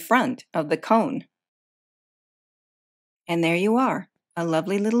just in front of the cone. And there you are, a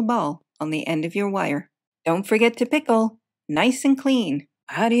lovely little ball on the end of your wire. Don't forget to pickle, nice and clean.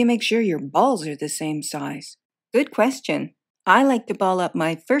 How do you make sure your balls are the same size? Good question. I like to ball up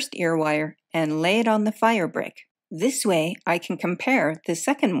my first ear wire and lay it on the fire brick. This way I can compare the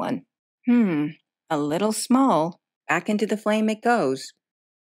second one. A little small. Back into the flame it goes.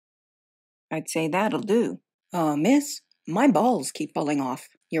 I'd say that'll do. Miss, my balls keep falling off.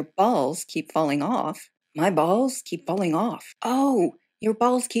 Your balls keep falling off? My balls keep falling off. Oh, your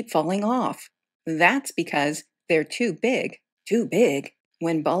balls keep falling off. That's because they're too big. Too big?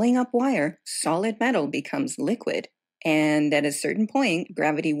 When balling up wire, solid metal becomes liquid. And at a certain point,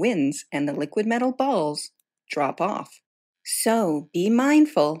 gravity wins and the liquid metal balls drop off. So be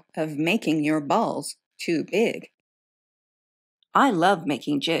mindful of making your balls too big. I love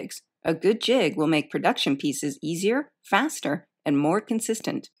making jigs. A good jig will make production pieces easier, faster, and more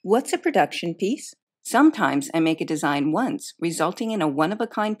consistent. What's a production piece? Sometimes I make a design once, resulting in a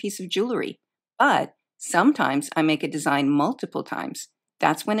one-of-a-kind piece of jewelry. But sometimes I make a design multiple times.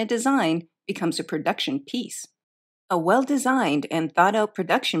 That's when a design becomes a production piece. A well-designed and thought-out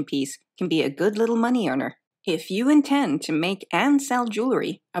production piece can be a good little money earner. If you intend to make and sell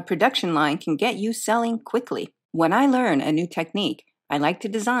jewelry, a production line can get you selling quickly. When I learn a new technique, I like to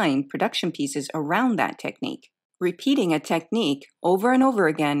design production pieces around that technique. Repeating a technique over and over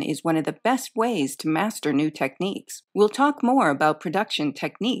again is one of the best ways to master new techniques. We'll talk more about production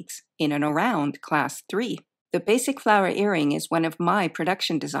techniques in and around Class 3. The basic flower earring is one of my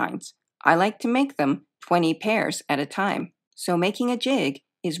production designs. I like to make them 20 pairs at a time, so making a jig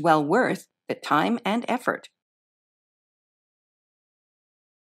is well worth the time and effort.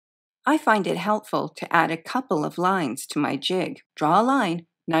 I find it helpful to add a couple of lines to my jig. Draw a line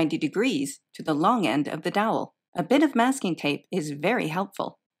 90 degrees to the long end of the dowel. A bit of masking tape is very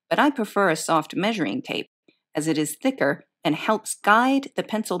helpful, but I prefer a soft measuring tape, as it is thicker and helps guide the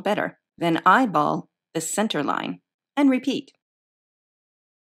pencil better. Then eyeball the center line, and repeat.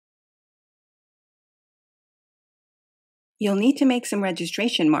 You'll need to make some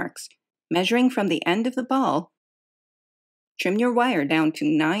registration marks. Measuring from the end of the ball, trim your wire down to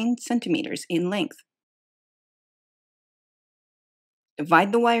 9 centimeters in length.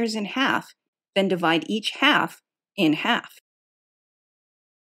 Divide the wires in half, then divide each half in half.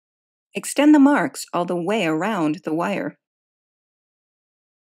 Extend the marks all the way around the wire.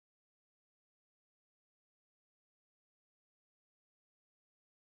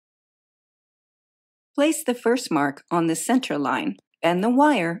 Place the first mark on the center line. Bend the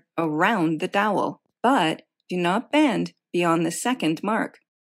wire around the dowel, but do not bend beyond the second mark.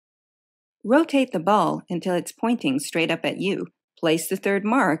 Rotate the ball until it's pointing straight up at you. Place the third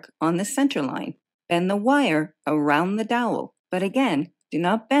mark on the center line. Bend the wire around the dowel, but again, do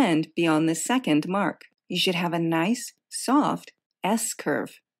not bend beyond the second mark. You should have a nice, soft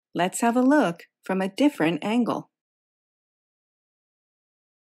S-curve. Let's have a look from a different angle.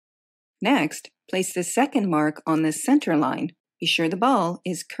 Next, place the second mark on the center line. Be sure the ball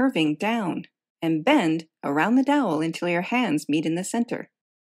is curving down, and bend around the dowel until your hands meet in the center.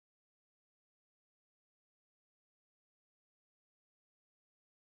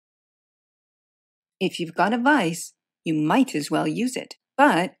 If you've got a vise, you might as well use it,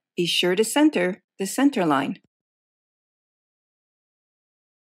 but be sure to center the center line.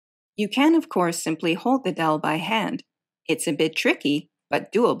 You can, of course, simply hold the dowel by hand. It's a bit tricky,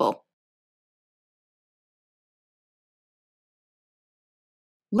 but doable.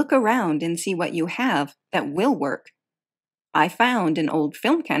 Look around and see what you have that will work. I found an old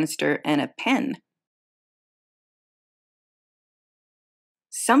film canister and a pen.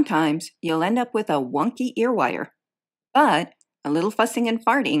 Sometimes you'll end up with a wonky ear wire, but a little fussing and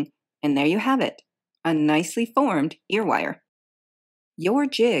farting, and there you have it, a nicely formed ear wire. Your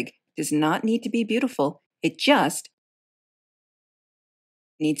jig does not need to be beautiful, it just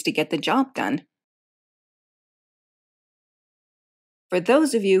needs to get the job done. For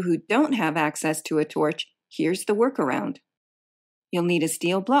those of you who don't have access to a torch, here's the workaround. You'll need a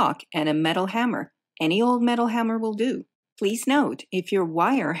steel block and a metal hammer. Any old metal hammer will do. Please note, if your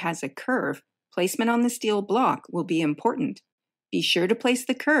wire has a curve, placement on the steel block will be important. Be sure to place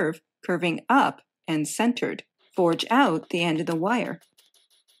the curve curving up and centered. Forge out the end of the wire.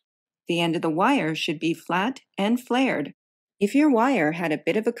 The end of the wire should be flat and flared. If your wire had a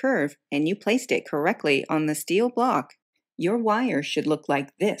bit of a curve and you placed it correctly on the steel block, your wire should look like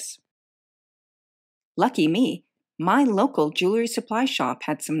this. Lucky me, my local jewelry supply shop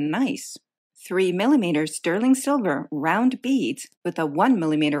had some nice 3mm sterling silver round beads with a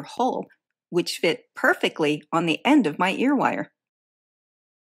 1mm hole, which fit perfectly on the end of my ear wire.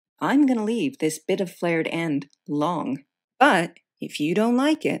 I'm going to leave this bit of flared end long, but if you don't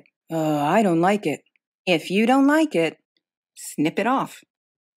like it, I don't like it. If you don't like it, snip it off.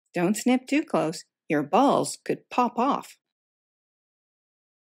 Don't snip too close. Your balls could pop off.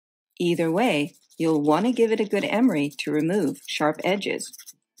 Either way, you'll want to give it a good emery to remove sharp edges.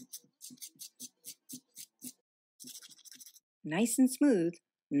 Nice and smooth,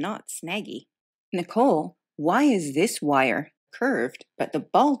 not snaggy. Nicole, why is this wire curved but the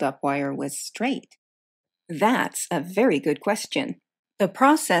balled up wire was straight? That's a very good question. The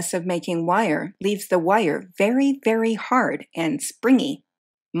process of making wire leaves the wire very, very hard and springy.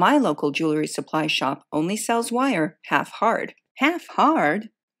 My local jewelry supply shop only sells wire half hard. Half hard?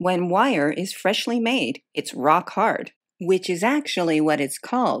 When wire is freshly made, it's rock hard, which is actually what it's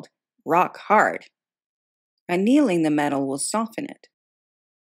called, rock hard. Annealing the metal will soften it.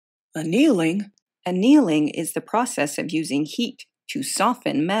 Annealing? Annealing is the process of using heat to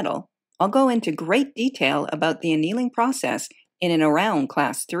soften metal. I'll go into great detail about the annealing process in and around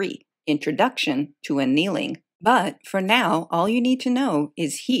Class 3, Introduction to Annealing. But for now, all you need to know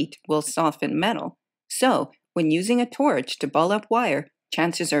is heat will soften metal. So, when using a torch to ball up wire,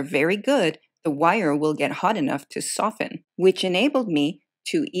 chances are very good the wire will get hot enough to soften, which enabled me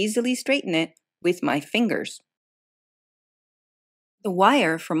to easily straighten it with my fingers. The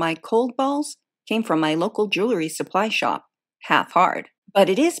wire for my cold balls came from my local jewelry supply shop, half hard. But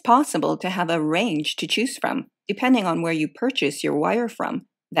it is possible to have a range to choose from, depending on where you purchase your wire from.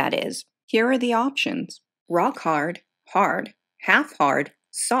 That is, here are the options: rock hard, hard, half hard,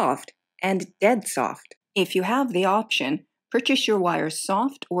 soft, and dead soft. If you have the option, purchase your wire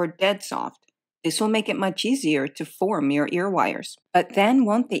soft or dead soft. This will make it much easier to form your ear wires. But then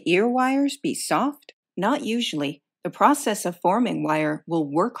won't the ear wires be soft? Not usually. The process of forming wire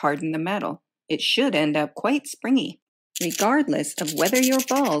will work harden the metal. It should end up quite springy. Regardless of whether your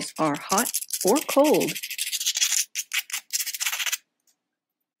balls are hot or cold,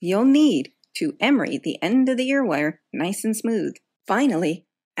 you'll need to emery the end of the ear wire nice and smooth. Finally,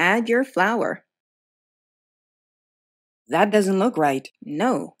 add your flour. That doesn't look right.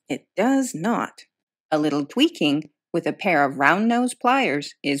 No, it does not. A little tweaking with a pair of round nose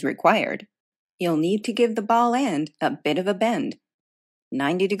pliers is required. You'll need to give the ball end a bit of a bend.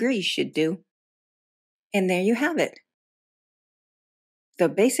 90 degrees should do. And there you have it. The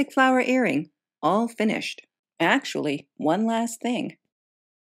basic flower earring, all finished. Actually, one last thing.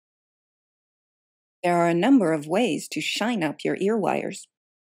 There are a number of ways to shine up your ear wires.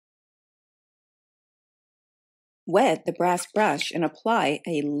 Wet the brass brush and apply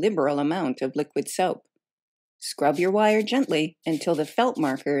a liberal amount of liquid soap. Scrub your wire gently until the felt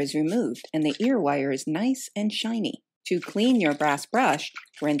marker is removed and the ear wire is nice and shiny. To clean your brass brush,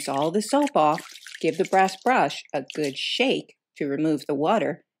 rinse all the soap off, give the brass brush a good shake to remove the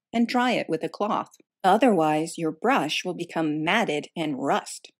water, and dry it with a cloth. Otherwise, your brush will become matted and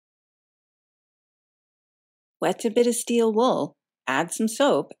rust. Wet a bit of steel wool, add some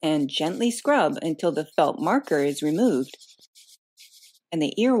soap, and gently scrub until the felt marker is removed and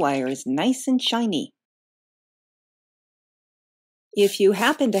the ear wire is nice and shiny. If you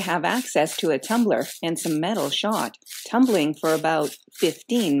happen to have access to a tumbler and some metal shot, tumbling for about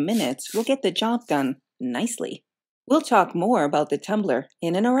 15 minutes will get the job done nicely. We'll talk more about the tumbler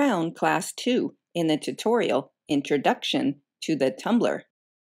in and around Class 2 in the tutorial Introduction to the Tumbler.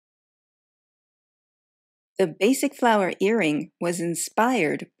 The basic flower earring was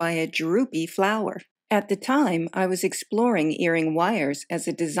inspired by a droopy flower. At the time, I was exploring earring wires as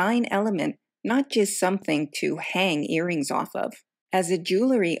a design element, not just something to hang earrings off of. As a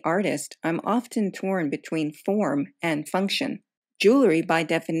jewelry artist, I'm often torn between form and function. Jewelry, by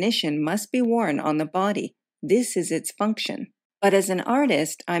definition, must be worn on the body. This is its function. But as an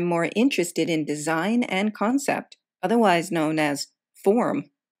artist, I'm more interested in design and concept, otherwise known as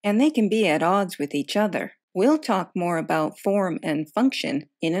form, and they can be at odds with each other. We'll talk more about form and function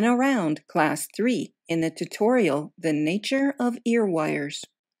in and around Class 3 in the tutorial, The Nature of Ear Wires.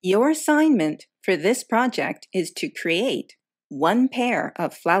 Your assignment for this project is to create one pair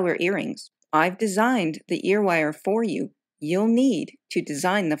of flower earrings. I've designed the ear wire for you. You'll need to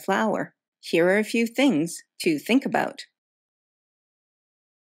design the flower. Here are a few things to think about.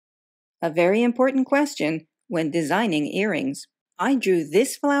 A very important question when designing earrings. I drew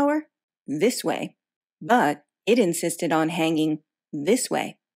this flower this way, but it insisted on hanging this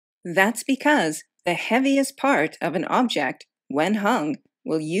way. That's because the heaviest part of an object, when hung,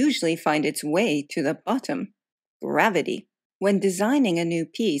 will usually find its way to the bottom. Gravity. When designing a new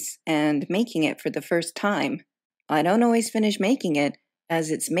piece and making it for the first time, I don't always finish making it,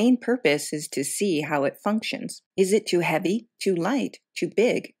 as its main purpose is to see how it functions. Is it too heavy, too light, too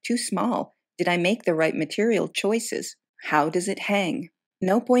big, too small? Did I make the right material choices? How does it hang?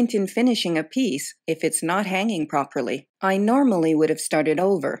 No point in finishing a piece if it's not hanging properly. I normally would have started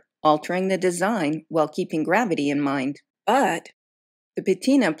over, altering the design while keeping gravity in mind. But the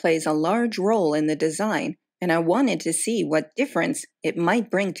patina plays a large role in the design, and I wanted to see what difference it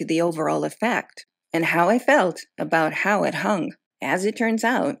might bring to the overall effect, and how I felt about how it hung. As it turns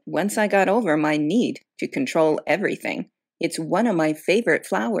out, once I got over my need to control everything, it's one of my favorite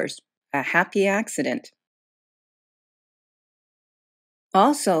flowers, a happy accident.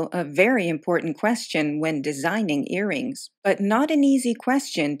 Also, a very important question when designing earrings, but not an easy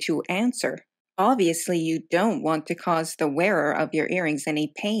question to answer. Obviously, you don't want to cause the wearer of your earrings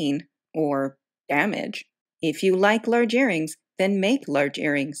any pain or damage. If you like large earrings, then make large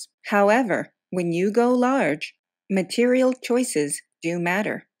earrings. However, when you go large, material choices do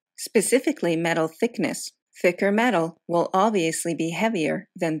matter, specifically metal thickness. Thicker metal will obviously be heavier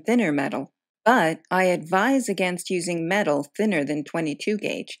than thinner metal, but I advise against using metal thinner than 22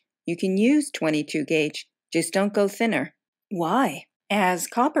 gauge. You can use 22 gauge, just don't go thinner. Why? As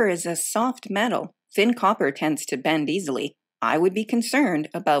copper is a soft metal, thin copper tends to bend easily. I would be concerned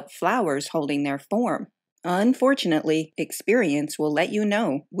about flowers holding their form. Unfortunately, experience will let you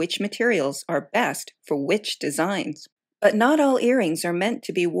know which materials are best for which designs. But not all earrings are meant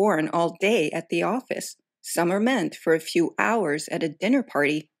to be worn all day at the office. Some are meant for a few hours at a dinner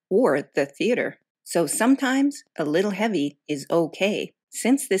party or the theater. So sometimes a little heavy is okay.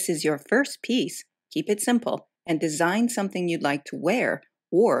 Since this is your first piece, keep it simple and design something you'd like to wear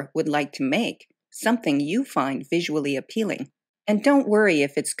or would like to make, something you find visually appealing. And don't worry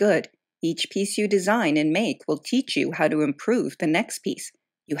if it's good. Each piece you design and make will teach you how to improve the next piece.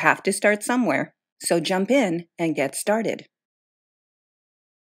 You have to start somewhere, so jump in and get started.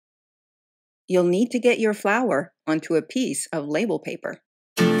 You'll need to get your flower onto a piece of label paper.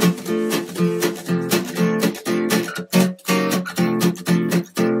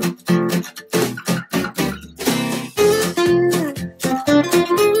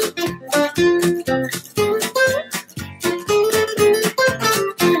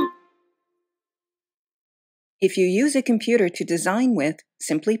 If you use a computer to design with,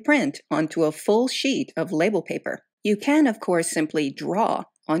 simply print onto a full sheet of label paper. You can, of course, simply draw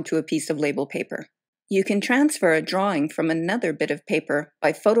onto a piece of label paper. You can transfer a drawing from another bit of paper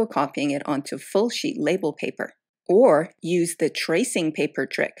by photocopying it onto full sheet label paper, or use the tracing paper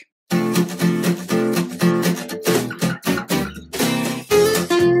trick.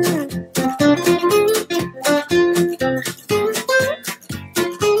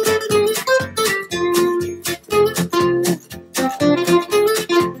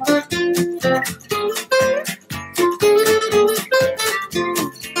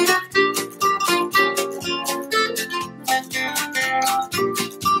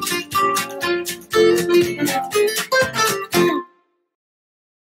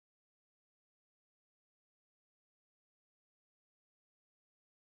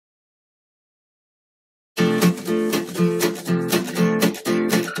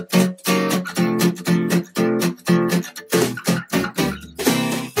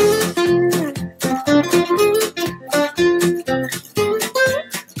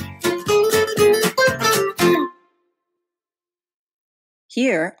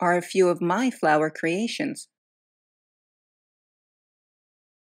 Here are a few of my flower creations.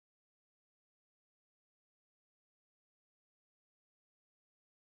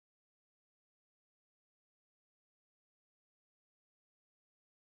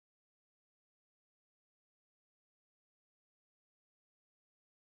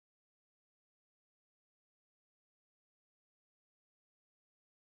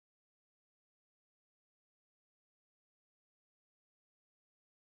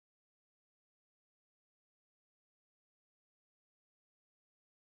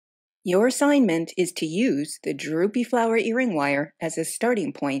 Your assignment is to use the droopy flower earring wire as a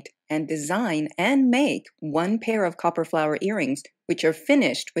starting point and design and make one pair of copper flower earrings which are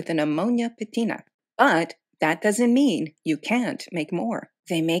finished with an ammonia patina. But that doesn't mean you can't make more.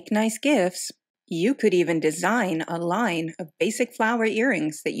 They make nice gifts. You could even design a line of basic flower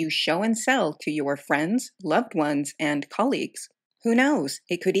earrings that you show and sell to your friends, loved ones, and colleagues. Who knows,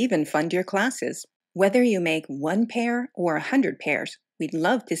 it could even fund your classes. Whether you make one pair or 100 pairs, we'd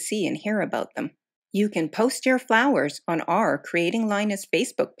love to see and hear about them. You can post your flowers on our Creating Linus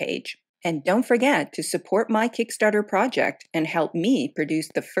Facebook page. And don't forget to support my Kickstarter project and help me produce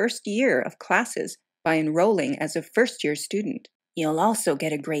the first year of classes by enrolling as a first-year student. You'll also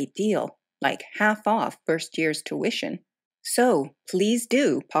get a great deal, like half off first year's tuition. So please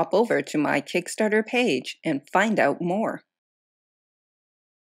do pop over to my Kickstarter page and find out more.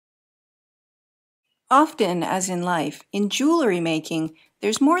 Often, as in life, in jewelry making,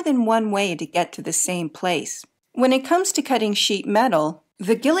 there's more than one way to get to the same place. When it comes to cutting sheet metal,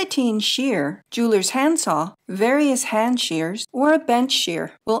 the guillotine shear, jeweler's handsaw, various hand shears, or a bench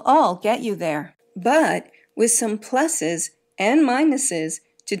shear will all get you there. But with some pluses and minuses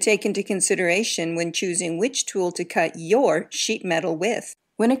to take into consideration when choosing which tool to cut your sheet metal with.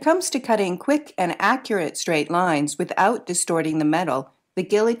 When it comes to cutting quick and accurate straight lines without distorting the metal, the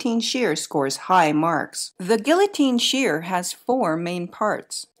guillotine shear scores high marks. The guillotine shear has 4 main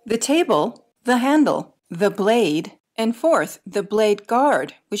parts: the table, the handle, the blade, and fourth, the blade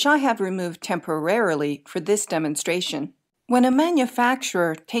guard, which I have removed temporarily for this demonstration. When a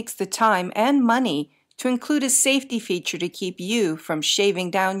manufacturer takes the time and money to include a safety feature to keep you from shaving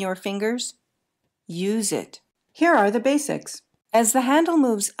down your fingers, use it. Here are the basics. As the handle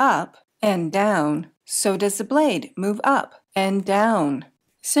moves up and down, so does the blade move up and down.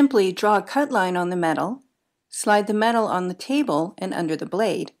 Simply draw a cut line on the metal, slide the metal on the table and under the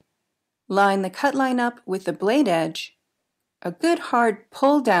blade, line the cut line up with the blade edge, a good hard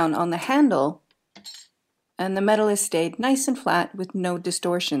pull down on the handle, and the metal has stayed nice and flat with no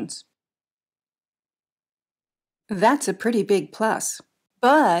distortions. That's a pretty big plus.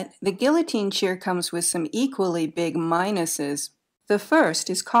 But the guillotine shear comes with some equally big minuses. The first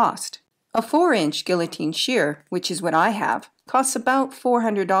is cost. A 4-inch guillotine shear, which is what I have, costs about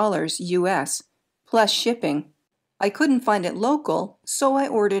 $400 US, plus shipping. I couldn't find it local, so I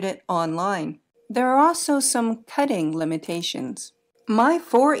ordered it online. There are also some cutting limitations. My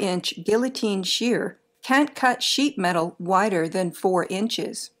 4-inch guillotine shear can't cut sheet metal wider than 4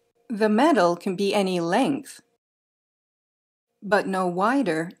 inches. The metal can be any length, but no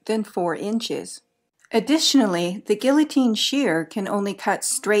wider than 4 inches. Additionally, the guillotine shear can only cut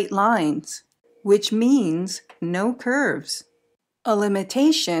straight lines, which means no curves. A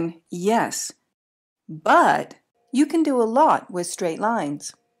limitation, yes, but you can do a lot with straight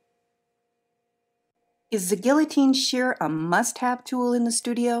lines. Is the guillotine shear a must-have tool in the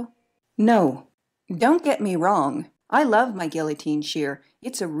studio? No. Don't get me wrong. I love my guillotine shear.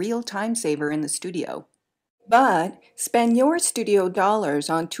 It's a real time saver in the studio. But spend your studio dollars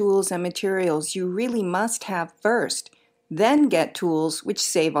on tools and materials you really must have first, then get tools which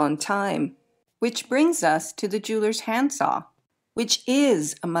save on time. Which brings us to the jeweler's handsaw, which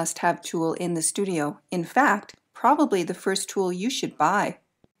is a must-have tool in the studio. In fact, probably the first tool you should buy.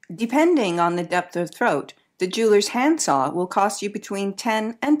 Depending on the depth of throat, the jeweler's handsaw will cost you between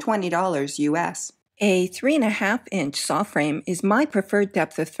 $10 and $20 US. A 3.5-inch saw frame is my preferred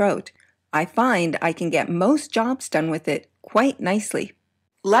depth of throat. I find I can get most jobs done with it quite nicely.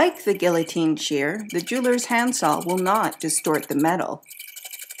 Like the guillotine shear, the jeweler's handsaw will not distort the metal.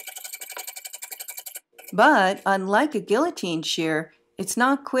 But unlike a guillotine shear, it's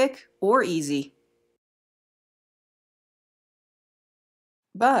not quick or easy.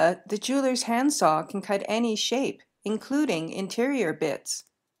 But the jeweler's handsaw can cut any shape, including interior bits,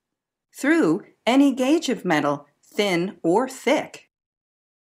 through any gauge of metal, thin or thick.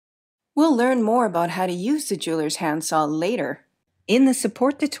 We'll learn more about how to use the jeweler's handsaw later in the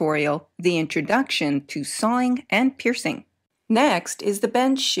support tutorial, the introduction to sawing and piercing. Next is the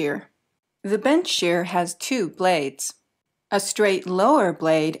bench shear. The bench shear has 2 blades, a straight lower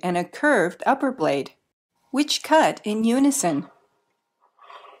blade and a curved upper blade, which cut in unison.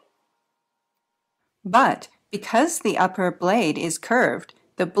 But because the upper blade is curved,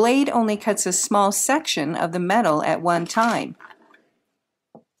 the blade only cuts a small section of the metal at one time,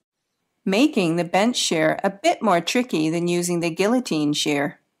 making the bench shear a bit more tricky than using the guillotine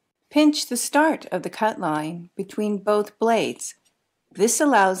shear. Pinch the start of the cut line between both blades. This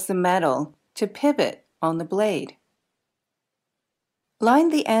allows the metal to pivot on the blade. Line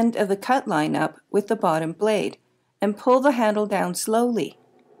the end of the cut line up with the bottom blade and pull the handle down slowly.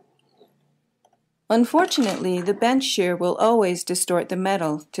 Unfortunately, the bench shear will always distort the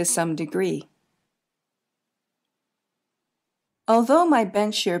metal to some degree. Although my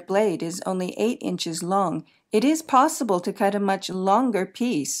bench shear blade is only 8 inches long, it is possible to cut a much longer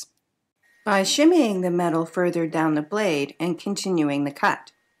piece by shimmying the metal further down the blade and continuing the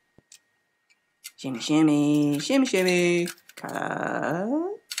cut. Shimmy, shimmy, shimmy, shimmy, cut,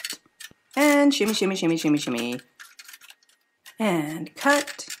 and shimmy, shimmy, shimmy, shimmy, shimmy, and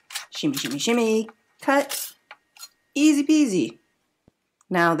cut, shimmy, shimmy, shimmy, cut, easy peasy.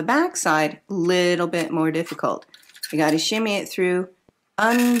 Now the back side, little bit more difficult. You got to shimmy it through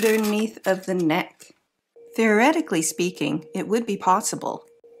underneath of the neck. Theoretically speaking, it would be possible,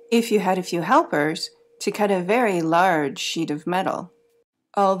 if you had a few helpers, to cut a very large sheet of metal.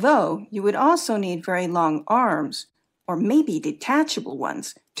 Although you would also need very long arms, or maybe detachable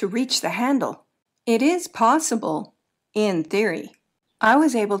ones, to reach the handle. It is possible, in theory. I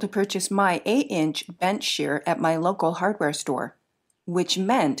was able to purchase my 8-inch bench shear at my local hardware store, which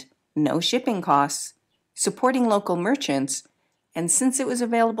meant no shipping costs, supporting local merchants, and since it was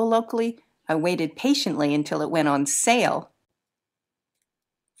available locally, I waited patiently until it went on sale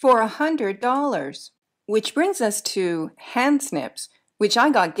for $100. Which brings us to hand snips, which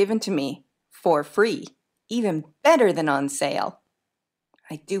I got given to me for free, even better than on sale.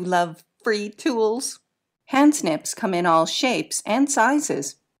 I do love free tools. Hand snips come in all shapes and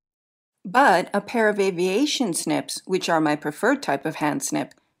sizes, but a pair of aviation snips, which are my preferred type of hand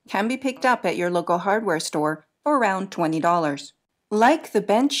snip, can be picked up at your local hardware store for around $20. Like the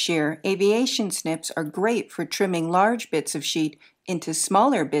bench shear, aviation snips are great for trimming large bits of sheet into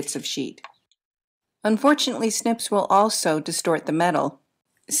smaller bits of sheet. Unfortunately, snips will also distort the metal.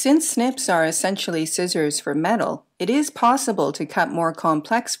 Since snips are essentially scissors for metal, it is possible to cut more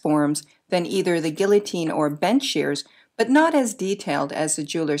complex forms than either the guillotine or bench shears, but not as detailed as the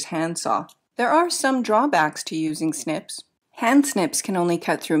jeweler's handsaw. There are some drawbacks to using snips. Hand snips can only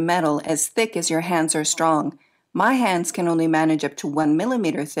cut through metal as thick as your hands are strong. My hands can only manage up to 1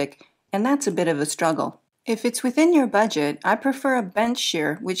 millimeter thick, and that's a bit of a struggle. If it's within your budget, I prefer a bench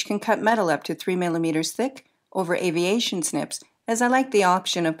shear which can cut metal up to 3 millimeters thick over aviation snips, as I like the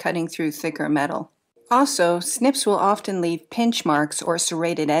option of cutting through thicker metal. Also, snips will often leave pinch marks or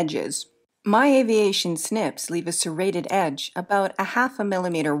serrated edges. My aviation snips leave a serrated edge about a 0.5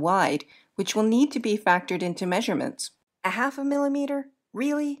 millimeter wide, which will need to be factored into measurements. A 0.5 millimeter?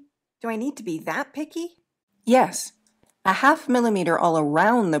 Really? Do I need to be that picky? Yes. A 0.5 millimeter all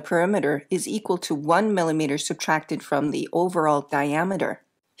around the perimeter is equal to 1 millimeter subtracted from the overall diameter.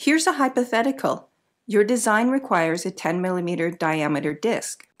 Here's a hypothetical. Your design requires a 10 millimeter diameter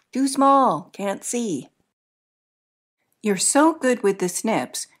disc. Too small, can't see. You're so good with the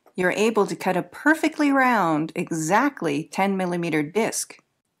snips, you're able to cut a perfectly round, exactly 10 millimeter disc.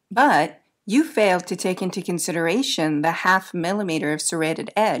 But you failed to take into consideration the 0.5 millimeter of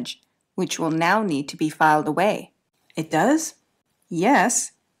serrated edge, which will now need to be filed away. It does?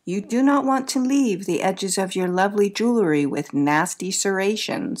 Yes, you do not want to leave the edges of your lovely jewelry with nasty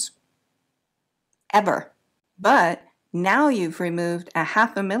serrations. Ever. But now you've removed a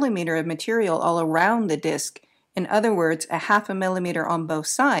 0.5 millimeter of material all around the disc, in other words, a 0.5 millimeter on both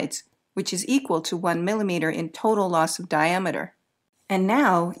sides, which is equal to 1 millimeter in total loss of diameter. And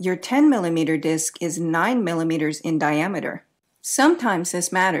now your 10 millimeter disc is 9 millimeters in diameter. Sometimes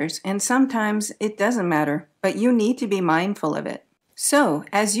this matters, and sometimes it doesn't matter, but you need to be mindful of it. So,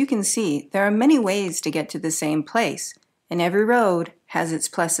 as you can see, there are many ways to get to the same place, and every road has its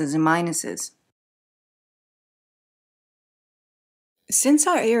pluses and minuses. Since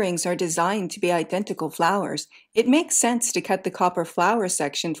our earrings are designed to be identical flowers, it makes sense to cut the copper flower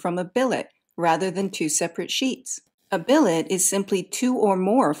section from a billet rather than 2 separate sheets. A billet is simply 2 or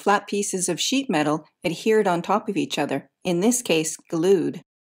more flat pieces of sheet metal adhered on top of each other, in this case glued.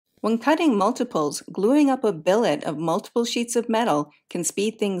 When cutting multiples, gluing up a billet of multiple sheets of metal can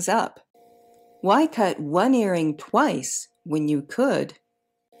speed things up. Why cut 1 earring twice when you could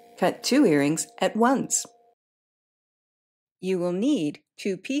cut 2 earrings at once? You will need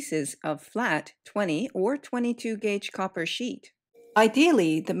 2 pieces of flat 20 or 22 gauge copper sheet.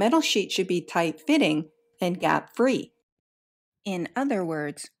 Ideally, the metal sheet should be tight-fitting and gap-free. In other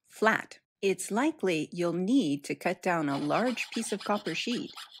words, flat. It's likely you'll need to cut down a large piece of copper sheet,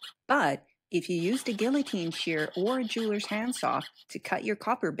 but if you used a guillotine shear or a jeweler's handsaw to cut your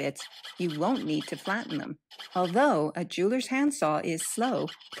copper bits, you won't need to flatten them. Although a jeweler's handsaw is slow,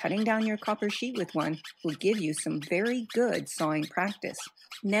 cutting down your copper sheet with one will give you some very good sawing practice.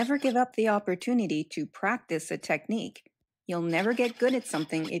 Never give up the opportunity to practice a technique. You'll never get good at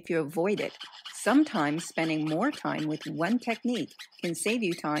something if you avoid it. Sometimes spending more time with one technique can save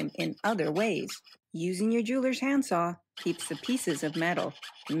you time in other ways. Using your jeweler's handsaw keeps the pieces of metal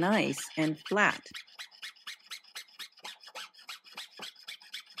nice and flat.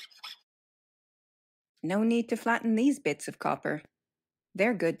 No need to flatten these bits of copper.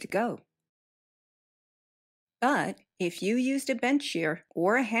 They're good to go. But if you used a bench shear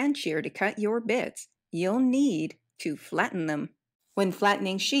or a hand shear to cut your bits, you'll need to flatten them. When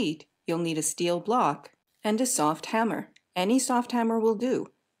flattening sheet, you'll need a steel block and a soft hammer. Any soft hammer will do.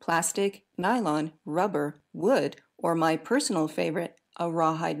 Plastic, nylon, rubber, wood, or my personal favorite, a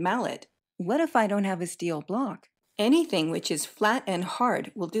rawhide mallet. What if I don't have a steel block? Anything which is flat and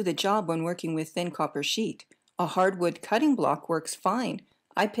hard will do the job when working with thin copper sheet. A hardwood cutting block works fine.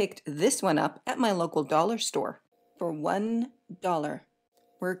 I picked this one up at my local dollar store for $1.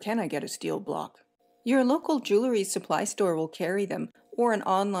 Where can I get a steel block? Your local jewelry supply store will carry them, or an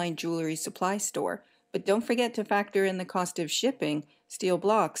online jewelry supply store. But don't forget to factor in the cost of shipping. Steel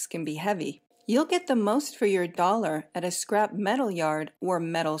blocks can be heavy. You'll get the most for your dollar at a scrap metal yard or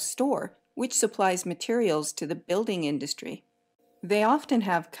metal store, which supplies materials to the building industry. They often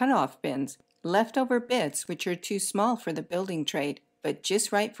have cut-off bins, leftover bits which are too small for the building trade, but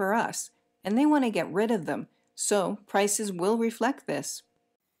just right for us, and they want to get rid of them, so prices will reflect this.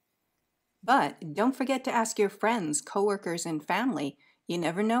 But don't forget to ask your friends, coworkers, and family. You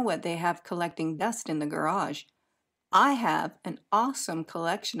never know what they have collecting dust in the garage. I have an awesome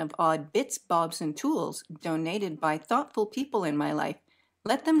collection of odd bits, bobs, and tools donated by thoughtful people in my life.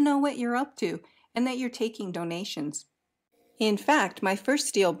 Let them know what you're up to and that you're taking donations. In fact, my first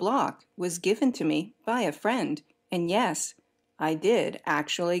steel block was given to me by a friend, and yes, I did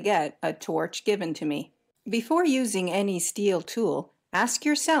actually get a torch given to me. Before using any steel tool, ask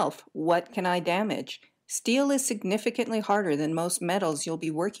yourself, what can I damage? Steel is significantly harder than most metals you'll be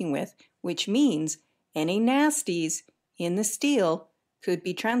working with, which means any nasties in the steel could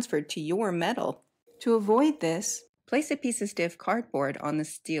be transferred to your metal. To avoid this, place a piece of stiff cardboard on the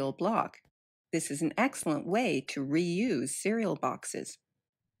steel block. This is an excellent way to reuse cereal boxes.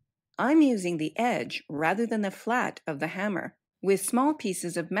 I'm using the edge rather than the flat of the hammer. With small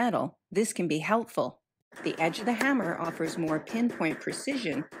pieces of metal, this can be helpful. The edge of the hammer offers more pinpoint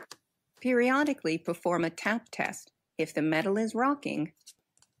precision. Periodically perform a tap test. If the metal is rocking,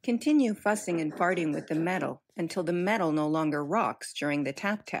 continue fussing and farting with the metal until the metal no longer rocks during the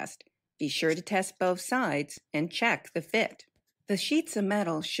tap test. Be sure to test both sides and check the fit. The sheets of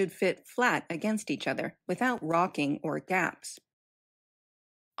metal should fit flat against each other without rocking or gaps.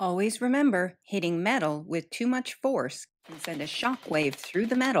 Always remember, hitting metal with too much force can send a shock wave through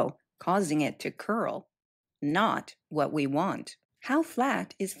the metal, causing it to curl. Not what we want. How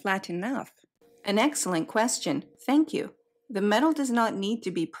flat is flat enough? An excellent question. Thank you. The metal does not need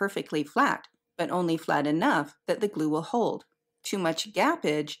to be perfectly flat, but only flat enough that the glue will hold. Too much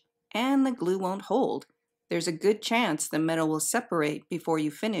gappage, and the glue won't hold. There's a good chance the metal will separate before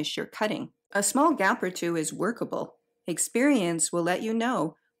you finish your cutting. A small gap or two is workable. Experience will let you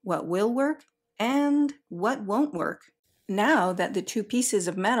know what will work and what won't work. Now that the two pieces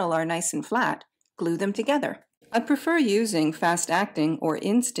of metal are nice and flat, glue them together. I prefer using fast-acting or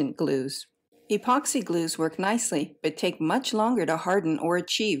instant glues. Epoxy glues work nicely, but take much longer to harden or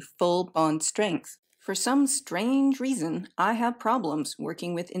achieve full bond strength. For some strange reason, I have problems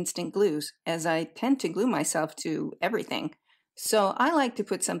working with instant glues, as I tend to glue myself to everything. So I like to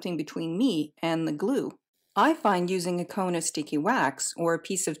put something between me and the glue. I find using a cone of sticky wax or a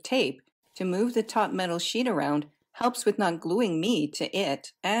piece of tape to move the top metal sheet around helps with not gluing me to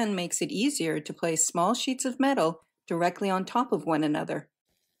it and makes it easier to place small sheets of metal directly on top of one another.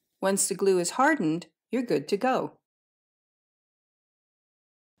 Once the glue is hardened, you're good to go.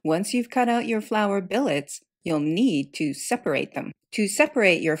 Once you've cut out your flower billets, you'll need to separate them. To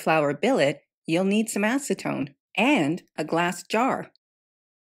separate your flower billet, you'll need some acetone and a glass jar.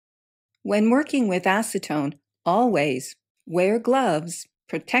 When working with acetone, always wear gloves,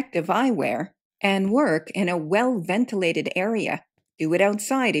 protective eyewear, and work in a well-ventilated area. Do it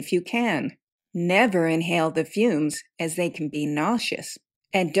outside if you can. Never inhale the fumes, as they can be nauseous.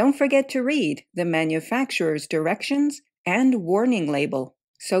 And don't forget to read the manufacturer's directions and warning label.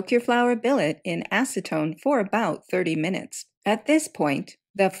 Soak your flower billet in acetone for about 30 minutes. At this point,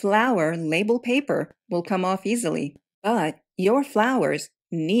 the flower label paper will come off easily, but your flowers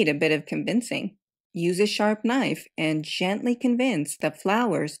need a bit of convincing. Use a sharp knife and gently convince the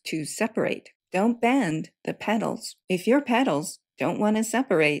flowers to separate. Don't bend the petals. If your petals don't want to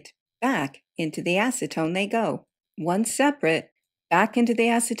separate, back into the acetone they go. Once separate, back into the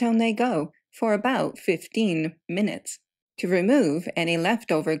acetone they go for about 15 minutes to remove any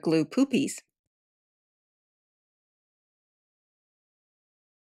leftover glue poopies.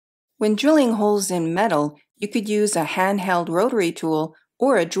 When drilling holes in metal, you could use a handheld rotary tool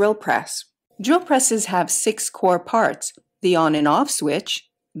or a drill press. Drill presses have 6 core parts: the on and off switch,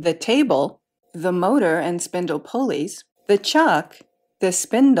 the table, the motor and spindle pulleys, the chuck, the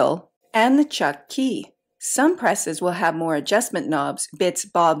spindle, and the chuck key. Some presses will have more adjustment knobs, bits,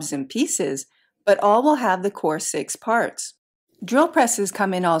 bobs, and pieces, but all will have the core 6 parts. Drill presses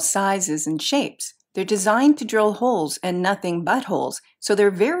come in all sizes and shapes. They're designed to drill holes and nothing but holes, so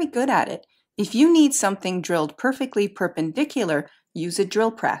they're very good at it. If you need something drilled perfectly perpendicular, use a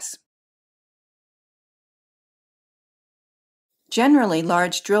drill press. Generally,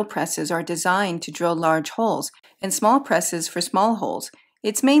 large drill presses are designed to drill large holes, and small presses for small holes.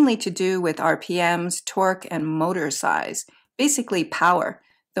 It's mainly to do with RPMs, torque, and motor size, basically power.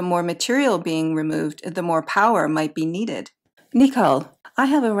 The more material being removed, the more power might be needed. Nicole, I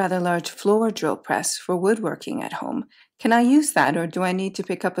have a rather large floor drill press for woodworking at home. Can I use that, or do I need to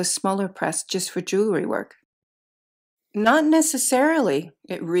pick up a smaller press just for jewelry work? Not necessarily.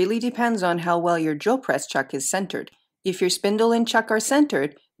 It really depends on how well your drill press chuck is centered. If your spindle and chuck are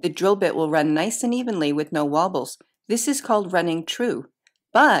centered, the drill bit will run nice and evenly with no wobbles. This is called running true.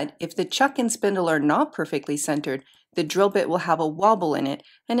 But if the chuck and spindle are not perfectly centered, the drill bit will have a wobble in it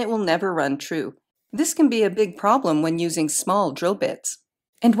and it will never run true. This can be a big problem when using small drill bits.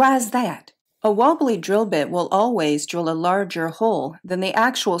 And why is that? A wobbly drill bit will always drill a larger hole than the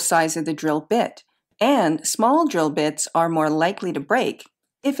actual size of the drill bit, and small drill bits are more likely to break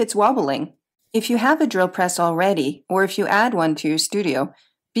if it's wobbling. If you have a drill press already, or if you add one to your studio,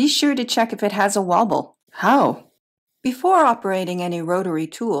 be sure to check if it has a wobble. How? Before operating any rotary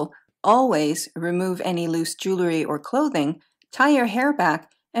tool, always remove any loose jewelry or clothing, tie your hair back,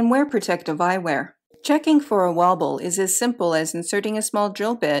 and wear protective eyewear. Checking for a wobble is as simple as inserting a small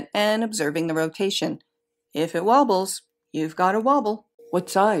drill bit and observing the rotation. If it wobbles, you've got a wobble. What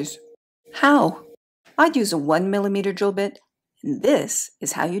size? How? I'd use a 1mm drill bit, and this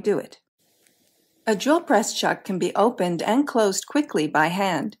is how you do it. A drill press chuck can be opened and closed quickly by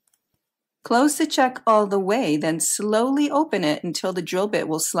hand. Close the chuck all the way, then slowly open it until the drill bit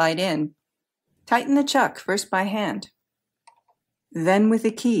will slide in. Tighten the chuck first by hand, then with a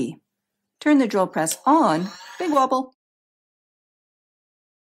key. Turn the drill press on, big wobble.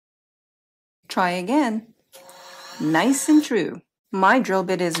 Try again. Nice and true. My drill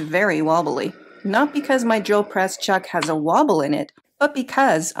bit is very wobbly, not because my drill press chuck has a wobble in it, but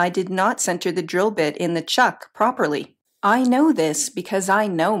because I did not center the drill bit in the chuck properly. I know this because I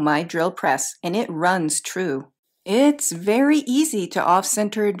know my drill press, and it runs true. It's very easy to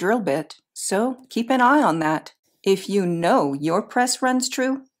off-center a drill bit, so keep an eye on that. If you know your press runs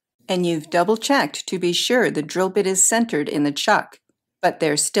true, and you've double-checked to be sure the drill bit is centered in the chuck, but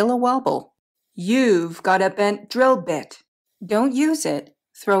there's still a wobble, you've got a bent drill bit. Don't use it.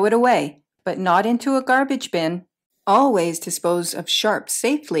 Throw it away, but not into a garbage bin. Always dispose of sharps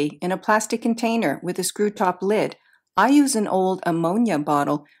safely in a plastic container with a screw-top lid. I use an old ammonia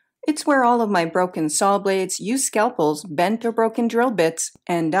bottle. It's where all of my broken saw blades, used scalpels, bent or broken drill bits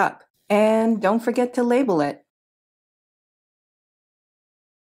end up. And don't forget to label it.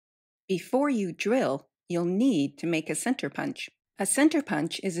 Before you drill, you'll need to make a center punch. A center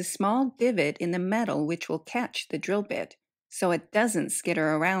punch is a small divot in the metal which will catch the drill bit, so it doesn't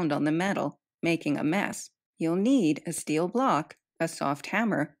skitter around on the metal, making a mess. You'll need a steel block, a soft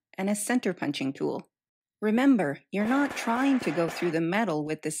hammer, and a center punching tool. Remember, you're not trying to go through the metal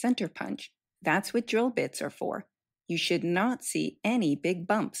with the center punch. That's what drill bits are for. You should not see any big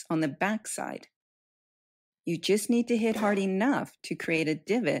bumps on the back side. You just need to hit hard enough to create a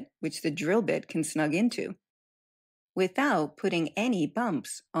divot which the drill bit can snug into, without putting any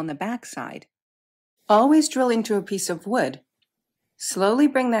bumps on the back side. Always drill into a piece of wood. Slowly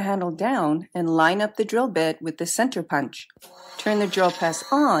bring the handle down and line up the drill bit with the center punch. Turn the drill press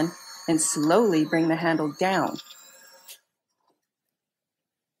on and slowly bring the handle down.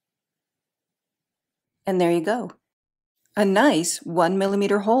 And there you go. A nice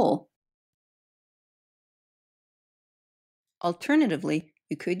 1mm hole. Alternatively,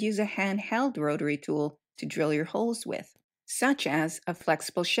 you could use a handheld rotary tool to drill your holes with, such as a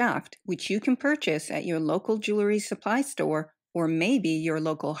flexible shaft, which you can purchase at your local jewelry supply store or maybe your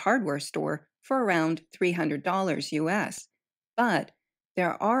local hardware store for around $300 US. But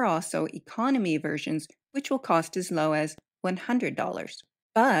there are also economy versions which will cost as low as $100.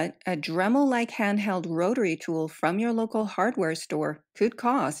 But a Dremel-like handheld rotary tool from your local hardware store could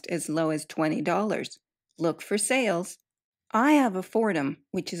cost as low as $20. Look for sales. I have a Fordham,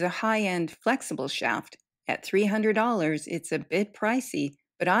 which is a high-end flexible shaft. At $300, it's a bit pricey,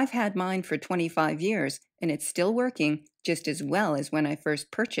 but I've had mine for 25 years, and it's still working just as well as when I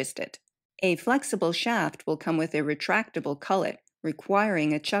first purchased it. A flexible shaft will come with a retractable cullet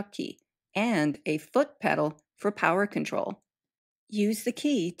requiring a chuck key and a foot pedal for power control. Use the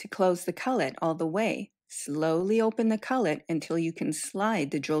key to close the cullet all the way. Slowly open the cullet until you can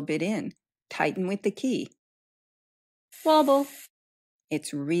slide the drill bit in. Tighten with the key. Wobble.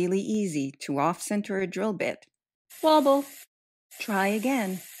 It's really easy to off-center a drill bit. Wobble. Try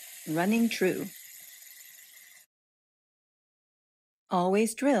again. Running true.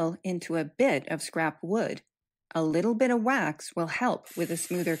 Always drill into a bit of scrap wood. A little bit of wax will help with a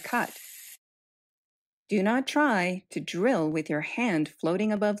smoother cut. Do not try to drill with your hand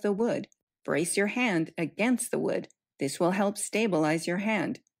floating above the wood. Brace your hand against the wood. This will help stabilize your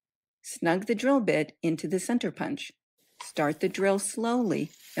hand. Snug the drill bit into the center punch. Start the drill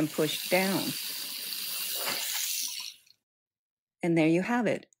slowly and push down. And there you have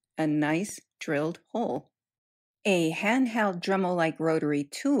it, a nice drilled hole. A handheld Dremel-like rotary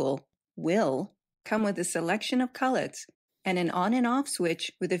tool will come with a selection of cullets and an on and off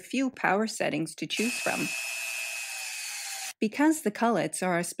switch with a few power settings to choose from. Because the cullets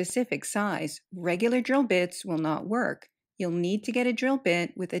are a specific size, regular drill bits will not work. You'll need to get a drill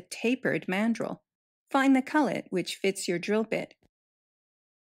bit with a tapered mandrel. Find the cullet which fits your drill bit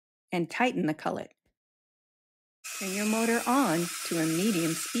and tighten the cullet. Turn your motor on to a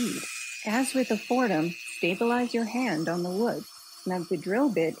medium speed. As with the Fordham, stabilize your hand on the wood. Snug the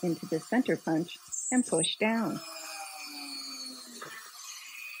drill bit into the center punch and push down.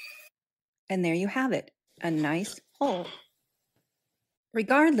 And there you have it, a nice hole.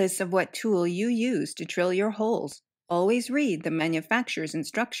 Regardless of what tool you use to drill your holes, always read the manufacturer's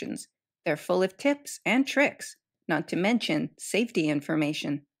instructions. They're full of tips and tricks, not to mention safety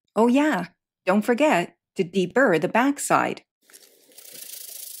information. Oh yeah, don't forget to deburr the backside.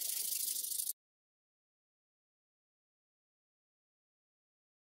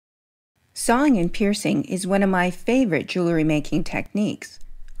 Sawing and piercing is one of my favorite jewelry making techniques.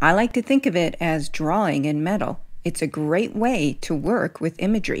 I like to think of it as drawing in metal. It's a great way to work with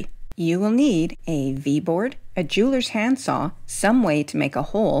imagery. You will need a V-board, a jeweler's handsaw, some way to make a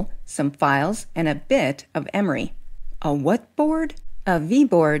hole, some files, and a bit of emery. A what board? A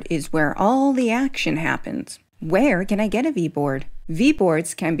V-board is where all the action happens. Where can I get a V-board?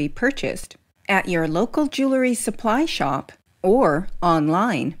 V-boards can be purchased at your local jewelry supply shop or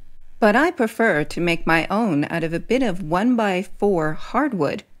online. But I prefer to make my own out of a bit of 1x4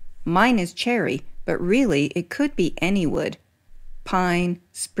 hardwood. Mine is cherry, but really it could be any wood. Pine,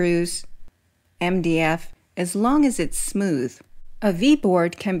 spruce, MDF, as long as it's smooth. A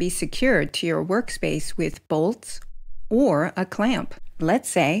V-board can be secured to your workspace with bolts or a clamp. Let's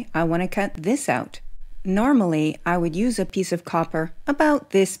say I want to cut this out. Normally, I would use a piece of copper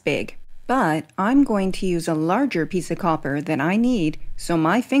about this big, but I'm going to use a larger piece of copper than I need so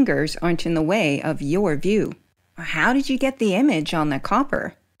my fingers aren't in the way of your view. How did you get the image on the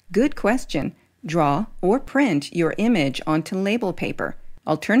copper? Good question. Draw or print your image onto label paper.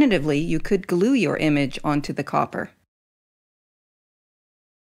 Alternatively, you could glue your image onto the copper.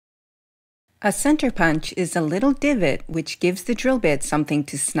 A center punch is a little divot which gives the drill bit something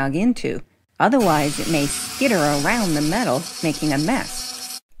to snug into. Otherwise, it may skitter around the metal, making a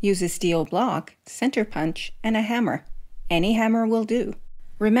mess. Use a steel block, center punch, and a hammer. Any hammer will do.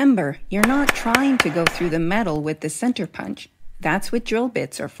 Remember, you're not trying to go through the metal with the center punch. That's what drill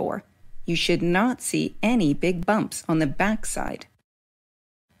bits are for. You should not see any big bumps on the back side.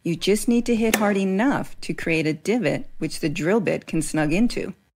 You just need to hit hard enough to create a divot which the drill bit can snug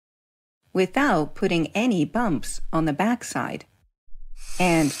into, without putting any bumps on the back side.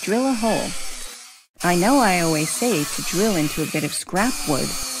 And drill a hole. I know I always say to drill into a bit of scrap wood,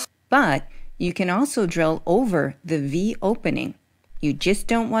 but you can also drill over the V opening. You just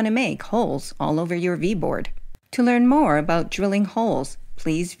don't want to make holes all over your V-board. To learn more about drilling holes,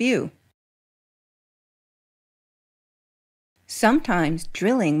 please view. Sometimes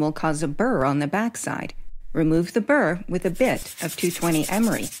drilling will cause a burr on the backside. Remove the burr with a bit of 220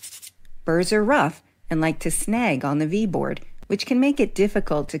 emery. Burrs are rough and like to snag on the V-board, which can make it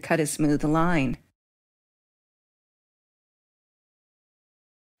difficult to cut a smooth line.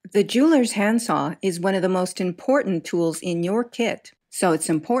 The jeweler's handsaw is one of the most important tools in your kit, so it's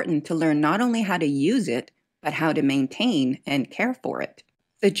important to learn not only how to use it, but how to maintain and care for it.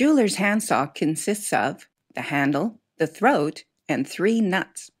 The jeweler's handsaw consists of the handle, the throat, and 3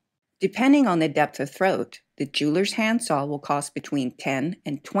 nuts. Depending on the depth of throat, the jeweler's handsaw will cost between $10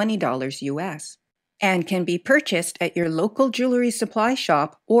 and $20 US and can be purchased at your local jewelry supply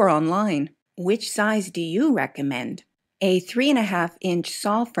shop or online. Which size do you recommend? A 3.5-inch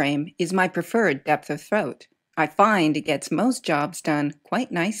saw frame is my preferred depth of throat. I find it gets most jobs done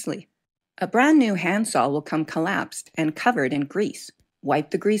quite nicely. A brand new handsaw will come collapsed and covered in grease.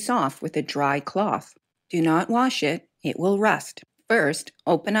 Wipe the grease off with a dry cloth. Do not wash it, it will rust. First,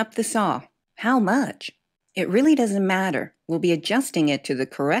 open up the saw. How much? It really doesn't matter. We'll be adjusting it to the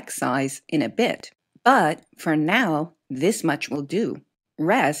correct size in a bit. But for now, this much will do.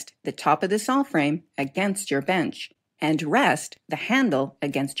 Rest the top of the saw frame against your bench and rest the handle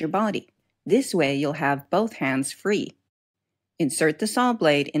against your body. This way you'll have both hands free. Insert the saw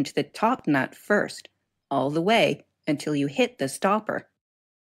blade into the top nut first, all the way until you hit the stopper.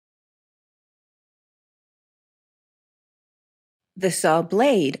 The saw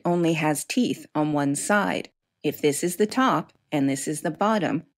blade only has teeth on one side. If this is the top and this is the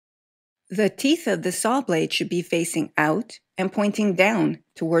bottom, the teeth of the saw blade should be facing out and pointing down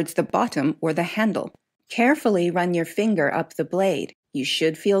towards the bottom or the handle. Carefully run your finger up the blade. You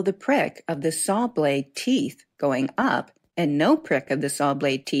should feel the prick of the saw blade teeth going up and no prick of the saw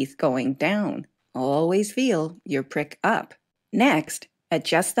blade teeth going down. Always feel your prick up. Next,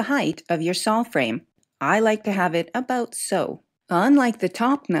 adjust the height of your saw frame. I like to have it about so. Unlike the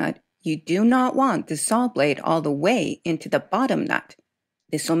top nut, you do not want the saw blade all the way into the bottom nut.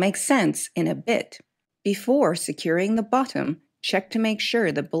 This will make sense in a bit. Before securing the bottom, check to make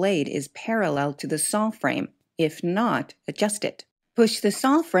sure the blade is parallel to the saw frame. If not, adjust it. Push the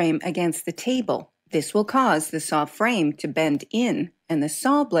saw frame against the table. This will cause the saw frame to bend in and the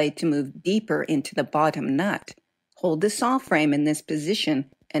saw blade to move deeper into the bottom nut. Hold the saw frame in this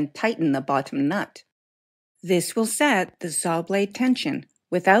position and tighten the bottom nut. This will set the saw blade tension.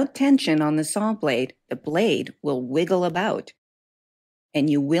 Without tension on the saw blade, the blade will wiggle about,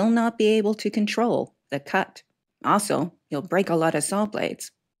 and you will not be able to control the cut. Also, you'll break a lot of saw blades.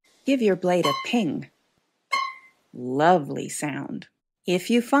 Give your blade a ping. Lovely sound.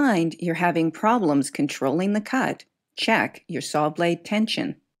 If you find you're having problems controlling the cut, check your saw blade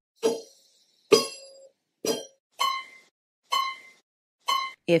tension.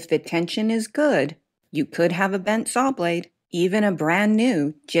 If the tension is good, you could have a bent saw blade. Even a brand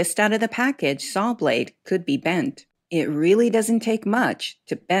new, just out of the package saw blade could be bent. It really doesn't take much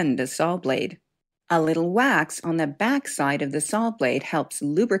to bend a saw blade. A little wax on the back side of the saw blade helps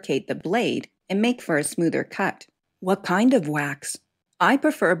lubricate the blade and make for a smoother cut. What kind of wax? I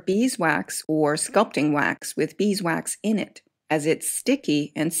prefer beeswax or sculpting wax with beeswax in it, as it's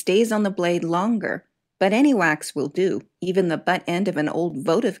sticky and stays on the blade longer. But any wax will do, even the butt end of an old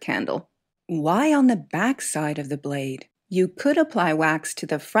votive candle. Why on the back side of the blade? You could apply wax to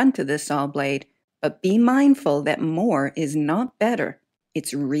the front of the saw blade, but be mindful that more is not better.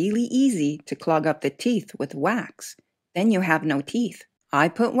 It's really easy to clog up the teeth with wax. Then you have no teeth. I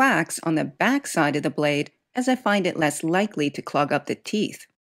put wax on the back side of the blade as I find it less likely to clog up the teeth.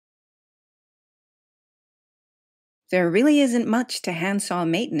 There really isn't much to handsaw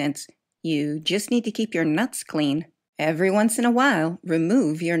maintenance. You just need to keep your nuts clean. Every once in a while,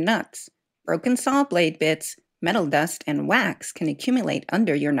 remove your nuts. Broken saw blade bits, metal dust, and wax can accumulate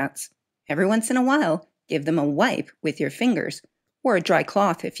under your nuts. Every once in a while, give them a wipe with your fingers, or a dry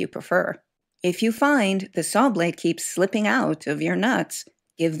cloth if you prefer. If you find the saw blade keeps slipping out of your nuts,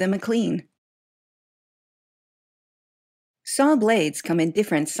 give them a clean. Saw blades come in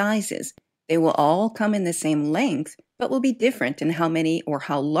different sizes. They will all come in the same length, but will be different in how many or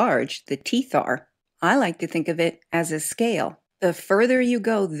how large the teeth are. I like to think of it as a scale. The further you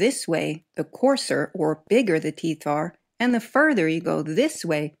go this way, the coarser or bigger the teeth are, and the further you go this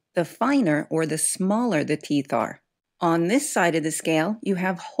way, the finer or the smaller the teeth are. On this side of the scale, you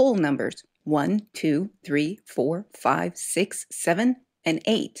have whole numbers, 1, 2, 3, 4, 5, 6, 7, and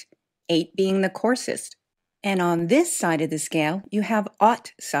 8, 8 being the coarsest. And on this side of the scale, you have odd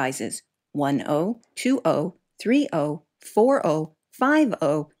sizes, 10, 20, 30, 40,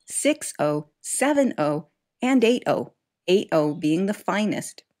 50, 60, 70, and 80, 80 being the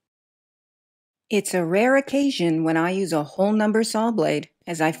finest. It's a rare occasion when I use a whole number saw blade,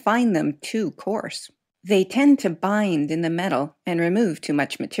 as I find them too coarse. They tend to bind in the metal and remove too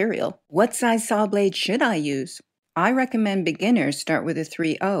much material. What size saw blade should I use? I recommend beginners start with a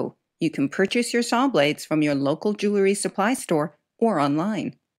 3/0. You can purchase your saw blades from your local jewelry supply store or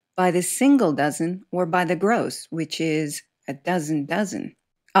online. By the single dozen or by the gross, which is a dozen.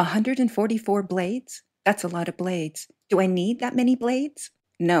 144 blades? That's a lot of blades. Do I need that many blades?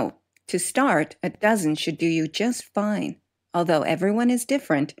 No. To start, a dozen should do you just fine. Although everyone is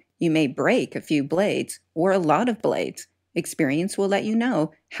different, you may break a few blades or a lot of blades. Experience will let you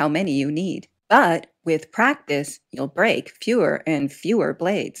know how many you need. But with practice, you'll break fewer and fewer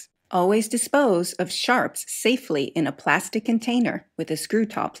blades. Always dispose of sharps safely in a plastic container with a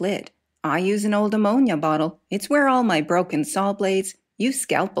screw-top lid. I use an old ammonia bottle. It's where all my broken saw blades, used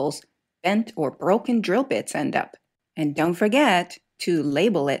scalpels, bent or broken drill bits end up. And don't forget to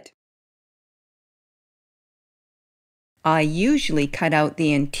label it. I usually cut out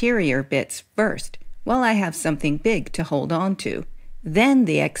the interior bits first, while I have something big to hold on to, then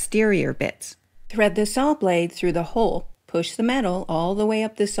the exterior bits. Thread the saw blade through the hole, push the metal all the way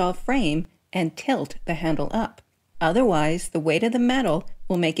up the saw frame, and tilt the handle up. Otherwise, the weight of the metal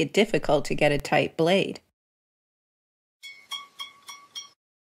will make it difficult to get a tight blade.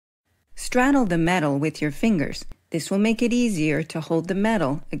 Straddle the metal with your fingers. This will make it easier to hold the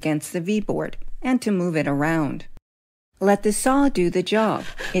metal against the V-board and to move it around. Let the saw do the job.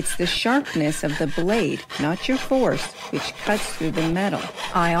 It's the sharpness of the blade, not your force, which cuts through the metal.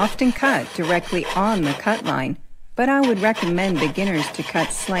 I often cut directly on the cut line, but I would recommend beginners to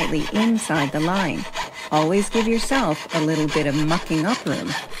cut slightly inside the line. Always give yourself a little bit of mucking up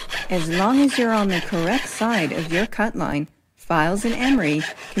room. As long as you're on the correct side of your cut line, files and emery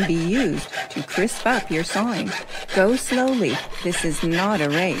can be used to crisp up your sawing. Go slowly. This is not a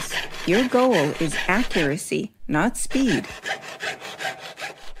race. Your goal is accuracy, not speed.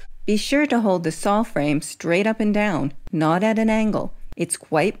 Be sure to hold the saw frame straight up and down, not at an angle. It's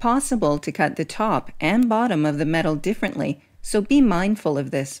quite possible to cut the top and bottom of the metal differently, so be mindful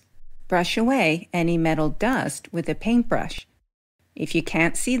of this. Brush away any metal dust with a paintbrush. If you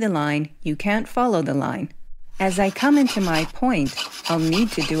can't see the line, you can't follow the line. As I come into my point, I'll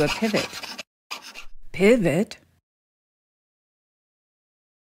need to do a pivot. Pivot?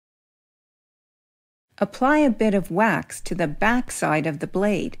 Apply a bit of wax to the back side of the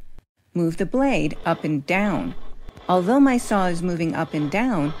blade. Move the blade up and down. Although my saw is moving up and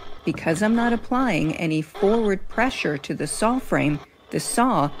down, because I'm not applying any forward pressure to the saw frame, the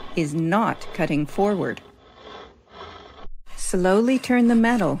saw is not cutting forward. Slowly turn the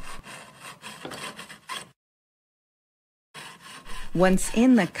metal. Once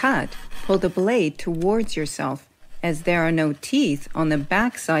in the cut, pull the blade towards yourself. As there are no teeth on the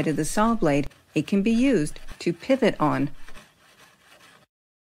back side of the saw blade, it can be used to pivot on.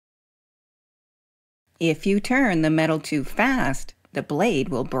 If you turn the metal too fast, the blade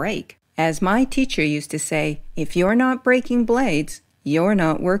will break. As my teacher used to say, if you're not breaking blades, you're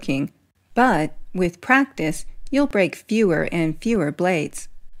not working. But with practice, you'll break fewer and fewer blades.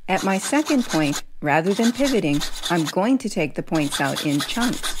 At my second point, rather than pivoting, I'm going to take the points out in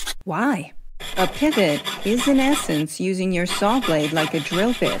chunks. Why? A pivot is in essence using your saw blade like a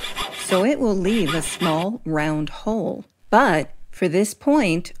drill bit, so it will leave a small round hole. But for this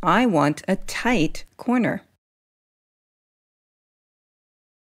point, I want a tight corner.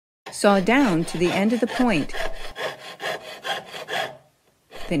 Saw down to the end of the point.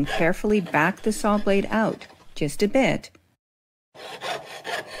 Then carefully back the saw blade out, just a bit.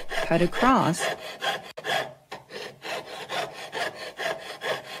 Cut across.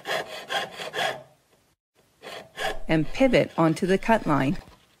 And pivot onto the cut line.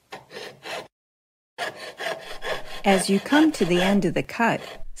 As you come to the end of the cut,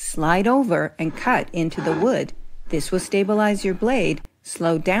 slide over and cut into the wood. This will stabilize your blade,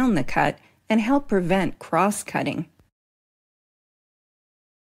 slow down the cut, and help prevent cross-cutting.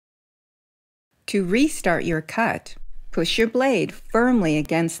 To restart your cut, push your blade firmly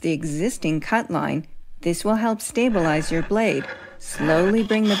against the existing cut line. This will help stabilize your blade. Slowly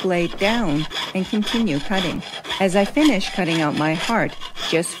bring the blade down and continue cutting. As I finish cutting out my heart,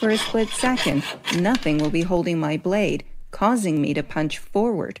 just for a split second, nothing will be holding my blade, causing me to punch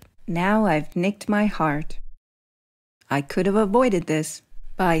forward. Now I've nicked my heart. I could have avoided this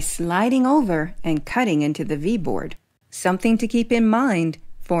by sliding over and cutting into the V-board. Something to keep in mind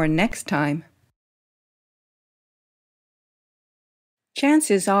for next time.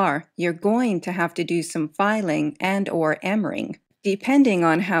 Chances are you're going to have to do some filing and/or emmering. Depending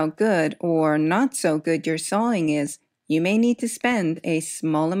on how good or not so good your sawing is, you may need to spend a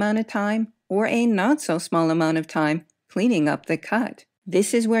small amount of time or a not so small amount of time cleaning up the cut.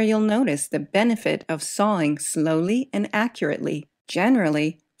 This is where you'll notice the benefit of sawing slowly and accurately.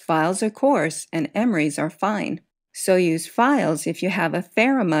 Generally, files are coarse and emeries are fine. So use files if you have a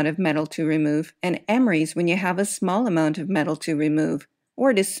fair amount of metal to remove and emeries when you have a small amount of metal to remove,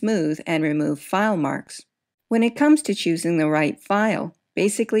 or to smooth and remove file marks. When it comes to choosing the right file,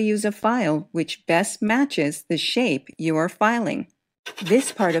 basically use a file which best matches the shape you are filing.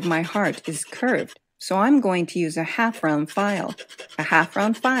 This part of my heart is curved, so I'm going to use a half-round file. A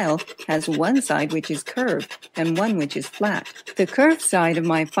half-round file has one side which is curved and one which is flat. The curved side of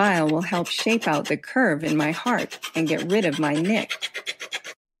my file will help shape out the curve in my heart and get rid of my nick.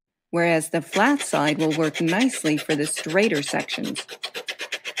 whereas the flat side will work nicely for the straighter sections.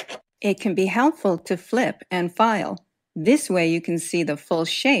 It can be helpful to flip and file. This way you can see the full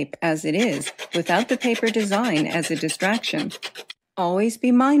shape as it is, without the paper design as a distraction. Always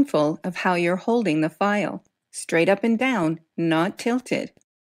be mindful of how you're holding the file. Straight up and down, not tilted.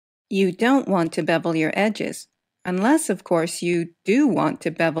 You don't want to bevel your edges, unless, of course, you do want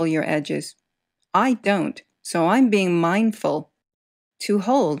to bevel your edges. I don't, so I'm being mindful to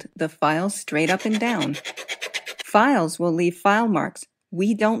hold the file straight up and down. Files will leave file marks.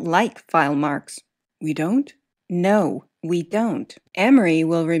 We don't like file marks. We don't? No, we don't. Emery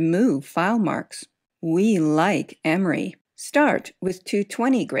will remove file marks. We like emery. Start with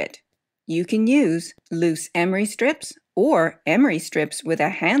 220 grit. You can use loose emery strips or emery strips with a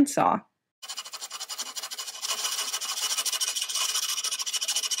handsaw.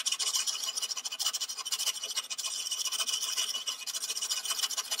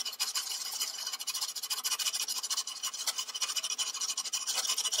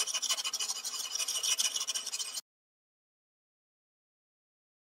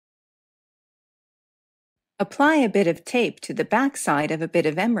 Apply a bit of tape to the back side of a bit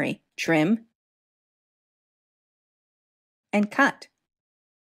of emery, trim, and cut.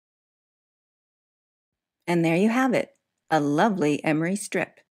 And there you have it, a lovely emery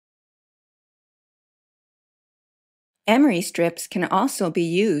strip. Emery strips can also be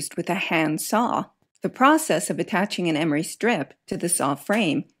used with a hand saw. The process of attaching an emery strip to the saw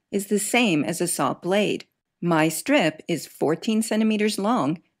frame is the same as a saw blade. My strip is 14 centimeters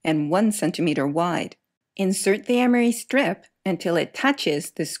long and 1 centimeter wide. Insert the emery strip until it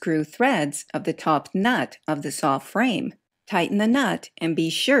touches the screw threads of the top nut of the saw frame. Tighten the nut and be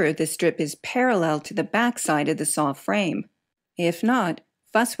sure the strip is parallel to the back side of the saw frame. If not,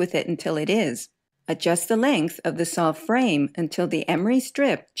 fuss with it until it is. Adjust the length of the saw frame until the emery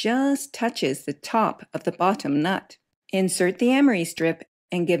strip just touches the top of the bottom nut. Insert the emery strip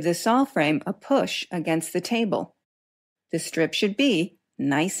and give the saw frame a push against the table. The strip should be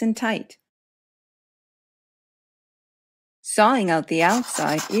nice and tight. Sawing out the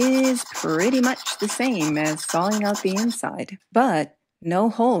outside is pretty much the same as sawing out the inside, but no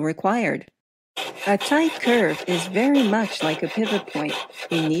hole required. A tight curve is very much like a pivot point.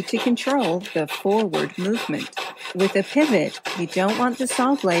 You need to control the forward movement. With a pivot, you don't want the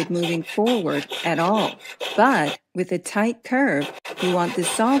saw blade moving forward at all. But with a tight curve, you want the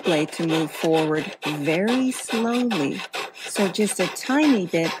saw blade to move forward very slowly. So just a tiny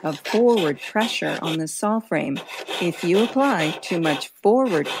bit of forward pressure on the saw frame. If you apply too much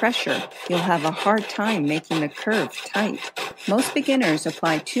forward pressure, you'll have a hard time making the curve tight. Most beginners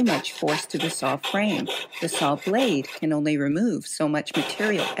apply too much force to the saw frame. The saw blade can only remove so much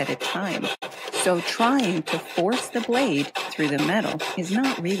material at a time. So trying to force the blade through the metal is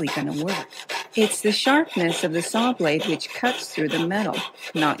not really going to work. It's the sharpness of the saw blade which cuts through the metal,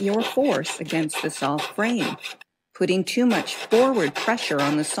 not your force against the saw frame. Putting too much forward pressure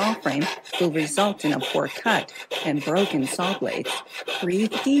on the saw frame will result in a poor cut and broken saw blades.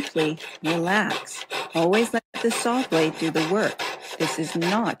 Breathe deeply, relax. Always let the saw blade do the work. This is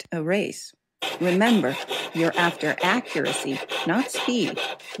not a race. Remember, you're after accuracy, not speed.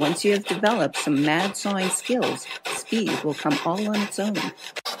 Once you have developed some mad sawing skills, speed will come all on its own.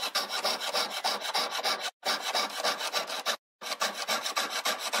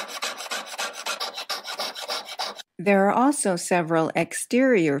 There are also several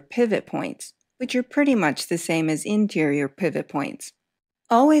exterior pivot points, which are pretty much the same as interior pivot points.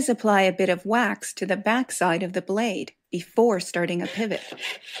 Always apply a bit of wax to the back side of the blade before starting a pivot.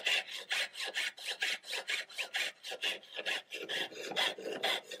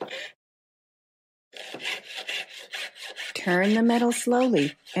 Turn the metal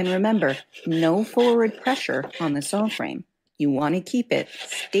slowly, and remember, no forward pressure on the saw frame. You want to keep it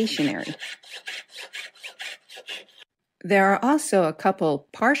stationary. There are also a couple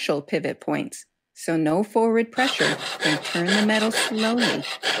partial pivot points, so no forward pressure, and turn the metal slowly.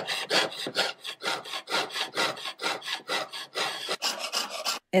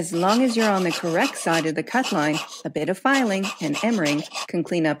 As long as you're on the correct side of the cut line, a bit of filing and emmering can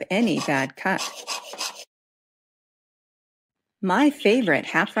clean up any bad cut. My favorite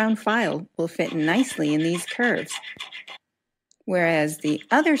half-round file will fit nicely in these curves, whereas the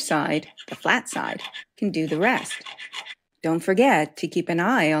other side, the flat side, can do the rest. Don't forget to keep an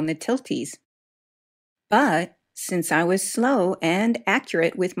eye on the tilties. But since I was slow and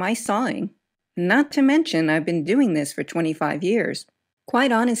accurate with my sawing, not to mention I've been doing this for 25 years,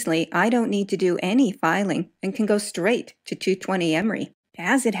 quite honestly, I don't need to do any filing and can go straight to 220 emery.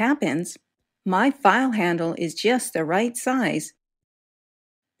 As it happens, my file handle is just the right size.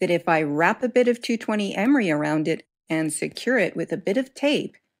 that if I wrap a bit of 220 emery around it and secure it with a bit of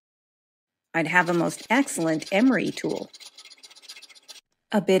tape, I'd have a most excellent emery tool.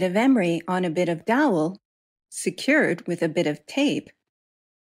 A bit of emery on a bit of dowel, secured with a bit of tape,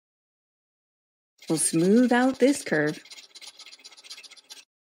 will smooth out this curve.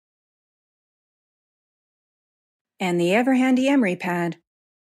 And the ever-handy emery pad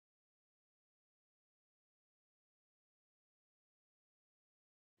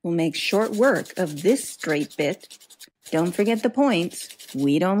will make short work of this straight bit. Don't forget the points.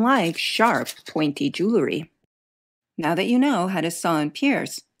 We don't like sharp, pointy jewelry. Now that you know how to saw and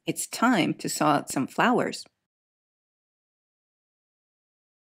pierce, it's time to saw out some flowers.